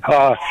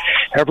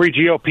 Every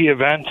GOP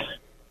event,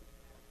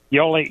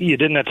 you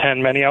didn't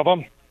attend many of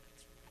them.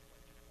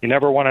 You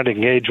never wanted to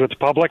engage with the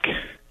public.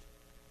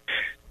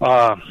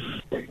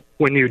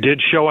 When you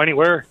did show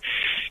anywhere,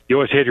 you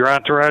always had your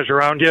entourage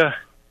around you,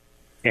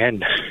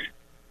 and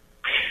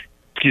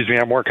excuse me,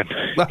 I'm working.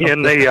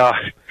 And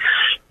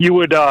you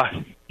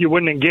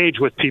wouldn't engage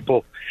with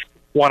people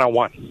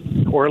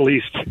one-on-one, or at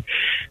least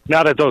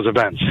not at those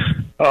events.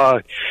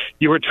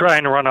 You were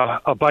trying to run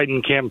a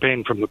Biden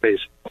campaign from the base.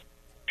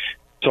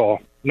 So,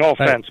 no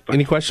offense. But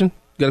any question?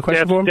 You got a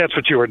question for him? That's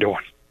what you were doing.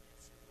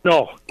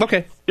 No.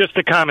 Okay. Just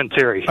a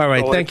commentary. All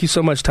right. Thank you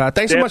so much, Todd.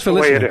 Thanks so much for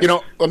listening.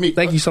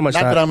 Thank you so much,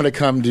 Not Todd. that I'm going to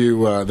come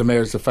to the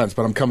mayor's defense,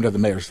 but I'm coming to the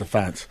mayor's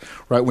defense.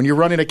 Right? When you're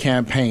running a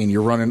campaign,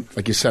 you're running,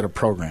 like you said, a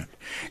program.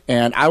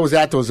 And I was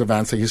at those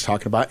events that he's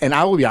talking about, and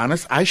I will be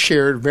honest, I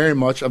shared very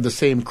much of the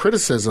same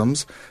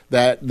criticisms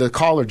that the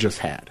caller just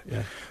had.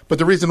 Yeah. But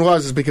the reason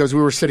is because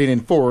we were sitting in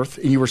fourth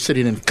and you were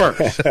sitting in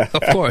first.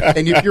 Of course.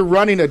 And if you're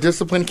running a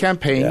disciplined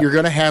campaign, you're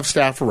going to have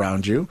staff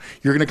around you.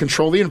 You're going to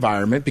control the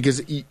environment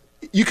because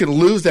you can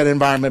lose that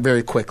environment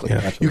very quickly.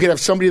 Yeah, you can have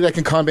somebody that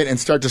can come in and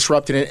start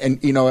disrupting it,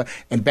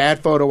 and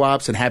bad photo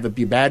ops and have it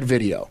be bad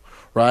video.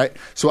 Right?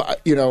 So,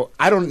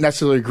 I don't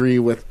necessarily agree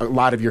with a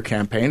lot of your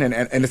campaign, and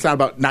it's not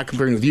about not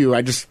comparing with you.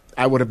 I just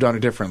I would have done it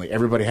differently.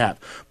 Everybody have.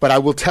 But I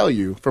will tell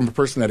you, from a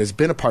person that has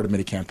been a part of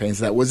many campaigns,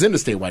 that was in the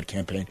statewide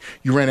campaign,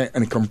 you ran an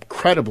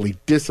incredibly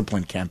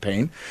disciplined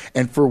campaign.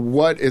 And for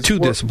what is...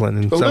 disciplined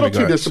in a some little regards.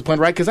 too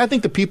disciplined, right? Because I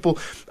think the people...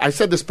 I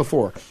said this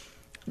before.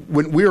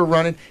 When we were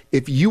running,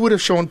 if you would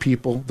have shown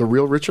people the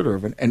real Richard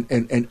Irvin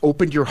and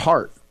opened your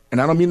heart,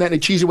 and I don't mean that in a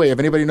cheesy way. If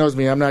anybody knows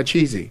me, I'm not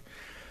cheesy.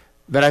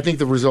 That I think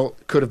the result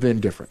could have been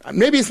different.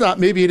 Maybe it's not.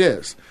 Maybe it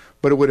is.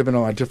 But it would have been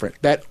a lot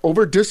different. That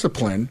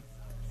over-discipline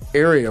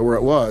area where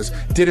it was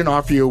didn't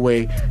offer you a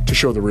way to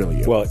show the real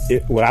you. Well,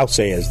 what I'll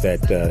say is that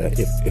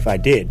if I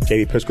did,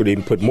 J.B. Pritzker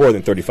didn't put more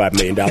than $35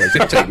 million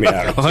to take me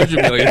out.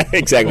 $100 million.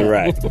 Exactly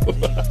right.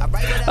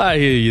 I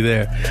hear you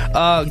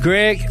there.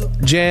 Greg,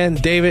 Jan,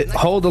 David,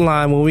 hold the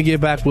line. When we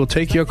get back, we'll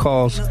take your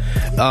calls.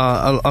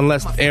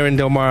 Unless Aaron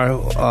Delmar,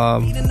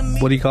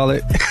 what do you call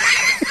it?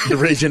 The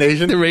Raging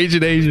Asian? The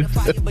Raging Asian.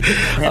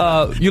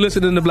 You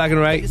listening to Black and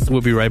Right?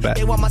 We'll be right back.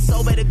 They want my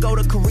soul, better go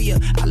to Korea.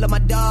 I love my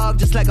dog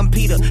just like I'm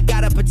Peter.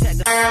 Gotta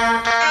protect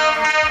her.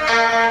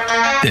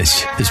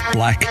 This is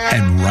Black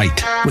and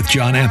Right with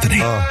John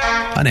Anthony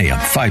on AM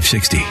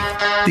 560.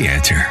 The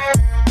Answer.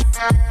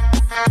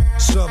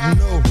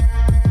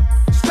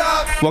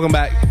 Welcome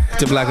back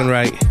to Black and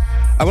Right.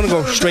 I want to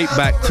go straight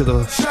back to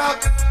the...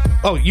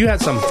 Oh, you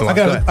had something. I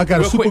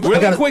got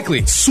it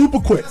quickly. Super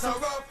quick.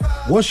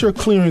 What's your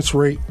clearance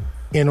rate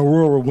in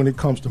Aurora when it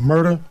comes to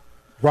murder,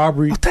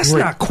 robbery? That's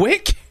rape? not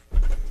quick.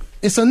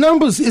 It's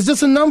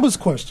just a numbers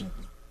question.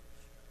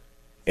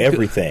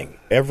 Everything,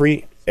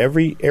 every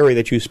area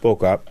that you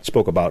spoke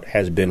about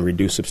has been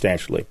reduced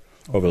substantially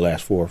over the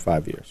last 4 or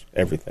 5 years.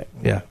 Everything.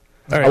 Yeah.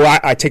 All right. Well,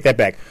 I take that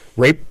back.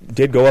 Rape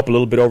did go up a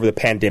little bit over the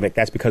pandemic.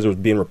 That's because it was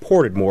being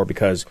reported more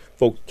because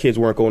kids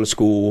weren't going to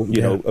school,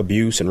 you know,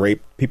 abuse and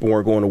rape. People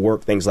weren't going to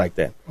work, things like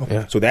that.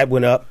 Okay. So that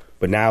went up.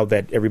 But now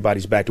that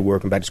everybody's back to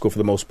work and back to school for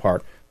the most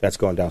part, that's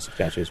gone down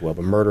substantially as well.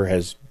 But murder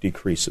has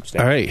decreased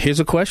substantially. All right. Here's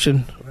a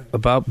question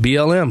about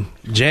BLM.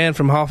 Jan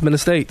from Hoffman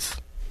Estates.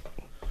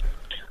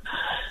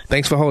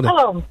 Thanks for holding.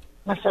 Hello,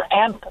 Mr.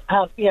 Ant.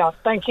 Yeah,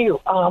 thank you.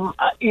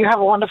 You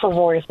have a wonderful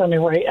voice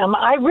anyway.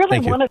 I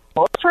really wanted to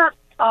vote for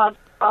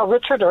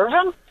Richard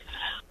Irvin,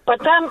 but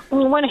then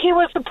when he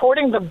was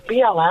supporting the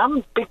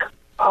BLM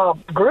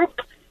group,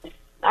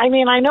 I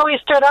mean, I know he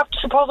stood up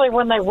supposedly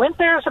when they went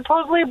there,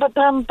 but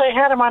then they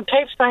had him on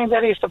tape saying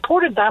that he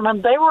supported them,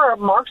 and they were a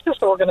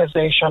Marxist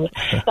organization.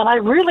 And I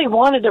really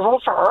wanted to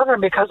vote for Irvin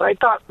because I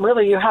thought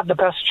really you had the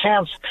best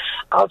chance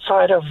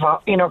outside of,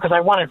 because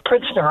I wanted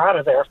Pritzker out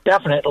of there,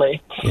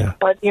 definitely. Yeah.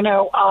 But,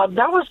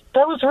 that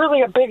was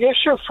really a big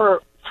issue for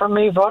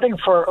me voting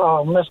for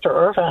Mr.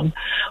 Irvin.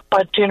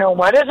 But,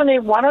 why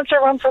don't you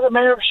run for the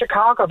mayor of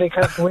Chicago?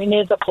 Because we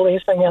need the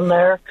policing in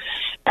there.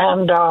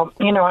 And,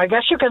 I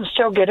guess you can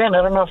still get in.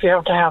 I don't know if you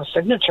have to have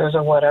signatures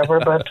or whatever.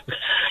 But,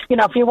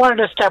 if you wanted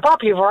to step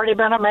up, you've already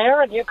been a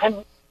mayor and you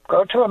can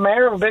go to a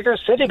mayor of a bigger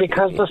city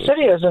because the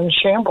city is in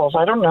shambles.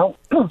 I don't know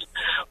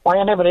why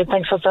anybody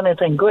thinks it's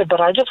anything good.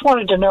 But I just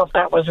wanted to know if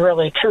that was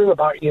really true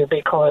about you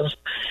because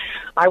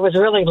I was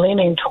really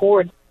leaning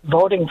toward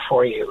voting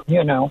for you,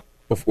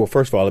 Well,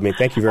 first of all,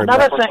 thank you very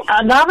much.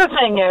 Another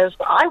thing is,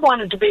 I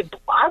wanted to be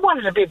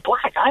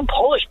black. I'm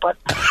Polish, but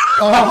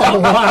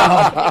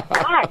black.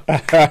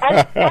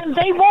 And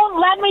they won't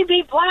let me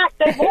be black.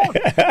 They won't.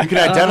 You can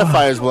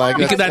identify as black.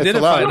 You can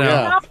identify You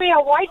now. cannot be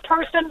a white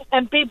person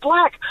and be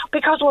black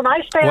because when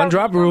I stay One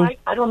drop rule.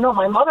 I don't know.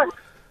 My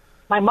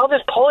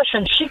mother's Polish,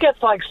 and she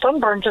gets like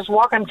sunburned just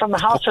walking from the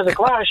house to the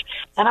garage,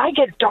 and I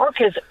get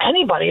dark as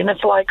anybody, and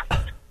it's like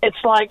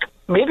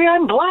maybe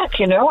I'm black,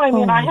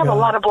 I have a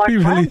lot of black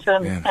friends,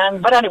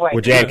 but anyway.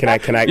 Well, Jan, can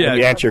I let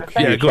me answer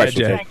your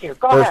question? Thank you.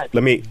 Go first, ahead.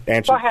 Let me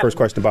answer the first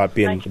question about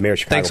being the mayor of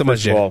Chicago. Thanks so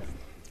much, First of all,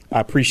 I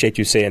appreciate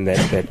you saying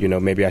that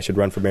maybe I should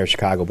run for mayor of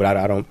Chicago, but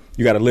I don't.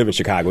 You got to live in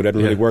Chicago. It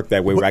doesn't really work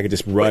that way where I could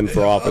just run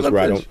for office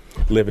where I don't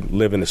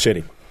live in the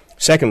city.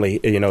 Secondly,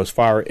 as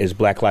far as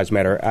Black Lives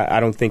Matter, I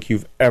don't think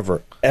you've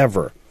ever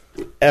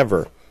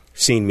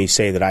seen me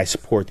say that I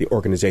support the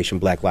organization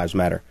Black Lives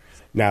Matter.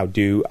 Now,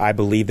 do I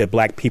believe that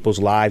black people's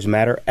lives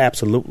matter?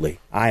 Absolutely.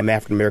 I am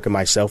African American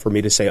myself. For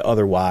me to say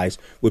otherwise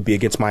would be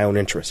against my own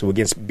interests. It would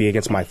be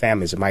against my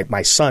family's,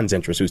 my son's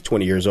interest, who's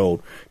 20 years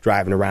old,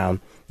 driving around,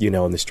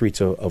 in the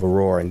streets of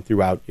Aurora and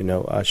throughout,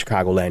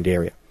 Chicagoland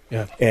area.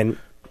 Yeah. And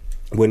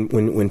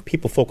when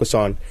people focus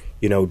on,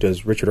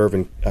 does Richard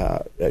Irvin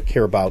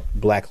care about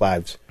Black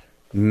Lives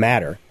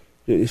Matter?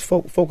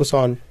 Focus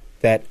on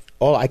that.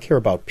 All I care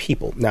about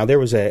people. Now there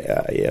was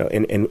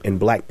in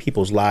black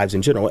people's lives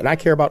in general, and I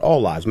care about all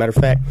lives. Matter of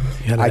fact,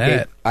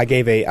 I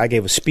gave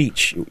a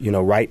speech,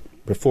 right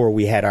before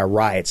we had our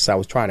riots. I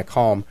was trying to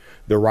calm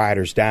the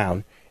rioters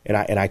down, and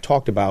I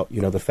talked about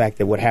the fact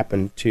that what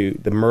happened to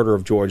the murder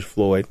of George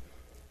Floyd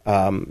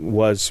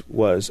was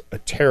a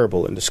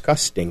terrible and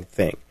disgusting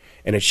thing,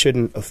 and it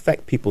shouldn't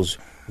affect people's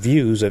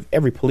views of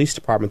every police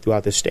department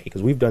throughout the state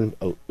because we've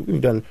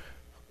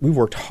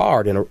worked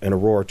hard in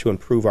Aurora to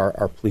improve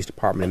our police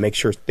department and make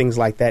sure things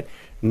like that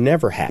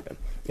never happen.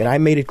 And I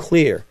made it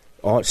clear,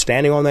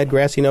 standing on that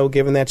grassy knoll,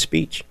 giving that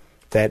speech,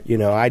 that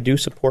I do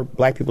support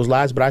black people's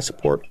lives, but I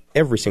support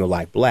every single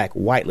life, black,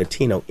 white,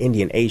 Latino,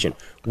 Indian, Asian.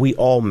 We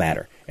all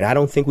matter. And I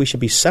don't think we should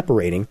be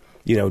separating,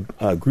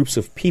 groups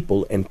of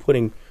people and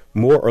putting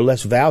more or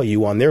less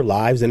value on their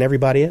lives than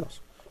everybody else.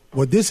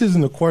 Well, this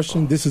isn't a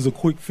question. This is a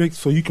quick fix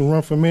so you can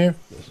run for mayor.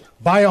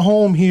 Buy a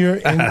home here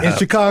in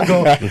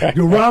Chicago.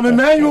 Rahm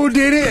Emanuel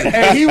did it,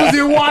 and he was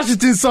in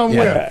Washington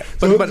somewhere.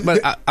 Yeah.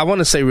 But I want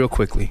to say real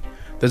quickly,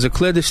 there's a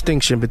clear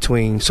distinction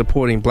between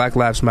supporting Black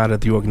Lives Matter,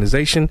 the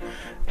organization,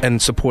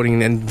 and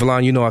supporting, and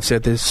Valon, I've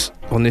said this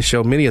on this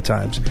show many a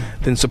times,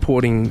 than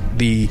supporting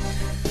the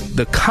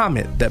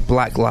comment that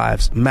Black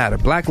Lives Matter.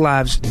 Black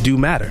lives do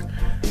matter.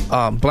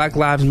 Black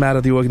Lives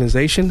Matter, the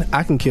organization,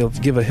 I can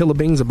give a hill of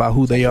beans about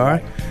who they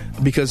are,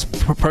 because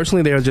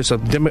personally they are just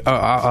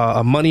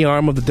a money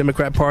arm of the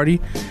Democrat Party,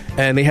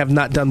 and they have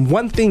not done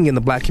one thing in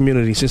the black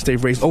community since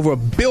they've raised over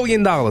 $1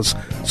 billion.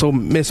 So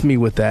miss me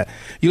with that.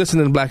 You listen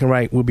to the Black and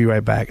Right. We'll be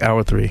right back.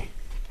 Hour 3.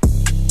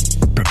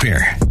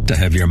 Prepare to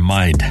have your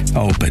mind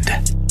opened.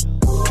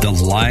 The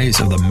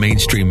lies of the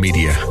mainstream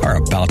media are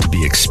about to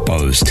be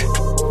exposed,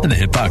 and the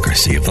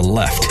hypocrisy of the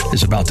left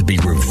is about to be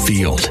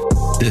revealed.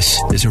 This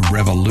is a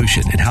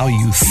revolution in how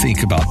you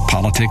think about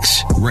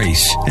politics,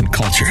 race, and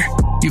culture.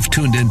 You've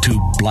tuned into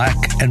Black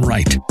and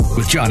Right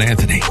with John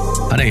Anthony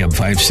on AM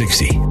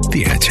 560.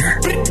 The Answer.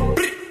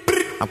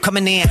 I'm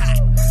coming in hot.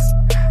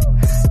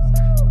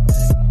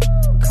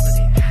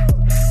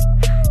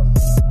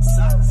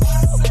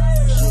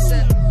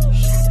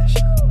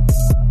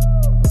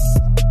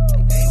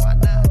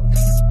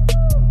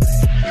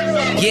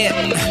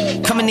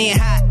 Yeah, coming in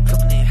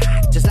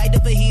hot, just like the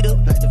fajita.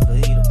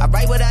 I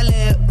write what I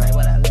live,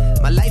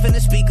 my life in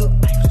the speaker.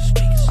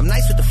 I'm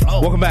nice with the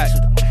flow. Welcome back.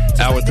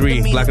 Hour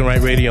 3, Black and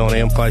Right Radio on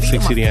AM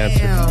 560, The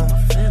Answer.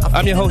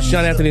 I'm your host,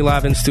 John Anthony,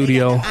 live in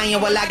studio.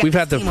 We've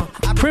had the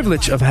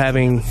privilege of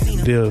having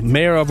the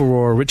mayor of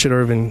Aurora, Richard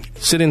Irvin,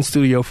 sit in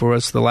studio for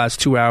us the last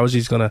 2 hours.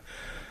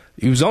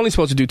 He was only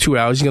supposed to do 2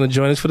 hours. He's going to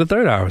join us for the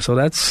third hour. So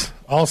that's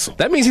awesome.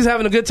 That means he's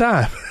having a good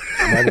time.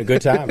 I'm having a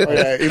good time.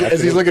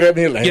 As he's looking at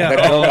me like,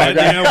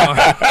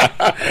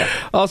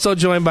 Also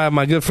joined by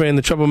my good friend,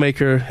 the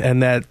troublemaker,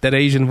 and that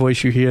Asian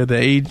voice you hear,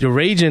 the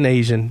raging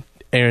Asian,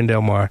 Aaron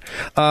Delmar.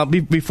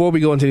 Before we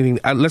go into anything,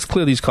 let's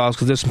clear these calls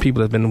because there's some people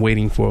that have been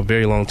waiting for a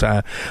very long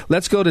time.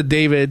 Let's go to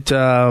David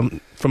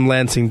from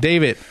Lansing.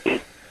 David,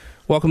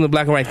 welcome to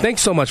Black and Right.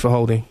 Thanks so much for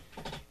holding.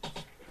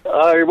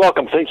 You're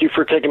welcome. Thank you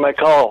for taking my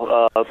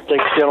call.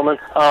 Thanks, gentlemen.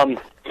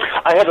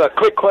 I have a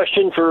quick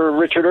question for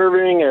Richard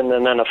Irving and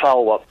then a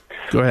follow-up.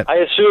 Go ahead. I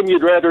assume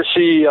you'd rather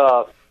see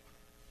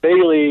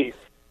Bailey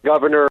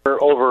governor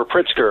over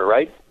Pritzker,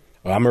 right?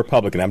 Well, I'm a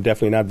Republican. I'm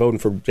definitely not voting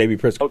for J.B.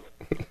 Pritzker.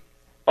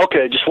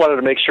 Okay, just wanted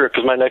to make sure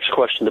because my next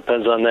question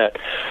depends on that.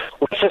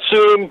 Let's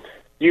assume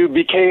you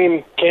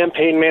became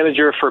campaign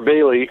manager for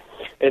Bailey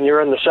and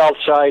you're on the south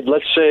side,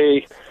 let's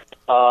say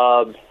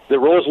the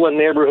Roseland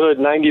neighborhood,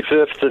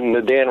 95th and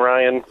the Dan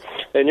Ryan,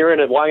 and you're in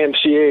a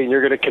YMCA and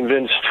you're going to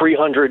convince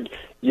 300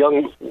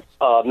 young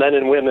men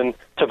and women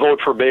to vote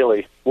for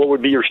Bailey. What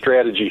would be your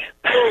strategy?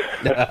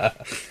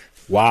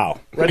 Wow.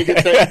 Ready,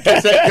 get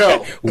set,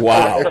 go.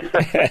 Wow.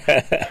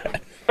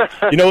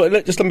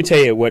 Just let me tell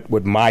you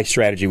what my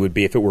strategy would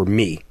be if it were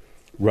me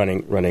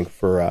running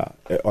for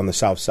on the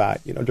south side.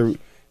 You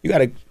got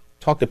to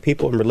talk to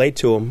people and relate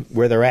to them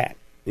where they're at.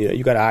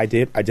 You got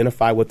to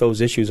identify what those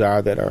issues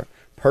are that are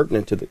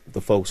pertinent to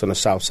the folks on the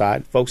south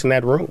side, folks in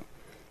that room,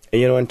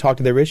 and talk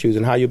to their issues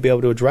and how you'll be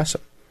able to address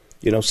them.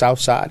 South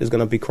side is going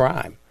to be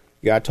crime.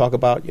 You got to talk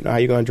about how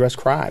you're going to address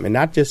crime, and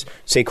not just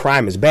say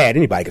crime is bad.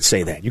 Anybody could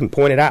say that. You can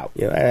point it out.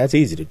 That's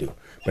easy to do.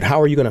 But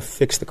how are you going to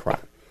fix the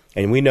crime?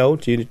 And we know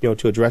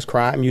to address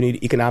crime, you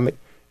need economic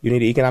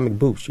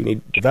boost. You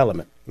need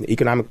development,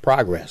 economic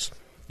progress.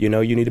 You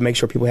need to make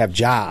sure people have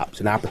jobs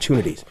and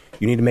opportunities.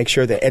 You need to make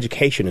sure that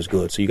education is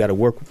good. So you got to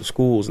work with the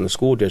schools and the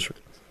school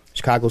district,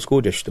 Chicago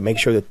school district, to make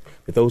sure that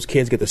those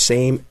kids get the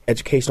same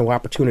educational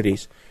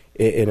opportunities,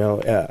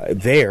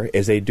 there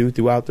as they do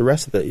throughout the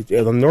rest of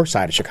the north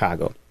side of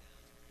Chicago.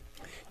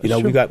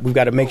 We've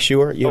got to make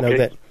sure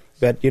that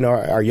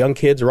our young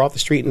kids are off the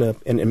street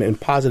in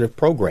positive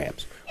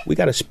programs. We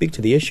got to speak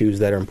to the issues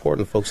that are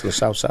important to folks on the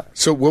south side.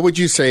 So, what would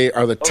you say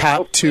are the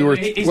top two? Or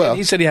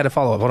he said he had a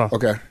follow up. Hold on.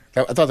 Okay,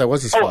 I thought that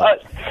was his follow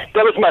up.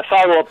 That was my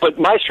follow up. But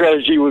my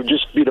strategy would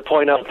just be to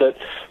point out that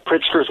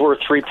Pritzker's worth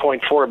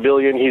 $3.4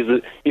 billion.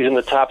 He's in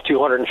the top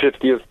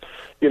 250 of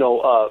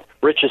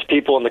richest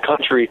people in the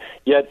country.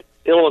 Yet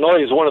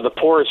Illinois is one of the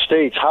poorest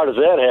states. How does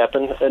that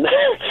happen? And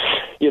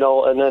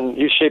and then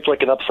he's shaped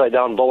like an upside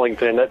down bowling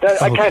pin.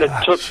 I kind of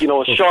took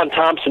Sean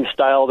Thompson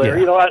style there.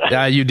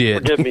 Yeah, you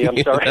did. Forgive me.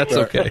 I'm sorry. That's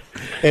okay.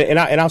 And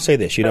I'll say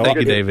this. Thank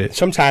you, David.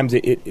 Sometimes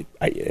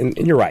and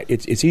you're right.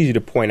 It's easy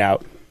to point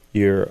out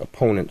your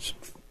opponent's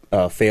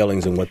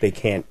failings and what they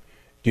can't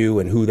do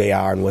and who they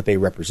are and what they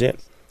represent.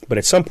 But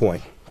at some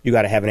point, you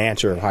got to have an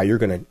answer of how you're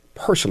going to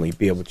personally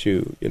be able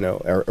to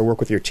or work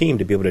with your team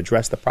to be able to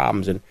address the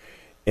problems in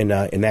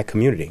that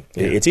community.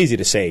 Yeah. It's easy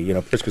to say,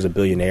 Pritzker's a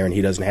billionaire and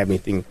he doesn't have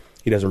anything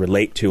He doesn't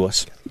relate to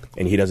us,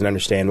 and he doesn't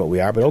understand what we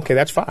are. But okay,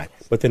 that's fine.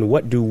 But then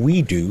what do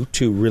we do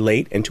to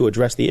relate and to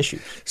address the issue?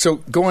 So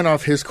going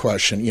off his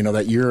question,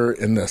 that you're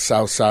in the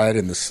South Side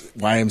in this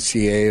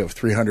YMCA of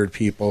 300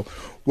 people,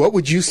 what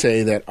would you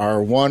say that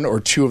are one or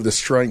two of the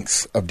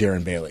strengths of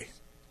Darren Bailey?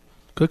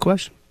 Good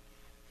question.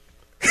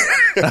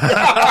 He's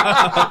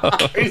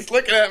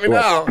looking at me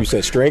now. You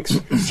said strengths?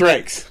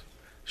 Strengths.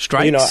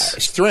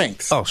 Strikes?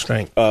 Strengths. Oh,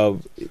 strength.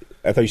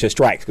 I thought you said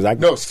strikes.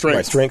 No, strengths.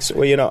 Right, strengths.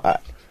 Well,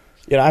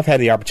 I've had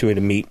the opportunity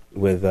to meet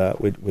with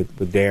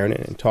Darren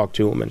and talk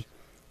to him, and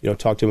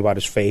talk to him about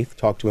his faith,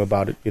 talk to him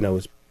about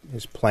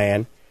his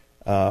plan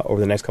over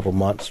the next couple of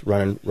months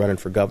running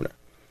for governor,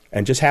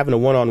 and just having a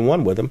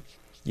one-on-one with him.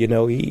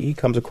 He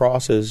comes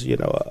across as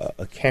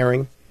a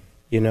caring,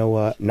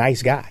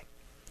 nice guy.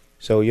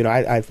 So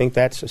I think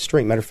that's a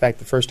strength. Matter of fact,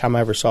 the first time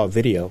I ever saw a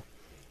video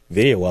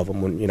of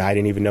him, when I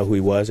didn't even know who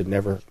he was, had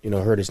never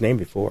heard his name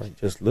before,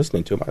 just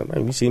listening to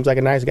him, he seems like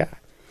a nice guy.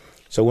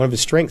 So one of his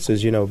strengths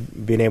is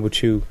being able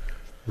to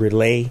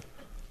relay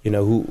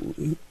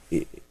who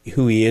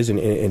he is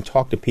and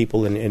talk to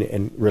people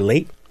and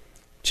relate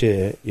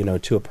to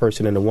to a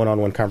person in a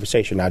one-on-one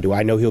conversation. Now, do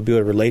I know he'll be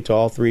able to relate to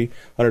all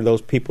 300 of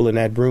those people in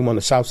that room on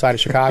the south side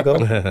of Chicago?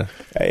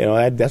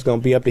 That's going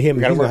to be up to him.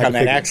 Got to work on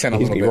that accent a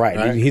little bit,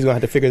 right? He's going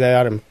to have to figure that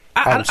out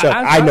himself.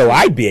 I know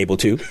I'd be able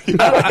to.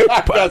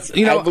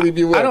 I believe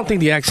you will. I don't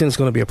think the accent is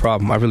going to be a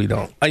problem. I really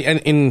don't. I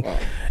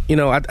know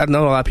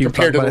a lot of people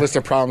compared to the list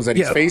of problems that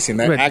he's facing.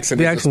 That accent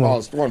is the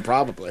smallest one,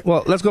 probably.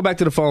 Well, let's go back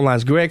to the phone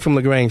lines. Greg from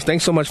LaGrange,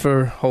 thanks so much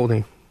for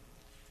holding.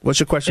 What's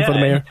your question for the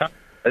mayor?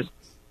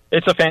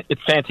 It's a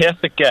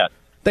fantastic get.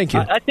 Thank you.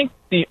 I think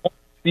the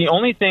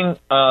only thing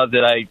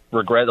that I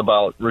regret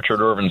about Richard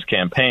Irvin's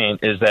campaign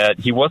is that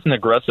he wasn't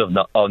aggressive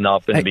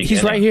enough in the beginning.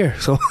 He's right here.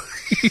 So,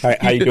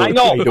 how you doing? I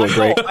know,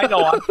 Greg? I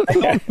know.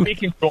 I'm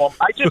speaking to him.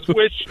 I just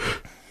wish.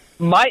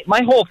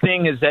 My whole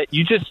thing is that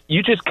you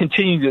just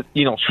continue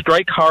to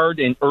strike hard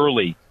and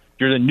early.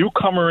 You're the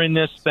newcomer in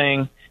this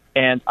thing,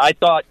 and I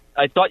thought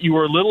you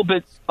were a little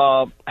bit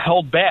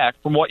held back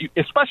from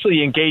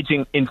especially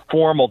engaging in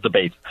formal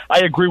debates. I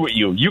agree with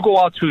you. You go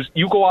out to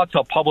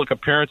a public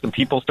appearance and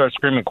people start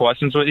screaming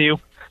questions with you.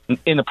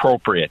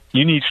 Inappropriate.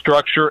 You need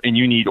structure and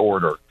you need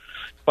order.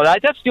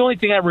 But that's the only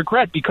thing I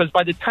regret, because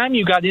by the time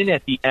you got in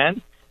at the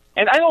end,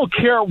 and I don't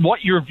care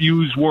what your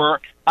views were,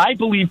 I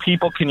believe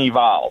people can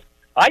evolve.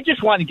 I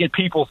just want to get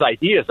people's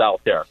ideas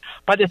out there.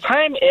 By the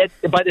time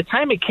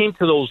it came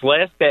to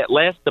that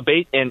last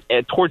debate and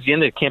towards the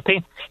end of the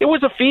campaign, it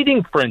was a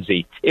feeding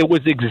frenzy. It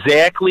was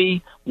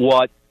exactly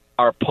what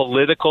our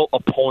political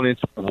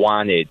opponents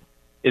wanted.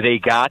 They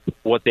got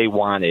what they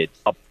wanted.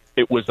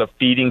 It was a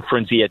feeding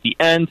frenzy at the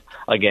end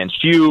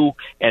against you,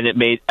 and it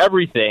made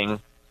everything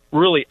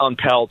really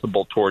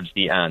unpalatable towards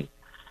the end.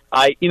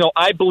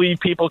 I believe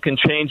people can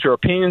change their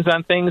opinions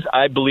on things.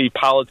 I believe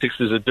politics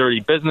is a dirty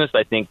business.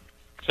 I think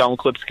sound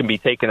clips can be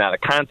taken out of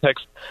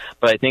context,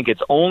 but I think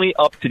it's only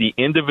up to the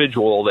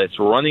individual that's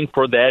running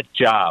for that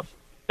job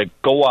to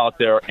go out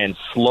there and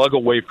slug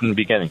away from the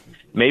beginning.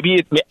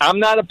 I'm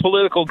not a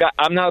political guy.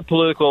 I'm not a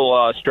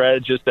political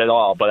strategist at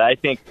all, but I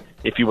think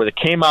if you would have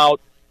came out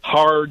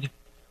hard,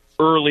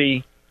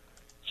 early,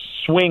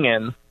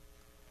 swinging,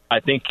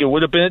 I think it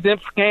would have been a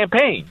different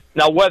campaign.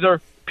 Now,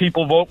 whether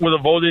people would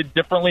have voted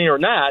differently or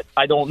not,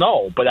 I don't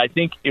know, but I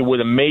think it would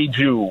have made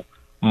you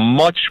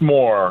much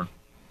more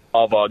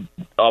of a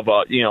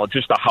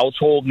just a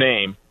household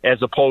name,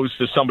 as opposed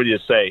to somebody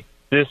to say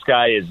this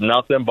guy is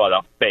nothing but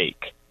a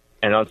fake.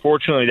 And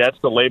unfortunately, that's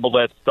the label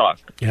that stuck.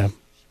 Yeah.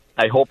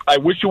 I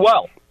wish you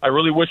well. I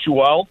really wish you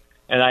well,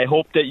 and I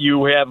hope that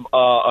you have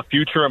a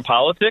future in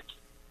politics.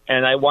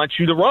 And I want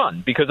you to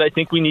run, because I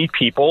think we need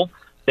people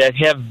that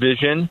have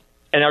vision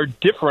and are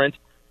different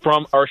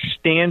from our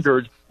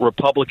standard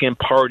Republican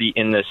Party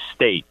in this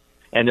state.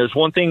 And there's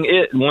one thing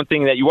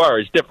that you are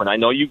is different. I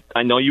know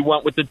you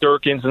went with the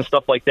Durkins and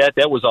stuff like that.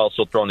 That was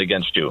also thrown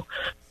against you.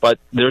 But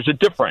there's a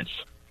difference.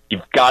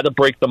 You've got to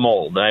break the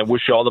mold, and I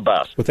wish you all the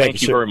best. Well,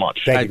 thank you very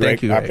much. Thank you,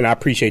 Greg. And I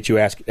appreciate you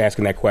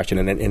asking that question.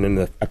 And in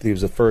I think it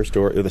was the first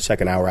or the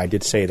second hour, I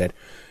did say that,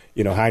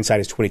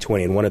 hindsight is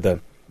 20/20, and one of the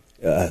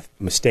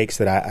mistakes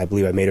that I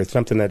believe I made, or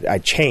something that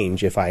I'd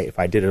change if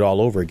I did it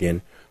all over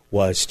again,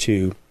 was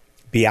to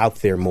be out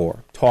there more,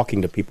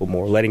 talking to people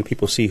more, letting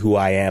people see who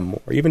I am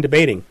more, even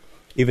debating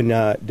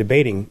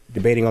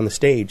on the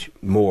stage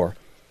more,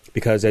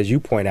 because as you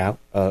point out,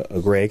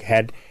 Greg,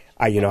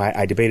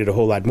 I debated a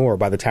whole lot more.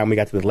 By the time we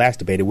got to the last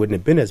debate, it wouldn't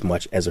have been as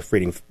much as a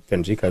feeding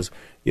frenzy, because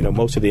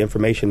most of the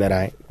information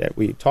that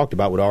we talked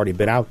about would already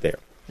been out there.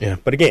 Yeah.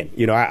 But again,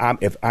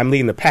 if I'm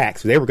leading the pack,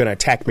 so they were going to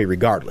attack me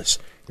regardless.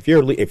 If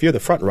you're the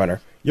front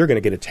runner, you're going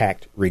to get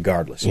attacked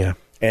regardless. Yeah.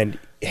 And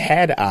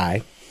had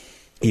I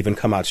even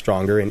come out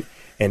stronger and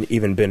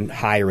even been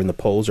higher in the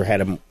polls, or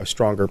had a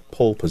stronger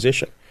poll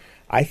position,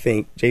 I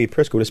think J.B.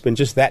 Pritzker would have spent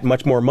just that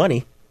much more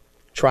money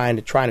trying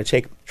to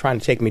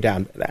take me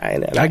down.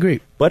 And I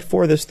agree. But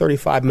for this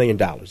 $35 million,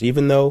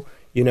 even though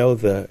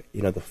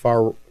the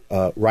far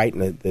right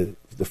and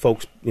the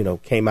folks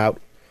came out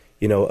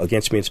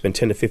against me and spend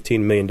 $10 to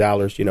 $15 million,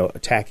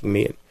 attacking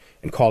me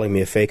and calling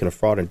me a fake and a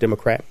fraud and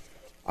Democrat.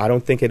 I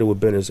don't think it would have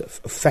been as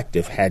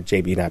effective had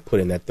JB not put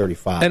in that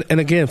 35. And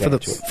again, for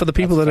the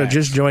people that are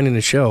just joining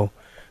the show,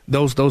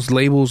 those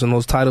labels and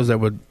those titles that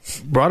were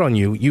brought on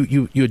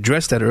you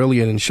addressed that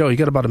earlier in the show. You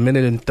got about a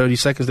minute and 30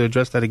 seconds to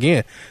address that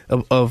again.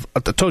 I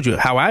told you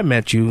how I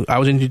met you. I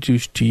was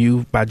introduced to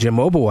you by Jim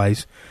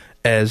Oberweis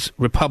as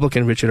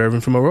Republican Richard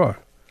Irvin from Aurora.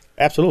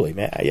 Absolutely,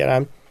 man.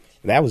 Yeah,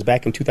 that was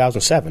back in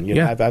 2007.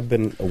 I've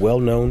been a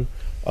well-known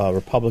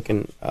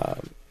Republican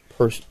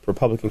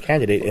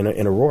candidate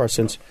in Aurora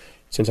since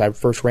I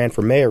first ran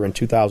for mayor in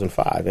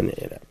 2005.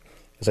 And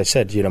as I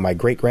said, my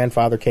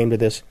great-grandfather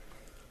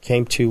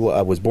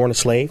was born a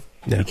slave.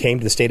 Yeah. He came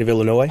to the state of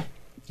Illinois,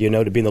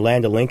 to be in the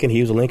land of Lincoln.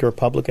 He was a Lincoln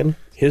Republican.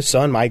 His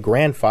son, my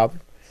grandfather,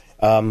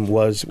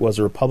 was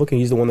a Republican.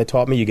 He's the one that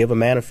taught me you give a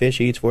man a fish,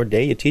 he eats for a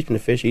day. You teach him to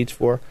fish, he eats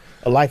for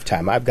a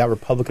lifetime. I've got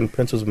Republican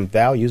principles and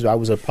values. I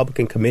was a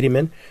Republican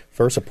committeeman,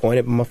 first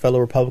appointed by my fellow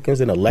Republicans,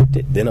 then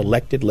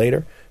elected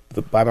later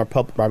by my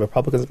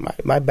Republicans.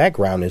 My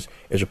background is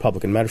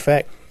Republican. Matter of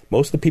fact,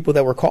 most of the people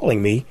that were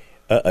calling me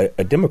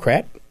a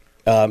Democrat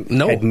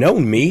had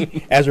known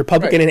me as a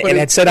Republican and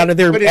had said out of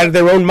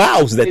their own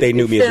mouths that they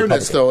knew me as a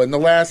Republican. Though, in the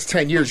last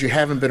 10 years, you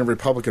haven't been a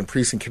Republican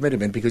precinct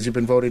committeeman because you've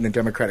been voting in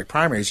Democratic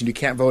primaries, and you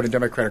can't vote in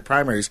Democratic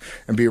primaries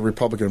and be a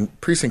Republican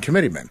precinct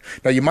committeeman.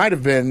 Now, you might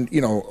have been,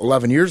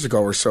 11 years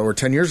ago or so, or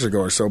 10 years ago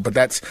or so, but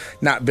that's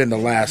not been the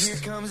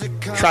last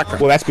track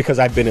record. Well, that's because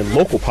I've been in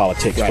local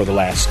politics for the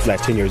last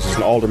 10 years as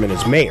an alderman,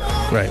 as mayor,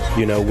 right?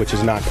 Which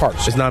is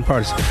nonpartisan. It's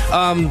nonpartisan.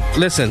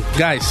 Listen,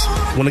 guys,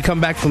 when we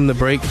come back from the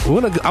break, I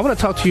want to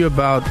talk to you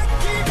about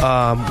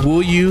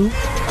will you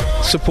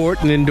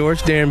support and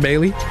endorse Darren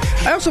Bailey?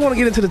 I also want to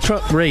get into the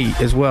Trump raid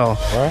as well.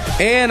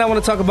 Right. And I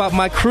want to talk about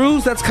my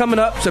cruise that's coming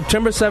up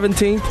September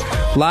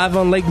 17th, live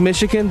on Lake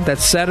Michigan.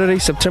 That's Saturday,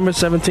 September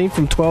 17th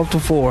from 12 to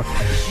 4.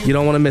 You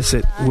don't want to miss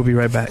it. We'll be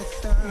right back.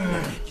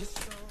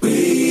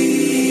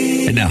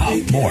 And now,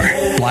 more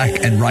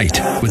Black and Right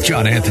with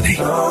John Anthony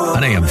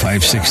on AM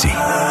 560.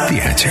 The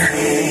Answer.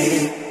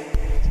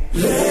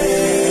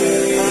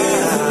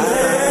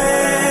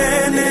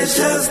 It's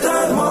just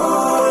a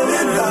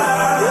morning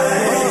vibe.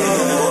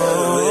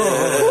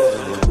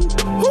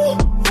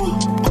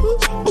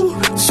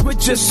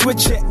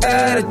 Switch your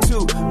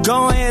attitude.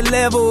 Go ahead,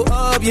 level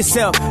up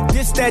yourself.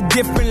 This that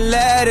different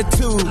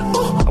latitude.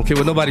 I don't care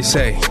what nobody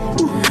say.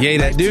 Yay,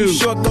 that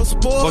dude.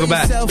 Welcome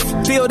back.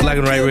 Black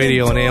and Right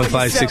Radio on AM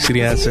 560,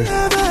 The Answer.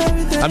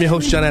 I'm your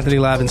host, John Anthony,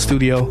 live in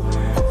studio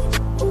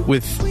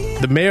with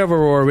the mayor of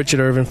Aurora,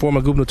 Richard Irvin,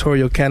 former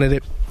gubernatorial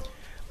candidate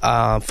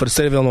for the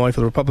state of Illinois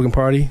for the Republican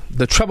Party,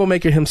 the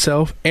troublemaker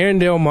himself, Aaron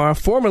Delmar,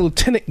 former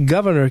lieutenant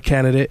governor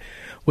candidate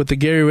with the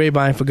Gary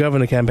Rabine for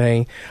governor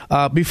campaign.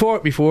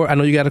 Before I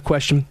know you got a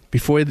question.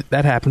 Before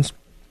that happens,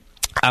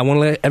 I want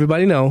to let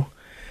everybody know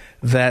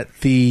that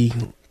the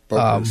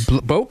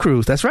boat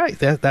cruise. That's right.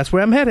 That's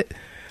where I'm headed.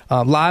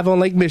 Live on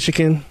Lake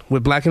Michigan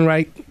with Black and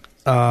Right.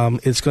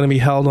 It's going to be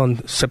held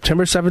on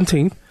September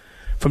 17th.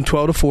 From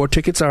 12 to 4,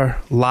 tickets are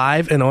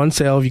live and on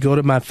sale. If you go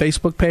to my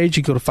Facebook page,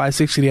 you go to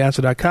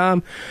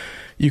 560theanswer.com.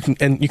 You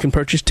can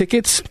purchase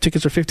tickets.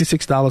 Tickets are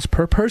 $56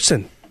 per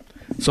person.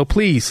 So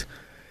please,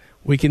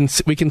 we can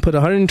put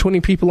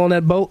 120 people on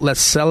that boat. Let's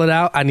sell it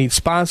out. I need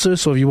sponsors.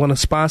 So if you want to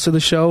sponsor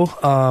the show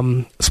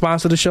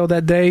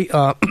that day,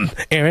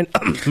 Aaron,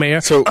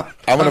 Mayor. So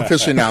I want to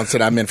officially announce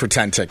that I'm in for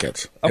 10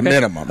 tickets. Okay.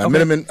 Minimum.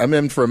 I'm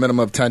in for a minimum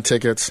of 10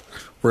 tickets.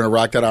 We're going to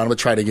rock that out. I'm going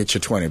to try to get you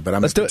 20, but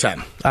I'm in for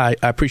 10. I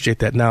appreciate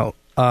that. Now,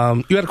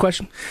 you had a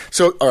question?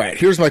 So, all right,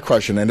 here's my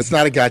question, and it's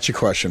not a gotcha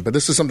question, but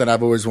this is something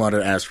I've always wanted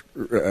to ask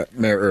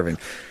Mayor Irvin.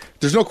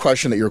 There's no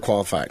question that you're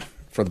qualified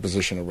for the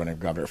position of running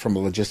governor from a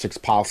logistics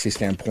policy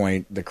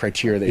standpoint, the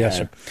criteria that you had.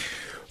 Sir.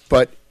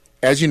 But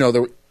as you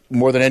know,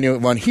 more than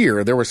anyone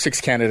here, there were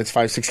 6 candidates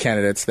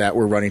that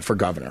were running for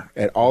governor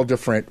at all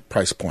different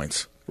price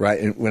points, right?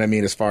 And what I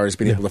mean as far as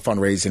being able to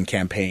fundraise and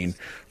campaign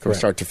from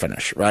start to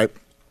finish, right?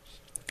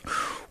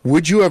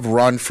 Would you have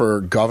run for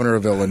governor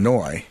of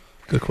Illinois?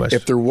 Good question.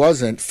 If there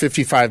wasn't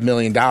 $55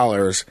 million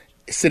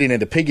sitting in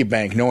the piggy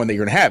bank knowing that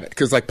you're going to have it?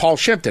 Because like Paul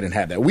Schiff didn't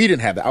have that. We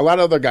didn't have that. A lot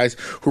of other guys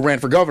who ran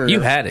for governor. You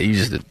had it. You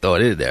just didn't throw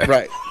it in there.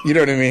 Right. You know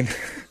what I mean?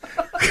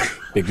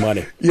 Big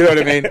money. You know what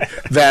I mean?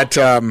 That,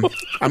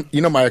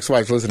 my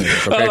ex-wife's listening to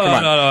this, okay? Come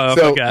on. No,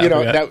 so,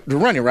 that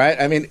running, right?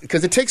 I mean,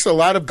 because it takes a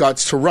lot of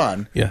guts to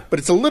run. Yeah. But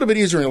it's a little bit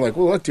easier when you're like,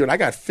 well, look, dude, I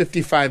got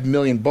 55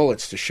 million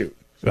bullets to shoot.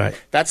 Right.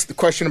 That's the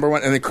question number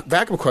one. And the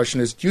backup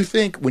question is, do you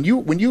think when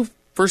you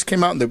first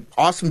came out in the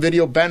awesome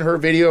video, Ben-Hur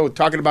video,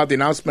 talking about the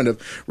announcement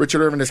of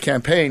Richard Irvin, his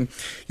campaign,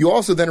 you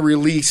also then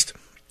released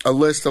a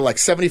list of like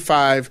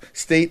 75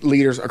 state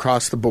leaders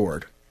across the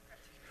board,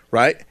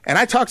 right? And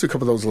I talked to a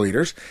couple of those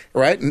leaders,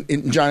 right?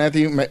 And John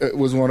Anthony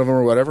was one of them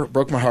or whatever.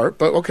 Broke my heart.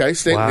 But okay,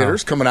 state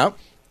leaders coming out.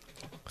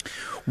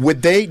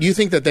 Do you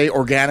think that they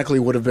organically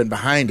would have been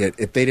behind it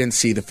if they didn't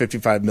see the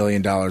 $55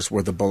 million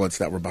worth of bullets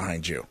that were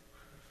behind you?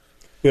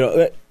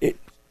 And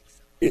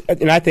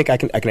I think I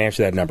can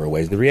answer that a number of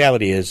ways. The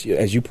reality is,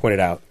 as you pointed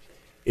out,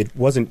 it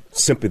wasn't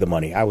simply the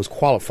money. I was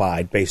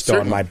qualified based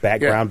on my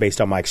background, based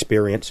on my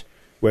experience,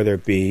 whether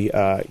it be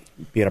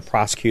being a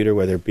prosecutor,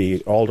 whether it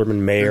be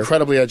alderman, mayor.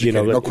 Incredibly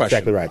educated, no question.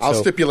 Exactly right. I'll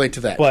stipulate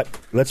to that. But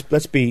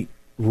let's be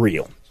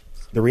real.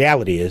 The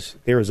reality is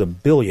there is a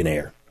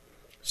billionaire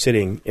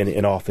sitting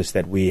in office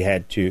that we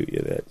had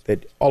to,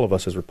 that all of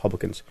us as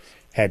Republicans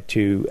had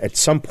to, at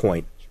some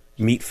point,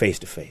 meet face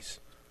to face.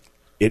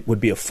 It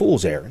would be a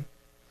fool's errand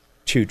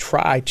to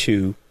try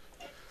to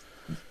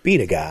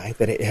beat a guy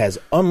that has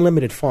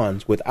unlimited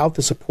funds without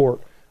the support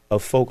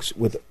of folks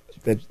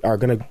that are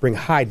going to bring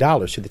high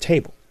dollars to the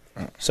table.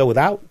 So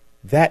without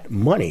that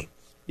money,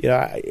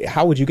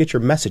 how would you get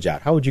your message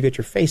out? How would you get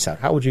your face out?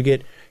 How would you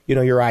get,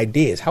 your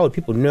ideas? How would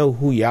people know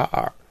who you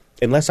are?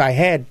 Unless I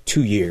had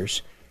 2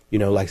 years,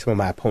 like some of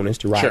my opponents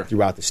to ride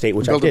throughout the state,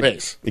 which I did. Build a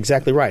base.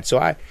 Exactly right. So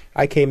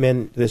I came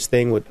in this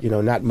thing with,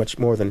 not much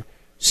more than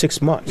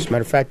 6 months.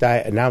 Matter of fact, I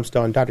announced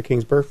on Dr.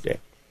 King's birthday.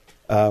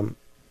 And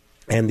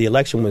the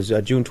election was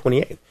June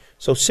 28th.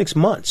 So 6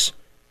 months.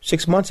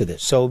 6 months of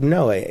this. So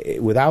no,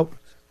 without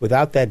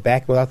that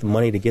back, without the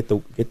money to get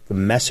the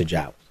message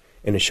out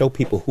and to show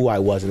people who I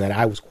was and that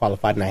I was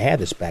qualified and I had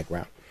this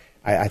background,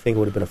 I think it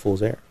would have been a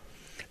fool's errand.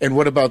 And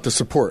what about the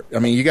support? I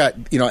mean, you got,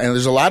 and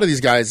there's a lot of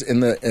these guys in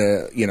the,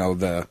 in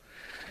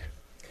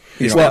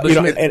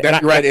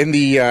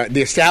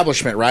the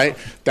establishment, right,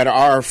 that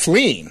are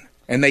fleeing.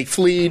 And they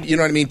fled,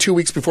 2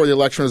 weeks before the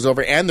election was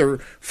over, and they're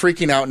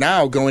freaking out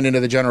now going into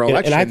the general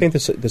election. And I think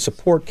the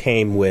support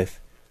came with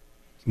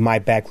my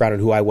background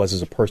and who I was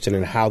as a person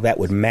and how that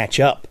would match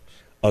up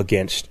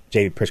against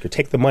J.B. Pritzker.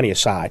 Take the money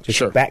aside,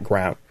 just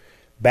background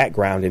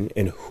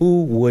and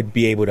who would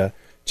be able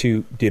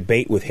to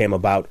debate with him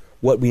about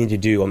what we need to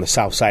do on the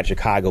south side of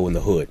Chicago in the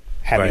hood,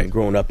 having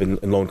grown up in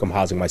low-income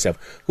housing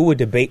myself. Who would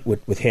debate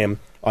with him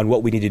on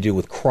what we need to do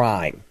with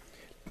crime,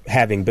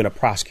 having been a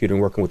prosecutor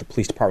and working with the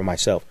police department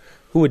myself?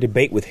 Who would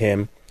debate with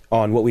him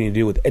on what we need to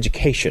do with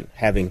education,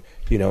 having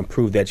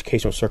improved the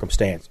educational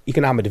circumstance,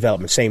 economic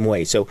development, same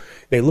way. So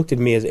they looked at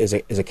me as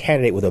a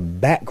candidate with a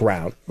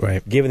background,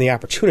 given the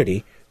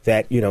opportunity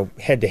that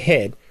head to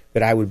head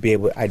that I would be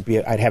able,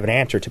 I'd have an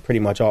answer to pretty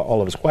much all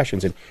of his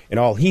questions, and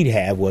all he'd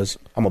have was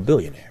I'm a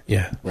billionaire.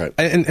 Yeah, right.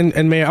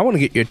 And Mayor, I want to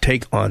get your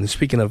take on.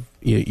 Speaking of,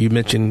 you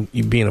mentioned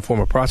you being a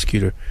former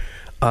prosecutor.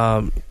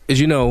 As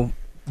you know,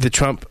 the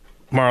Trump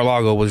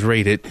Mar-a-Lago was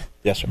raided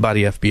by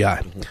the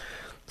FBI. Mm-hmm.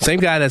 Same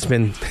guy that's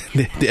been,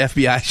 the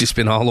FBI's just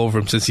been all over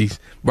him since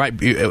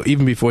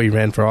even before he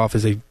ran for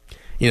office.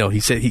 He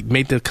said, he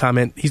made the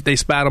comment, they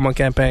spied him on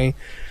campaign.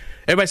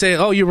 Everybody saying,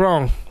 oh, you're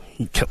wrong.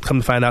 Come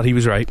to find out he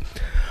was right.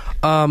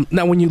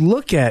 Now, when you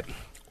look at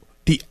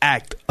the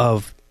act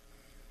of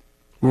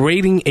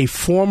raiding a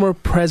former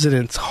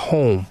president's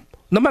home,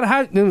 no matter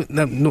how,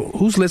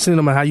 who's listening,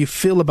 no matter how you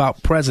feel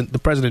about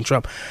President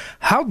Trump,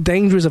 how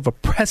dangerous of a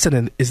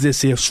precedent is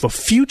this for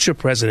future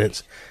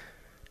presidents?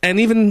 And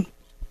even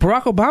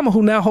Barack Obama,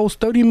 who now holds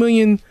 30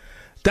 million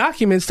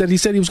documents that he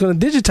said he was going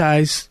to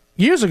digitize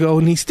years ago,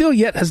 and he still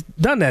yet has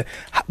done that.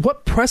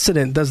 What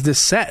precedent does this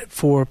set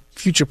for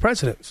future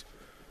presidents?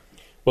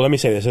 Well, let me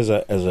say this as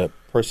a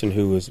person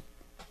who was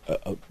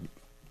a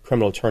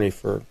criminal attorney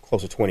for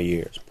close to 20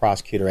 years,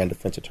 prosecutor and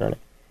defense attorney.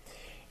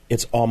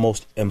 It's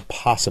almost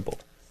impossible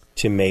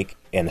to make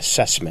an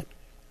assessment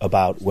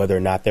about whether or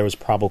not there was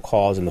probable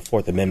cause in the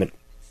Fourth Amendment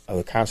of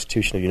the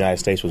Constitution of the United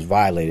States was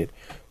violated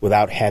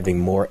without having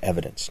more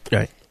evidence.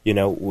 Right.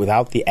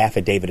 Without the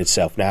affidavit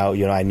itself. Now,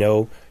 I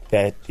know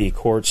that the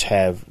courts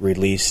have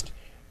released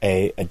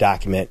a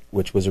document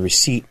which was a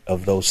receipt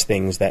of those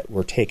things that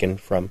were taken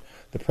from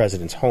the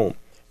president's home.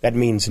 That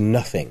means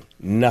nothing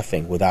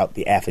without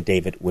the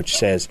affidavit, which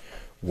says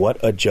what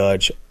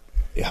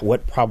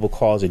probable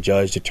cause a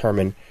judge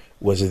determined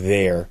was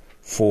there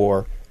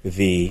for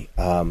the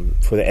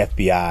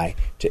FBI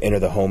to enter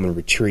the home and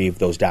retrieve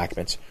those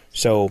documents.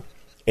 So,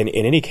 in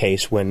any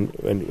case, when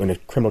a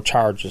criminal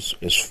charge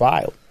is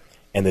filed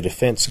and the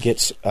defense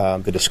gets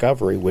the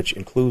discovery, which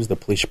includes the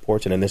police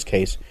reports, and in this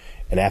case,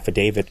 an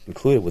affidavit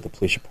included with the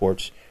police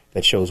reports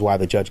that shows why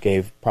the judge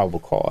gave probable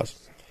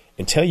cause,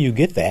 until you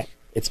get that,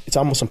 it's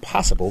almost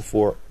impossible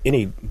for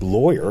any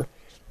lawyer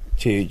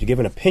to give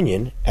an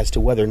opinion as to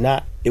whether or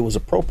not it was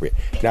appropriate.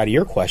 Now, to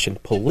your question,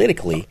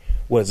 politically,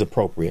 was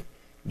appropriate,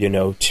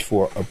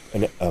 for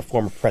a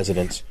former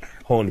president's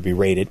home to be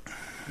raided,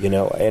 and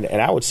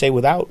I would say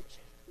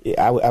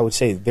I would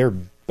say there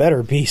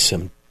better be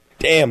some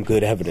damn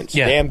good evidence,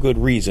 damn good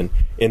reason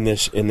in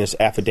this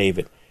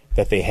affidavit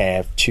that they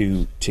have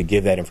to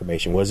give that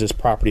information. Was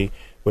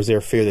there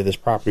a fear that this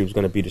property was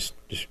going to be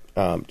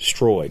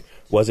destroyed?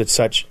 Was it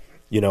such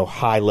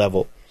high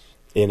level,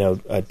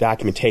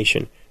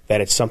 documentation that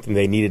it's something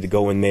they needed to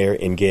go in there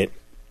and get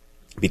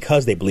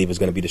because they believe it's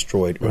going to be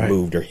destroyed,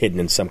 removed, or hidden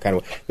in some kind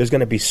of way? There's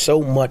going to be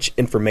so much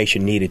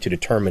information needed to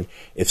determine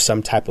if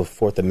some type of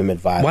Fourth Amendment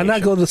violation. Why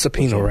not go the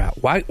subpoena route?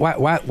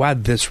 Why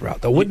this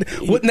route?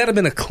 Wouldn't that have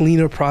been a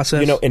cleaner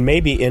process? And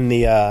maybe in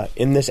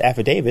this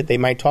affidavit they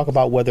might talk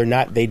about whether or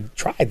not they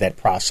tried that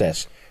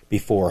process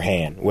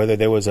beforehand, whether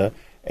there was a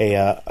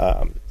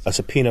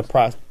subpoena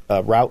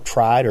route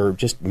tried or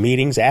just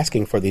meetings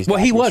asking for these. Well,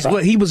 he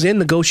was in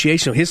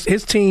negotiation.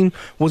 His team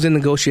was in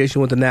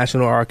negotiation with the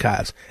National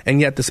Archives,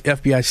 and yet the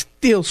FBI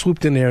still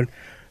swooped in there,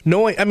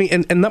 knowing. I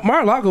mean, and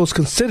Mar-a-Lago is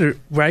considered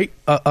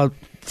a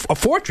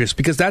fortress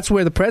because that's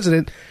where the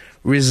president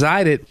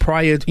resided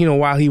prior,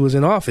 while he was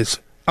in office.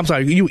 I'm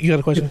sorry, you got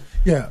a question?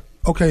 Yeah.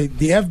 Okay,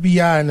 the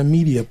FBI and the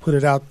media put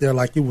it out there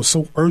like it was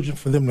so urgent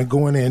for them to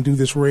go in there and do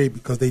this raid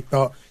because they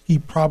thought he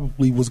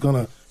probably was going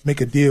to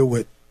make a deal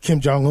with Kim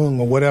Jong-un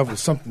or whatever,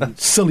 something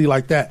silly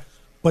like that.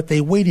 But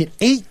they waited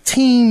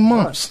 18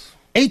 months,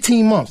 and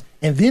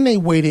then they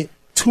waited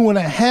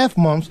 2.5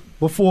 months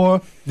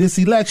before this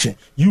election.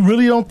 You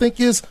really don't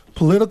think it's a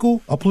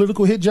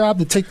political hit job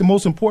to take the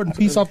most important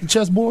piece off the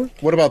chessboard?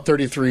 What about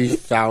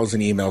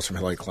 33,000 emails from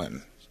Hillary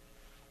Clinton?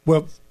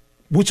 Well,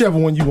 whichever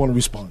one you want to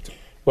respond to.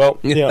 Well,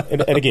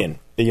 and again,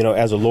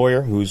 as a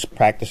lawyer who's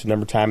practiced a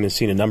number of times and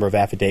seen a number of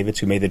affidavits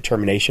who made the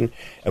determination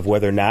of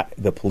whether or not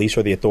the police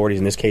or the authorities,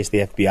 in this case the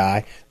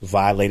FBI,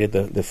 violated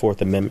the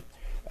Fourth Amendment,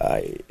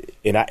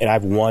 and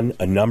I've won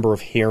a number of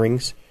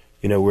hearings,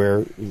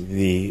 where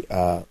the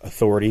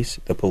authorities,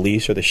 the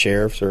police or the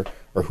sheriffs or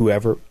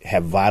whoever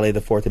have violated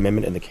the Fourth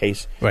Amendment and the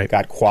case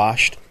got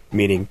quashed,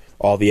 meaning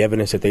all the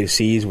evidence that they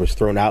seized was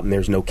thrown out and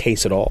there's no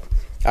case at all.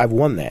 I've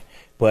won that.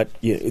 But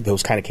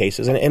those kind of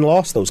cases, and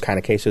lost those kind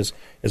of cases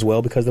as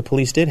well because the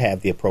police did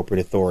have the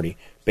appropriate authority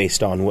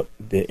based on what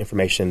the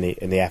information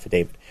in the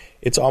affidavit.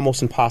 It's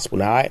almost impossible.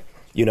 Now,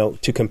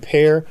 to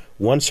compare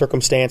one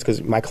circumstance,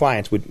 because my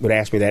clients would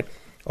ask me that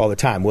all the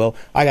time. Well,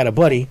 I got a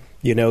buddy,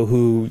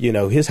 who,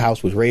 his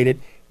house was raided,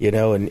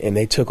 and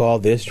they took all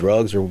this,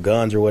 drugs or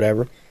guns or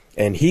whatever,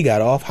 and he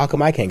got off. How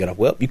come I can't get off?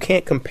 Well, you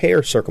can't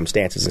compare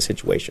circumstances and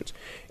situations.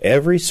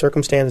 Every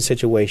circumstance and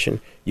situation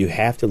you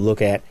have to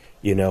look at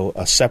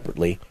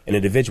separately and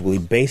individually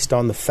based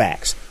on the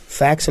facts.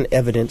 Facts and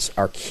evidence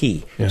are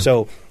key. Yeah.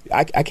 So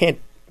I can't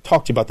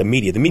talk to you about the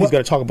media. The media's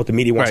going to talk about the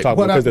media wants to talk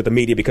about because they're the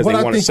media because they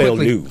want to sell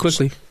news.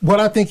 Quickly.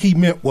 What I think he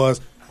meant was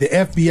the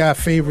FBI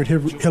favored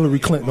Hillary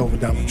Clinton over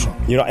Donald Trump.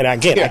 And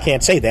again, I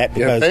can't say that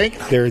because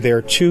there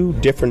are two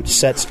different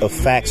sets of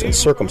facts and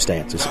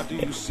circumstances.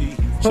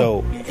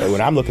 So when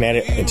I'm looking at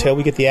it, until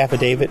we get the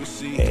affidavit,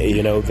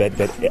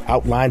 that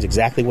outlines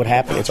exactly what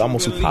happened, it's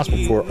almost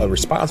impossible for a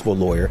responsible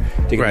lawyer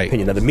to give an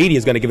opinion. Now the media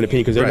is going to give an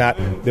opinion because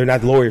they're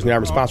not lawyers, they're not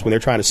responsible when they're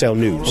trying to sell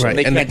news.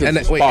 Right. And that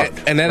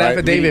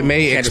affidavit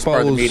may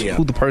expose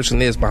who the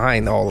person is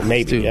behind all of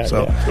this too.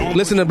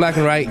 Listen to Black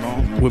and Right.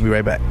 We'll be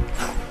right back.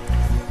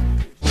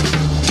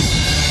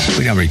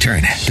 We now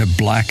return to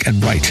Black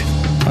and White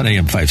on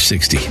AM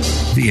 560.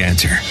 The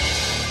Answer.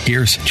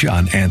 Here's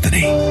John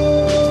Anthony.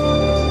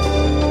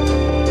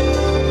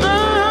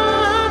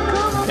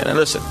 And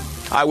listen,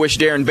 I wish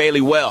Darren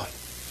Bailey well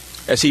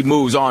as he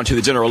moves on to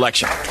the general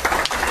election.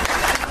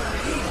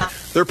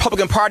 The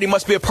Republican Party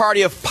must be a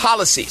party of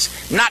policies,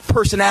 not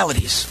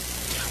personalities.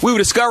 We will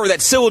discover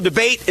that civil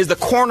debate is the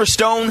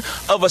cornerstone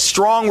of a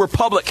strong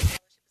republic.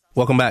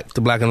 Welcome back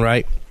to Black and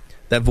Right.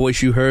 That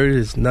voice you heard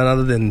is none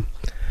other than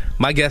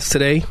my guest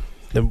today,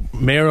 the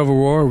mayor of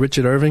Aurora,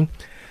 Richard Irving.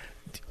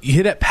 You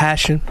hear that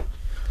passion?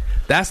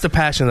 That's the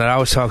passion that I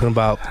was talking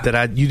about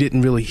that you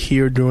didn't really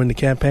hear during the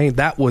campaign.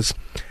 That's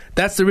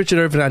the Richard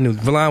Irving I knew.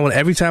 Valon,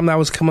 every time I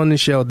was coming on the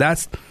show,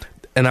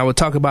 and I would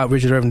talk about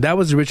Richard Irving. That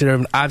was the Richard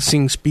Irving I've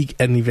seen speak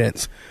at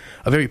events.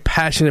 A very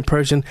passionate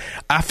person.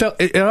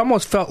 It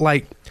almost felt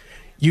like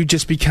you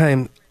just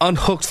became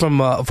unhooked from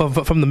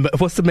the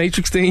what's the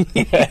Matrix thing?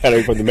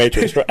 From the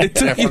Matrix, right?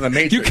 From the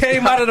Matrix. You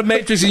came out of the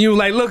Matrix and you were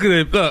like, look at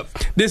it, look,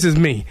 this is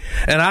me,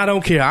 and I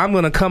don't care. I'm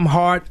going to come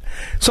hard.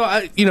 So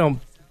as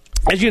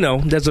you know,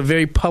 there's a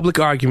very public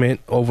argument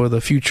over the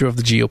future of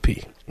the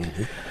GOP.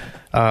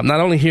 Mm-hmm. Not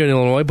only here in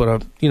Illinois,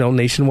 but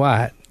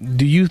nationwide.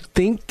 Do you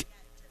think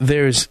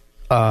there's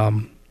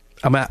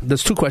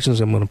there's two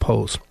questions I'm going to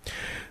pose.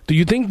 Do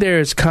you think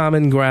there's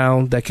common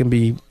ground that can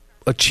be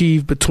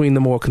achieved between the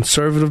more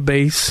conservative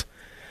base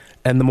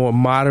and the more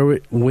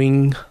moderate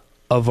wing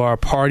of our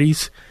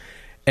parties?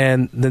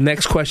 And the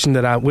next question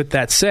with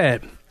that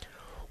said,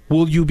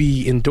 will you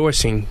be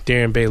endorsing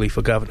Darren Bailey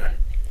for governor?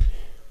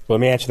 Well,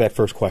 let me answer that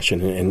first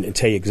question and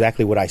tell you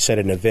exactly what I said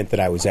at an event that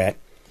I was at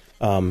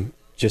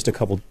just a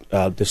couple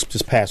this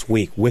past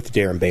week with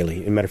Darren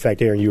Bailey. As a matter of fact,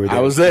 Darren, you were there.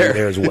 I was there. You were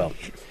there as well.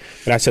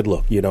 And I said,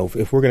 look,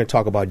 if we're going to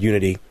talk about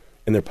unity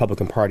in the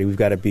Republican Party, we've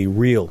got to be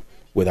real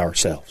with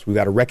ourselves. We've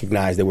got to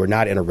recognize that we're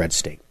not in a red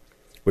state.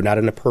 We're not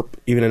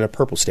even in a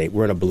purple state.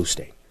 We're in a blue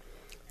state.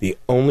 The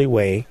only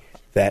way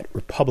that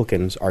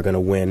Republicans are going to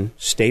win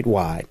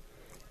statewide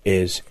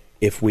is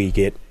if we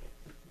get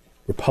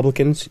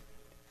Republicans,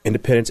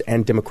 Independents,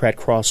 and Democrat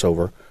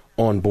crossover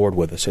on board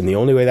with us. And the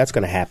only way that's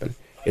going to happen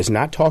is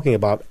not talking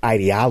about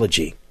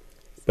ideology,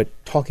 but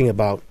talking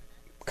about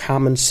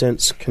common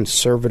sense,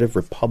 conservative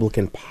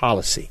Republican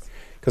policy.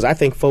 Because I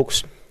think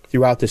folks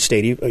throughout the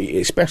state,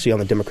 especially on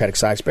the Democratic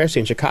side, especially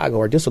in Chicago,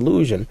 are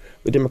disillusioned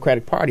with the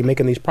Democratic Party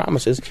making these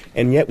promises,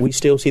 and yet we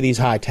still see these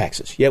high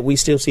taxes. Yet we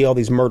still see all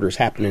these murders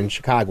happening in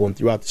Chicago and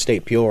throughout the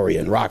state, Peoria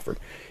and Rockford,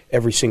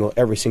 every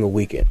single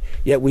weekend.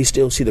 Yet we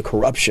still see the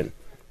corruption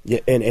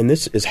and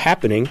this is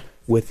happening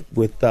with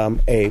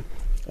a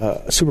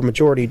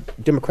supermajority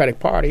Democratic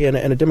Party and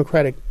a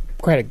Democratic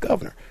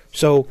governor.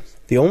 So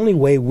the only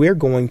way we're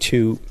going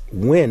to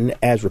win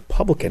as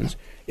Republicans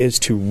is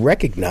to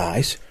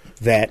recognize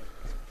that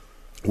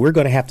we're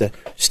going to have to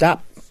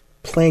stop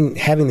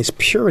having these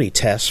purity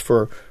tests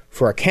for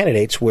our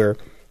candidates where,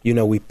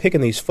 we pick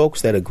in these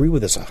folks that agree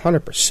with us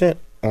 100%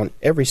 on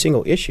every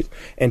single issue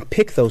and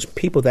pick those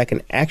people that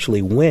can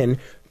actually win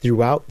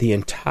throughout the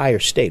entire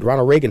state.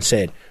 Ronald Reagan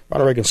said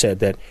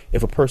that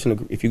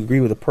if you agree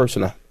with a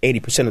person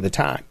 80% of the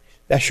time,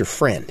 that's your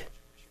friend.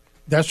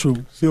 That's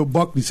true. Bill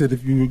Buckley said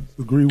if you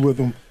agree with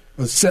him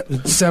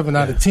 7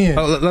 out of 10.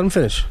 Oh, let him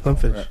finish.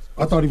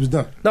 I thought he was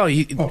done. No,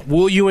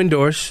 will you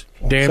endorse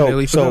Darren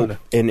Bailey for governor?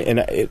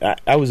 And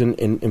I was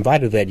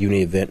invited to that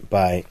uni event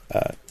by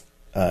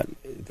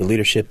the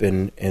leadership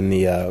in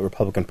the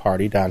Republican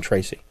Party, Don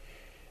Tracy.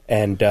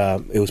 And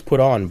it was put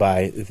on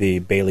by the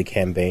Bailey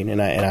campaign.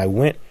 And I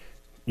went,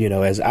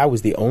 as I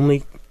was the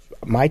only,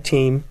 my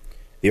team,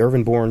 the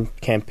Irvin Bourne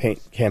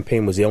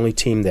campaign was the only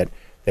team that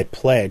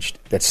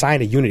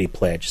signed a unity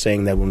pledge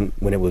saying that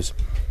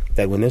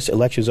when this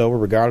election is over,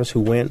 regardless who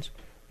wins,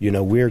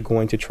 we're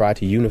going to try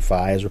to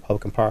unify as a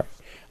Republican Party.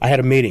 I had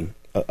a meeting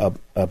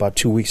about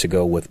 2 weeks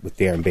ago with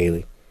Darren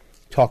Bailey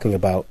talking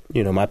about,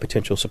 my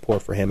potential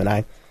support for him. And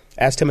I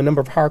asked him a number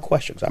of hard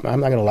questions. I'm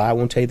not going to lie. I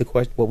won't tell you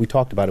what we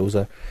talked about. It was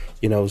a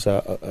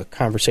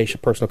conversation,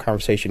 personal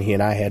conversation he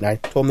and I had. And I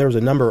told him there was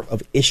a number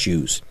of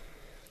issues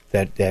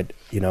that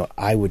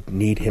I would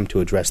need him to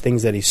address.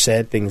 Things that he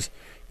said, things,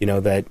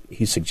 that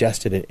he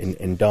suggested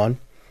and done,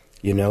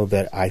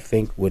 that I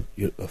think would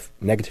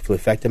negatively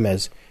affect him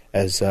as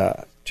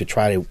to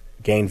try to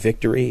gain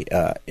victory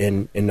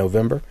in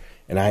November.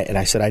 And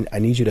I said, I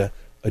need you to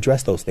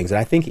address those things. And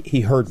I think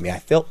he heard me. I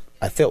felt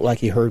like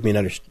he heard me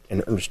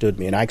and understood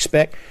me. And I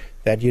expect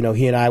that, he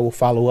and I will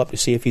follow up to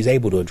see if he's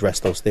able to address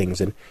those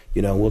things. And,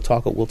 we'll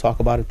talk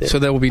about it then. So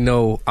there will be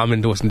no, I'm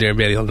endorsing Darren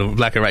Bailey on the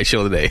Black and Right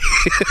show today.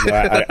 No,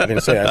 I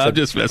didn't say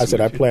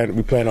that.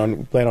 We plan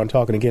on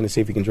talking again to see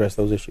if we can address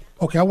those issues.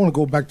 Okay, I want to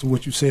go back to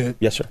what you said.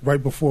 Yes, sir.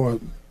 Right before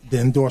the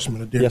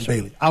endorsement of Darren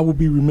Bailey. I would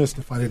be remiss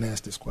if I didn't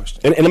ask this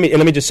question. And let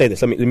me just say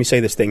this. Let me say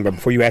this thing, but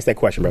before you ask that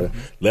question, brother,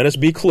 let us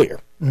be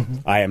clear. Mm-hmm.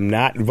 I am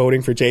not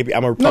voting for JB.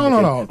 I'm a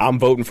Republican. No. I'm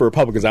voting for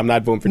Republicans. I'm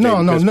not voting for JB.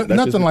 No,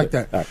 nothing like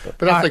that. Right.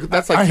 But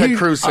that's like Ted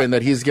Cruz saying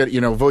that he's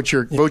getting, vote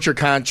your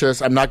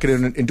conscience. I'm not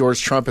going to endorse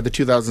Trump at the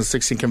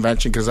 2016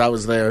 convention because I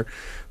was there,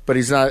 but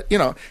he's not.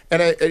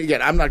 And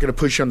again, I'm not going to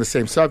push you on the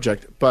same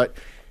subject. But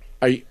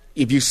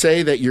if you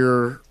say that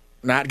you're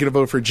not going to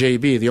vote for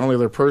JB, the only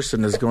other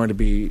person is going to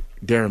be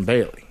Darren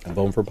Bailey. I'm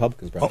voting for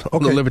Republicans, bro. Okay.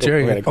 The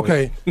Libertarian.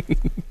 Okay.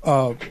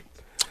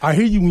 I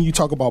hear you when you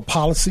talk about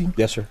policy.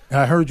 Yes, sir. And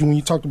I heard you when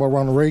you talked about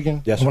Ronald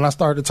Reagan. Yes, sir. And when I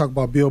started to talk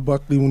about Bill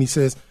Buckley, when he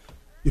says,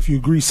 if you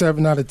agree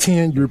 7 out of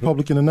 10, you're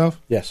Republican enough.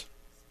 Yes.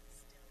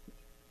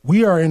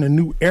 We are in a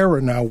new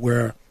era now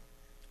where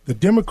the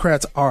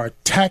Democrats are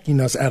attacking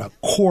us at a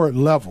core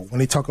level when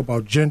they talk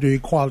about gender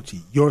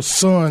equality. Your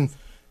son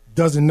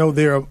doesn't know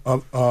they're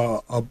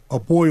a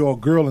boy or a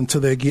girl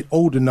until they get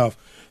old enough.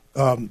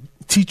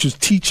 Teachers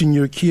teaching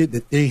your kid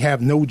that they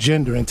have no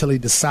gender until they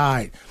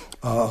decide.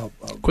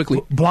 Quickly.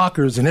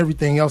 Blockers and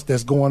everything else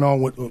that's going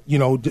on with,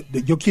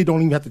 your kid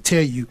don't even have to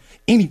tell you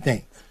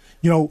anything.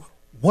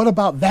 What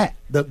about that?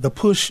 The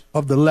push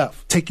of the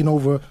left taking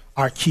over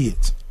our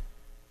kids.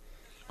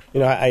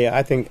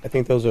 I think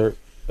those are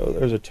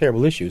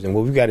terrible issues, and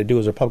what we've got to do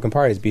as a Republican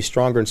Party is be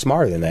stronger and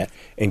smarter than that,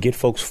 and get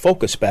folks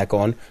focused back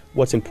on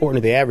what's important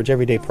to the average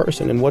everyday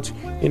person, and what's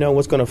going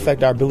to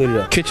affect our ability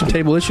to kitchen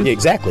table issues. Yeah,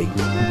 exactly.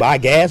 Buy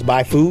gas,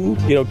 buy food.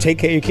 Take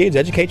care of your kids,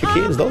 educate your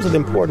kids. Those are the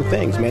important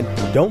things, man.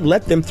 Don't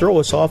let them throw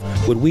us off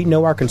what we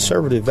know our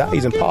conservative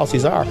values and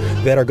policies are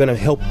that are going to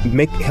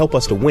help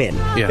us to win.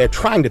 Yeah. They're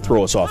trying to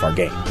throw us off our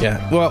game.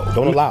 Yeah. Well,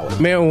 don't allow it,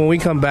 Mayor. When we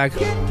come back,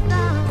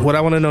 what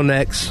I want to know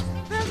next: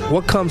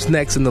 what comes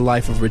next in the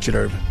life of Richard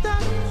Irvin?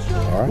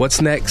 Right.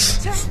 What's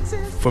next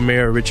for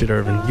Mayor Richard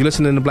Irvin? You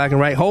listening to Black and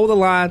Right? Hold the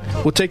line.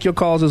 We'll take your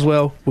calls as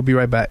well. We'll be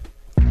right back.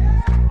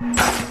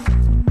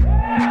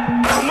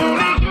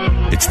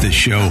 It's the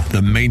show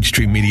the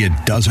mainstream media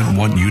doesn't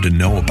want you to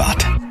know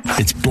about.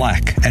 It's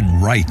Black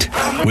and Right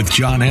with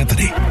John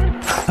Anthony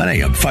on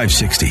AM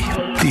 560.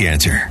 The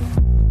Answer.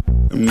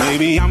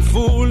 Maybe I'm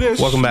foolish.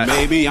 Welcome back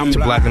to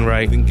Black and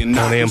Right on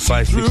AM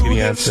 560.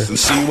 The Answer.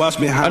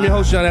 I'm your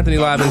host, John Anthony,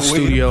 live in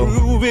studio.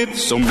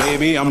 So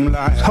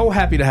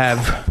happy to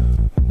have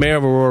Mayor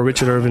of Aurora,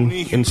 Richard Irvin,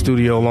 in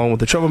studio, along with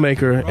the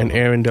Troublemaker and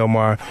Aaron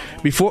Delmar.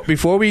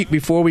 Before we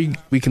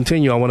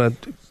continue, I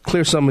want to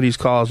clear some of these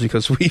calls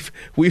because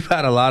we've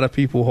had a lot of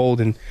people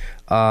holding.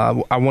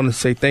 I want to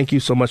say thank you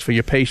so much for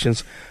your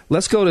patience.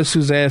 Let's go to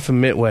Suzanne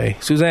from Midway.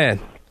 Suzanne,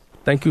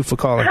 thank you for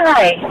calling.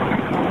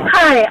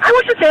 Hi, I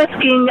was just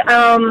asking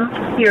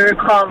your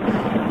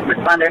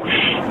responder.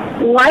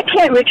 Why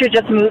can't Richard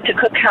just move to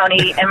Cook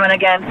County and run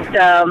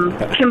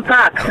against Kim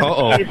Fox?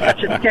 He's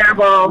such a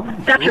terrible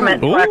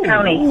detriment to our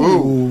county.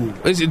 Ooh.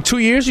 Is it 2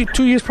 years?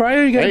 2 years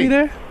prior you got to be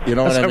there? You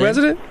know As what I a mean?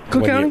 resident?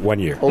 Cook County? 1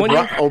 year.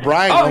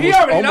 O'Brien. Oh, he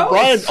already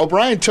knows.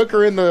 O'Brien took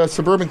her in the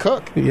suburban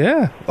Cook.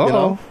 Yeah. Uh-oh. You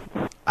know?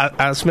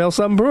 I smell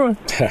something brewing.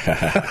 You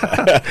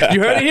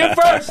heard it here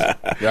first.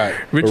 Right.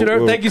 Richard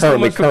Irvin, thank you so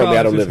much for calling.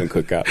 I don't live in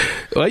Cook County.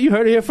 Well, you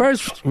heard it here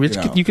first. Rich,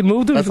 you can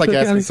move to That's like Cook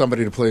asking County.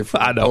 somebody to play for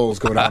the Bulls,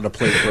 go down to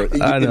play for the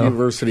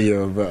University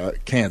of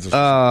Kansas.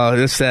 Oh,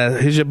 it's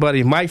that. Here's your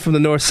buddy, Mike from the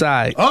North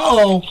Side.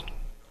 Uh-oh.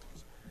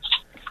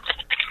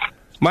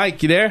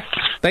 Mike, you there?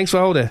 Thanks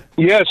for holding.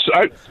 Yes,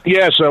 I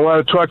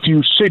want to talk to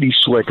you city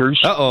slickers.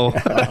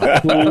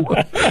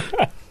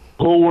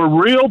 Who were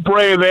real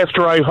brave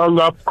after I hung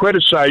up,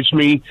 criticized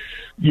me,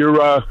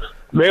 your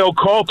male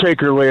call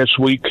taker last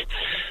week,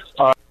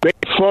 made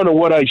fun of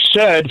what I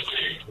said,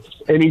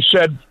 and he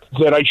said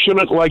that I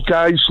shouldn't like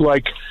guys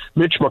like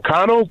Mitch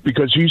McConnell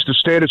because he's the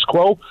status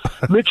quo.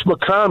 Mitch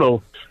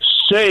McConnell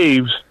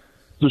saved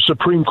the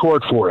Supreme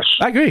Court for us.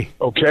 I agree.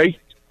 Okay?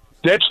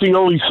 That's the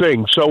only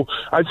thing. So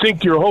I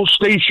think your whole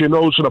station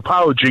owes an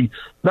apology,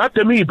 not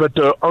to me, but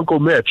to Uncle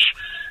Mitch.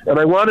 And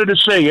I wanted to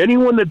say,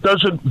 anyone that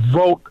doesn't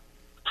vote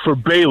for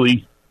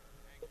Bailey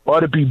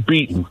ought to be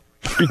beaten.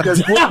 Because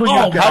look who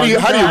you got.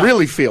 How do you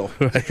really feel?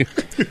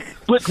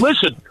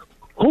 Listen,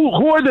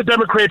 who are the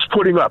Democrats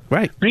putting up?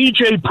 Right.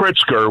 B.J.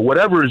 Pritzker,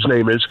 whatever his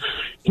name is.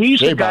 He's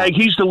the guy.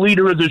 He's the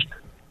leader of the.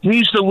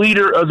 He's the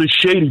leader of the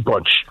shady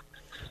bunch.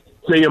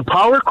 They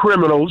empower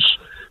criminals.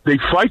 They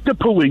fight the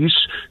police.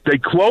 They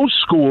close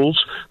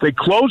schools. They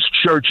close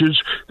churches.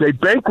 They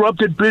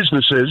bankrupted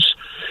businesses.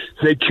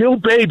 They kill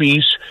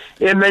babies,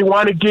 and they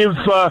want to give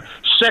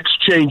sex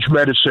change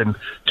medicine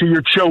to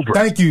your children.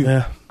 Thank you.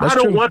 I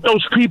don't want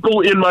those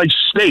people in my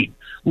state,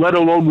 let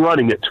alone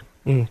running it.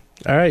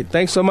 All right.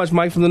 Thanks so much,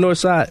 Mike from the North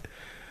Side.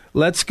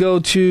 Let's go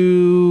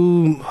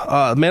to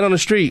Man on the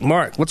Street.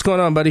 Mark, what's going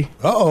on, buddy?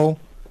 Uh-oh.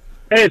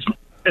 Hey,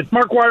 it's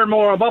Mark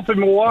Wiremore. I'm up in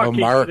Milwaukee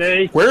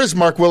today. Where is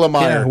Mark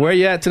Willemeyer? Yeah, where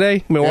you at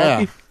today?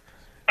 Milwaukee? Yeah.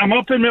 I'm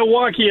up in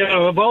Milwaukee at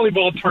a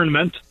volleyball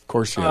tournament. Of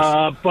course he is.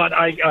 But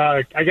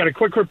I got a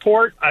quick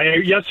report.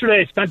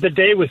 Yesterday I spent the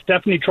day with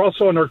Stephanie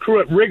Trussell and her crew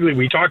at Wrigley.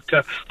 We talked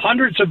to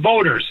hundreds of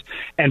voters,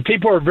 and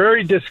people are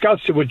very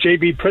disgusted with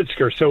J.B.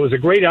 Pritzker, so it was a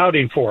great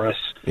outing for us.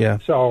 Yeah.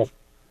 So,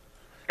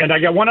 and I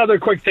got one other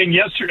quick thing.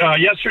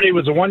 Yesterday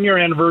was a 1 year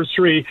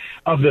anniversary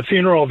of the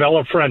funeral of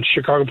Ella French,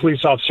 Chicago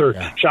police officer,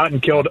 shot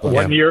and killed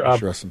 1 year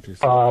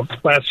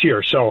last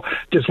year. So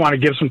just want to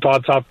give some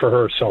thoughts out for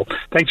her. So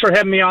thanks for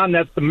having me on.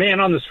 That's the Man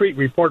on the Street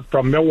report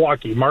from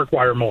Milwaukee, Mark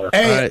Wiremore.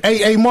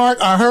 Hey,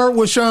 Mark, I heard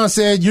what Sean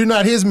said. You're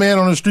not his man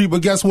on the street,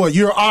 but guess what?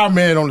 You're our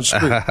man on the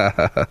street.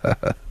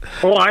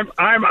 Well,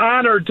 I'm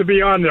honored to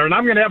be on there, and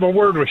I'm going to have a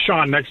word with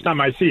Sean next time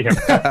I see him.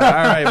 All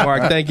right,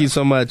 Mark. Thank you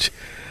so much.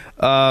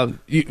 I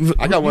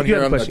got one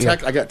here on the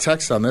text. I got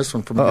text on this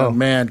one from a young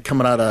man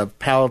coming out of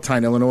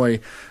Palatine,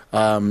 Illinois.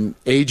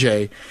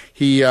 AJ,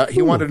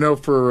 he wanted to know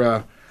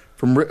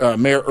from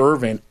Mayor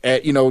Irvin.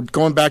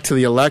 Going back to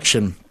the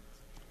election,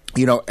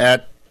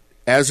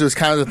 as those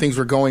kinds of things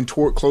were going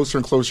closer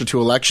and closer to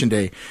Election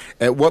Day,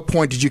 at what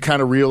point did you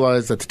kind of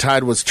realize that the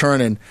tide was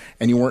turning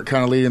and you weren't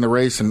kind of leading the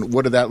race, and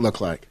what did that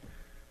look like?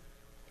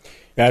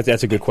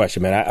 That's a good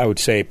question, man. I would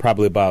say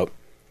probably about.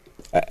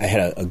 I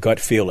had a gut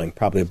feeling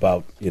probably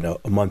about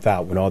a month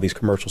out when all these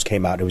commercials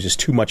came out. It was just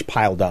too much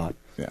piled on.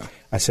 Yeah.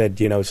 I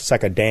said, it's just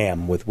like a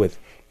dam with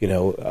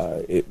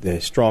the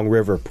strong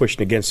river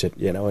pushing against it.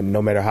 And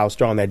no matter how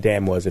strong that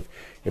dam was,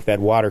 if that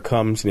water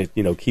comes and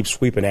it keeps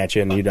sweeping at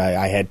you, and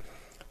I had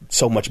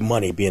so much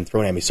money being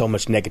thrown at me, so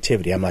much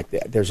negativity. I'm like,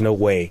 there's no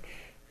way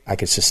I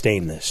could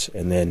sustain this.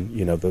 And then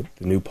the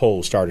new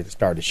polls started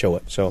to show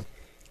it. So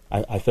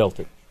I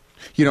felt it.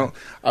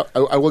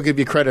 I will give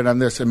you credit on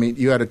this. I mean,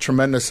 you had a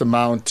tremendous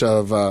amount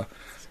of,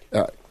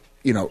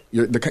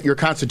 your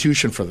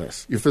constitution for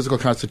this, your physical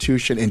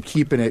constitution, and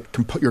keeping it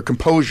your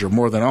composure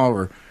more than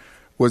ever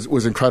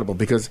was incredible.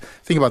 Because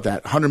think about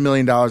that, $100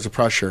 million of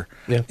pressure,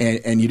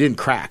 and you didn't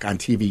crack on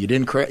TV. You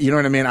didn't crack. You know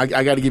what I mean?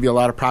 I got to give you a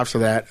lot of props for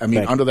that. I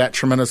mean, under that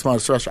tremendous amount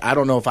of stress, I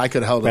don't know if I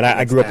could have held it.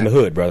 I grew up in the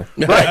hood, brother.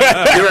 Right.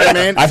 You know what I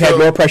mean? I've had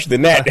more pressure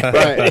than that.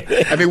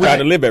 Right. I mean, trying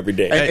to live every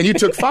day. And you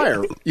took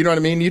fire. You know what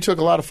I mean? You took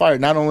a lot of fire,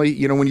 not only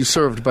when you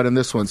served, but in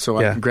this one. So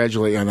I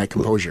congratulate you on that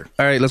composure.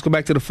 All right, let's go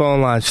back to the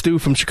phone line. Stu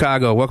from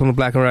Chicago. Welcome to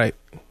Black and Right.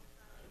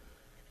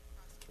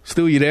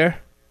 Stu, you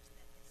there?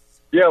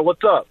 Yeah,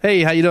 what's up?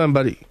 Hey, how you doing,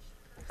 buddy?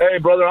 Hey,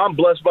 brother, I'm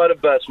blessed by the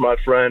best, my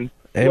friend.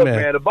 Amen. Look,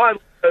 man, the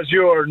Bible says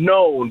you are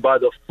known by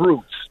the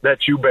fruits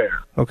that you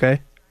bear.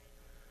 Okay.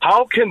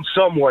 How can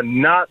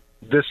someone not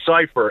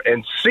decipher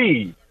and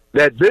see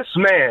that this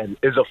man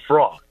is a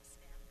fraud?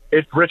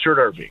 It's Richard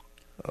Irving.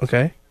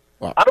 Okay.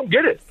 Wow. I don't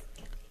get it.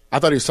 I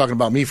thought he was talking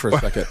about me for a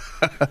second.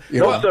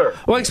 No, sir.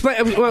 Well,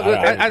 explain. Well,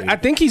 I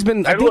think he's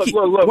been. Hey,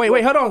 look,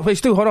 wait, hold on, wait,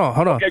 Stu, hold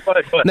on. Okay, go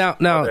ahead.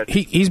 Now,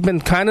 he's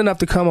been kind enough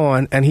to come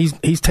on, and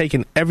he's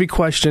taken every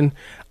question.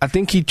 I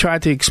think he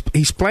tried to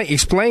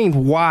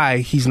explain why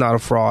he's not a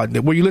fraud.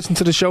 Were you listening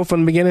to the show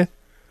from the beginning?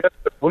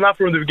 Well, not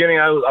from the beginning.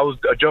 I was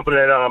jumping in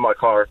and out of my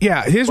car.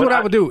 Yeah, here's what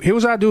I would do.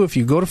 Here's what I do if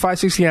you go to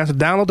 560 Answer,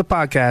 download the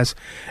podcast,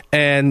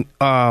 and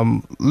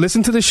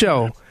listen to the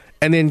show,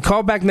 and then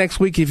call back next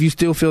week if you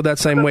still feel that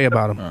same way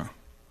about him.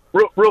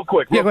 Real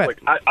quick. Yeah,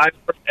 I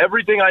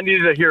everything I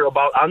needed to hear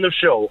about on the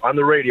show, on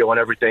the radio and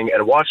everything,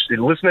 and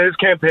listen to his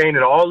campaign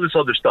and all this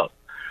other stuff.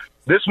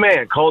 This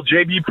man called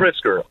J.B.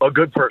 Pritzker a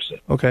good person.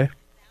 Okay.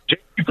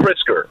 J.B.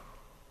 Pritzker,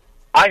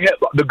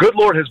 the good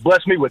Lord has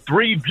blessed me with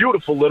 3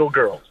 beautiful little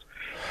girls,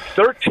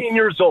 13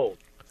 years old.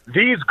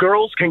 These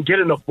girls can get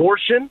an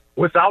abortion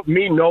without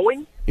me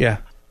knowing? Yeah.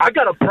 I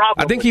got a problem.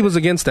 I think he was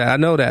against that. I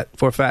know that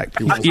for a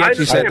fact. He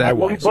actually said that.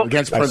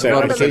 Against parental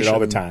notification all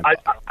the time.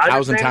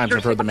 1,000 times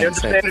I've heard the man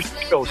say it. I understand it's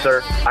your show,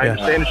 sir. I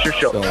understand it's your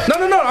show.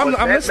 No.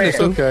 I'm listening,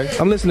 Stu. Okay.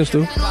 I'm listening,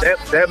 Stu.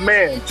 That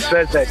man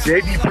says that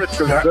J.B.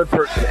 Pritzker is a good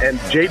person, and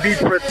J.B.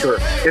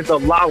 Pritzker is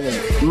allowing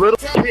little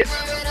kids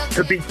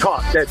to be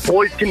taught that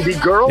boys can be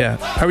girls. Yeah.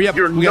 Hurry up.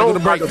 You're We got to go to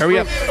known by break. the Hurry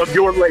up. fruit of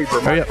your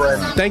labor, my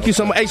friend. Thank you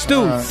so much. Hey,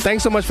 Stu,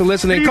 thanks so much for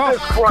listening.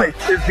 Jesus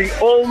Christ is the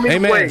only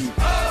way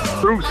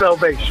through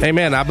salvation.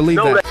 Amen. I believe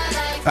Know that.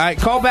 All right,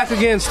 call back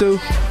again, Stu.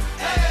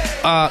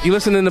 You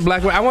listening to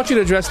Black? I want you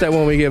to address that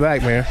when we get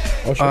back, man.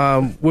 Oh,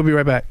 sure. We'll be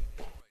right back.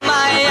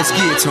 Let's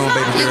get it to him,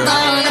 baby girl.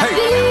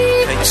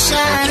 Hey.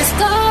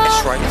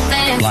 That's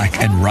right. Black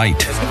and Right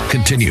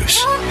continues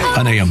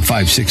on AM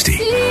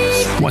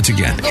 560. Once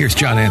again, here's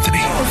John Anthony.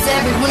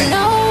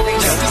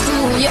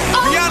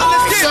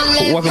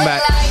 Welcome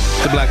back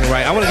to Black and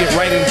Right. I want to get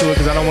right into it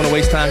because I don't want to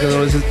waste time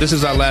because this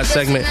is our last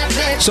segment.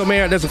 So,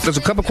 Mayor, there's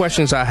a couple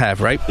questions I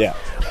have, right? Yeah.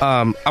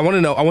 I want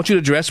to know. I want you to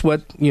address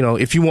what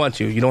if you want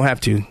to. You don't have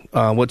to.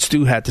 What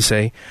Stu had to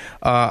say.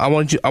 I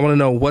want to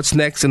know what's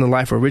next in the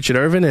life of Richard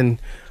Irvin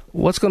and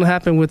what's going to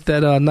happen with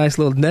that nice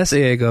little nest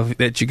egg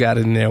that you got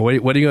in there. What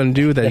are you going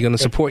to do with that? You're going to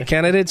support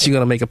candidates? You're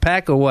going to make a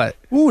PAC or what?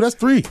 Ooh, that's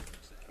 3.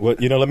 Well,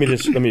 let me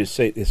just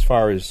say, as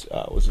far as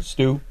was it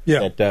Stu?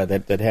 Yeah.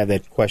 That had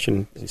that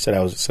question. He said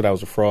I was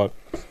a fraud.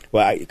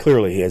 Well,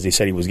 clearly, as he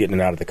said, he was getting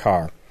it out of the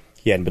car.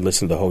 He hadn't been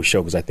listening to the whole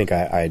show because I think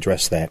I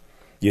addressed that.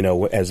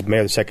 As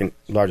mayor of the second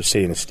largest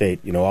city in the state,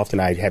 often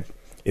I have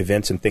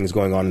events and things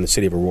going on in the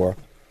city of Aurora,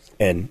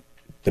 and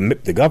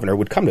the governor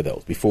would come to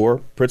those.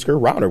 Before Pritzker,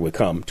 Rauner would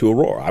come to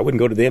Aurora. I wouldn't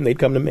go to them; they'd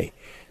come to me.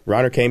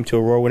 Rauner came to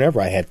Aurora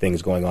whenever I had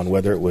things going on,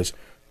 whether it was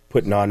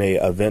putting on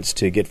events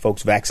to get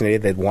folks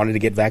vaccinated that wanted to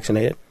get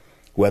vaccinated,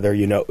 whether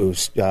it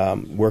was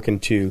working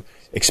to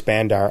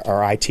expand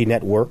our IT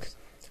network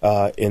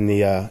in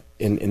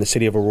the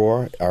city of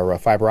Aurora, our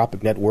fiber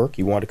optic network.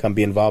 He wanted to come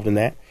be involved in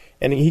that.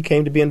 And he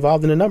came to be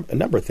involved in a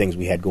number of things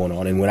we had going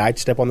on. And when I'd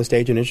step on the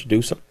stage and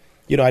introduce him,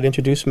 I'd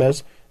introduce him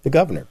as the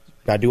governor.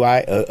 Now, do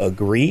I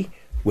agree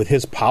with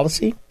his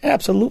policy?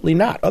 Absolutely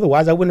not.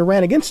 Otherwise, I wouldn't have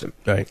ran against him.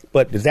 Right.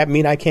 But does that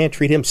mean I can't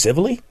treat him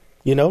civilly?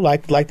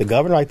 Like the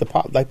governor, like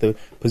the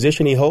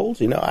position he holds?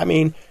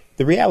 The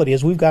reality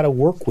is we've got to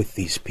work with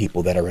these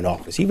people that are in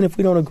office, even if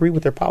we don't agree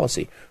with their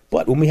policy.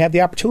 But when we have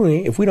the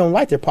opportunity, if we don't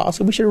like their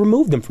policy, we should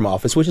remove them from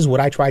office, which is what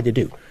I tried to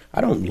do.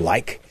 I don't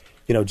like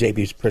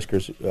J.B.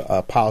 Pritzker's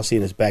policy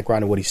and his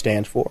background and what he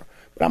stands for.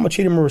 But I'm going to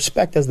treat him with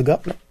respect as the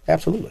governor.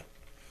 Absolutely.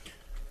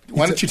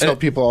 Why don't you tell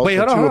people also wait,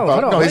 hold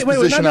on. his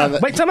position on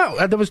that? Wait, time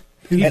out. There was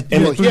he had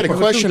a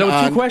question. There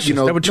were 2 questions.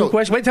 There were 2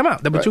 questions. Wait, time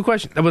out. There were 2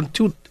 questions. There were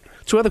two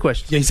other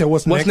questions. Yeah, he said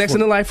what's next in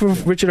the life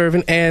of Richard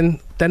Irvin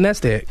and that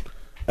nest egg.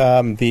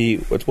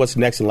 What's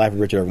next in the life of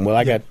Richard Irvin? Well,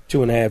 I got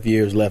 2.5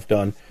 years left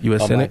on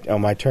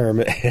my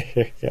term.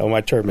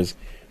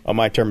 On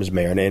my term as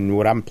mayor, and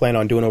what I'm planning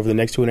on doing over the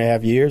next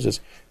 2.5 years is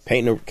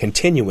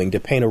continuing to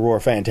paint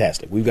Aurora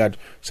fantastic. We've got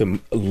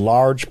some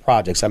large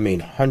projects.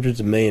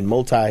 Hundreds of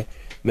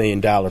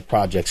multi-million-dollar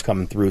projects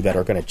coming through that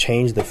are going to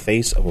change the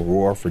face of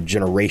Aurora for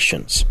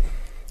generations.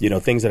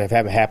 Things that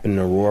haven't happened in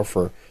Aurora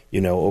for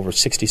over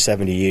 60,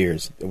 70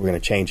 years. We're going to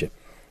change it.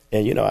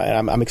 And,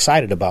 I'm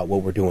excited about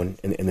what we're doing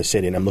in the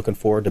city, and I'm looking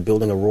forward to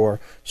building Aurora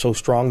so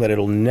strong that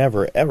it'll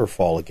never, ever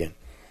fall again.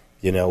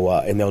 And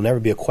there'll never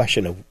be a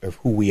question of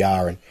who we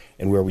are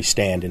and where we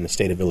stand in the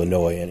state of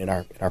Illinois and in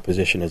our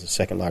position as the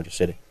second largest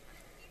city.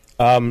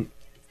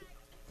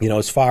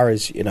 As far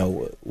as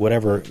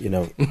whatever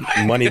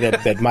money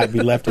that might be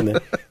left in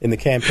the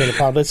campaign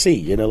account, let's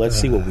see. Let's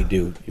see what we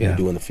do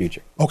do in the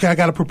future. Okay, I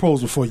got a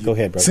proposal for you. Go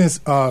ahead, brother. Since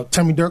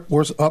Tammy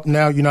Duckworth's up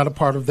now, you're not a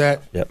part of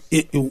that. Yep.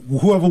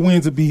 Whoever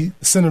wins will be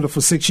senator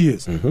for 6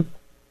 years. Mm-hmm.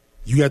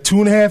 You got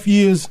 2.5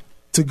 years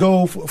to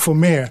go for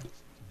mayor.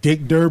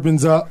 Dick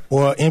Durbin's up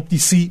or empty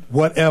seat,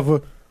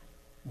 whatever.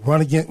 Run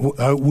again.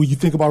 Will you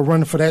think about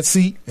running for that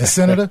seat as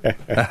senator?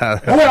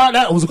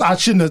 I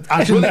shouldn't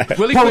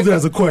pose it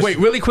as a question. Wait,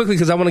 really quickly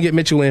because I want to get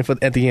Mitchell in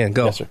at the end.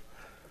 Go. Yes, sir.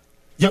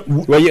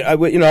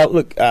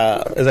 Look,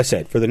 as I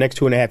said, for the next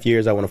 2.5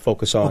 years, I want to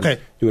focus on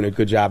doing a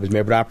good job as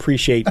mayor. But I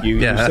appreciate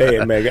you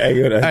saying, man.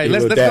 All right,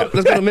 let's go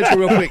to Mitchell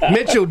real quick.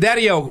 Mitchell,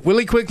 Daddy-O,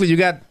 really quickly, you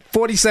got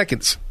 40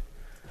 seconds.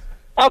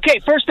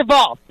 Okay, first of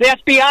all, the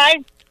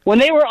FBI, when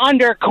they were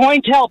under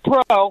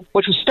COINTELPRO,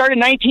 which was started in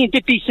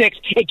 1956,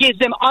 it gives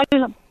them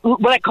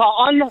what I call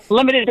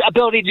unlimited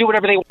ability to do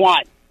whatever they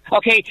want.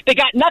 Okay, they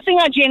got nothing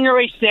on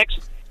January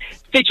 6th.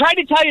 They tried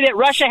to tell you that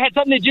Russia had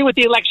something to do with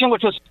the election,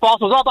 which was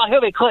false. It was all about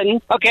Hillary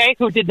Clinton, okay,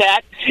 who did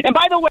that. And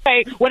by the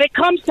way, when it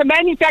comes to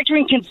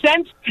manufacturing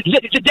consent,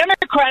 the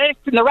Democratic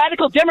and the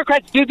radical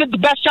Democrats do the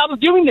best job of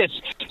doing this.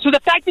 So the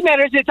fact of the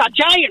matter is it's a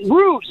giant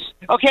ruse,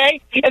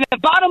 okay? And the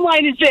bottom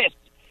line is this.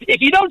 If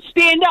you don't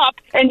stand up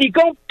and you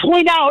go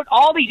point out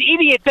all these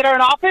idiots that are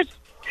in office,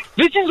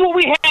 this is what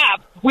we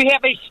have. We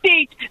have a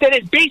state that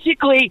is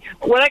basically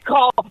what I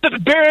call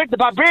the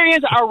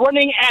barbarians are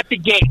running at the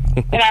gate.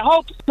 And I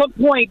hope at some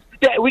point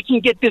that we can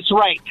get this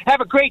right.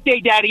 Have a great day,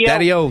 Daddy-O.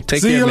 Daddy-O,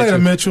 take care. See you later,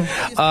 Mitchell.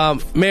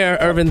 Mayor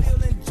Irvin,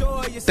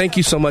 thank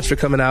you so much for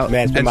coming out.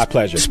 Man, it's been my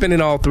pleasure. Spending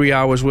all 3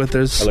 hours with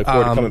us. I look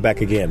forward to coming back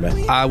again,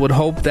 man. I would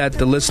hope that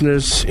the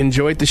listeners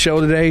enjoyed the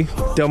show today.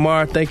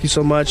 Delmar, thank you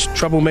so much.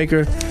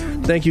 Troublemaker,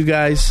 thank you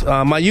guys.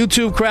 My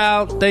YouTube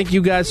crowd, thank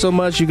you guys so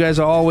much. You guys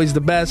are always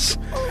the best.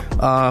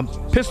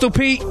 Pistol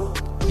Pete,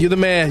 you're the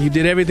man. You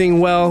did everything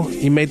well.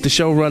 You made the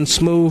show run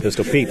smooth.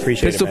 Pistol Pete,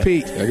 appreciate Pistol it,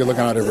 Pete. Yeah, good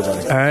looking out,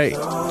 everybody. All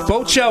right.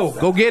 Boat Show,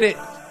 go get it.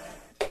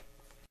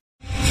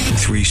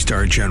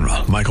 3-star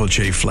General Michael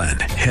J. Flynn,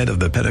 head of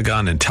the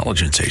Pentagon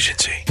Intelligence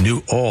Agency,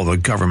 knew all the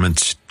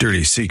government's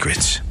dirty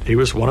secrets. He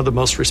was one of the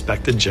most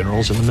respected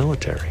generals in the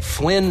military.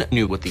 Flynn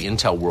knew what the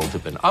intel world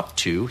had been up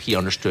to. He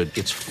understood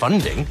its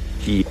funding.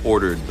 He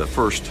ordered the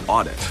first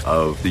audit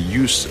of the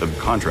use of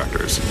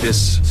contractors.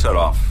 This set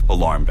off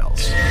alarm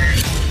bells.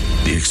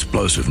 The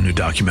explosive new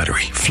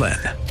documentary, Flynn,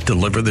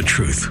 Deliver the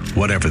Truth,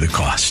 Whatever the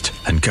Cost,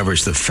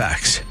 uncovers the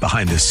facts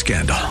behind this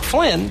scandal.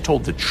 Flynn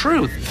told the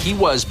truth. He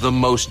was the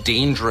most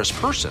dangerous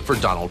person for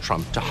Donald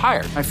Trump to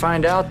hire. I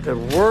find out the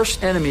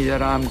worst enemy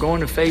that I'm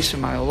going to face in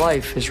my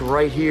life is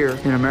right here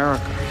in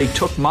America. They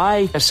took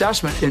my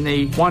assessment and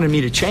they wanted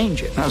me to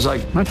change it. And I was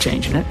like, I'm not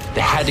changing it.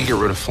 They had to get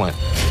rid of Flynn.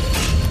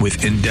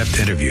 With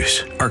in-depth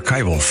interviews,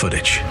 archival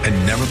footage,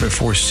 and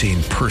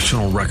never-before-seen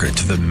personal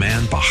records of the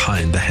man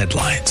behind the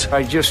headlines.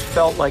 I just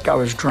felt like I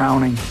was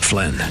drowning.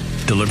 Flynn,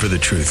 Deliver the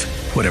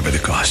Truth, Whatever the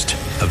Cost.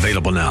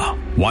 Available now.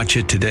 Watch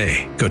it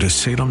today. Go to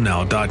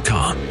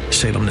salemnow.com.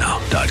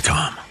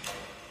 salemnow.com.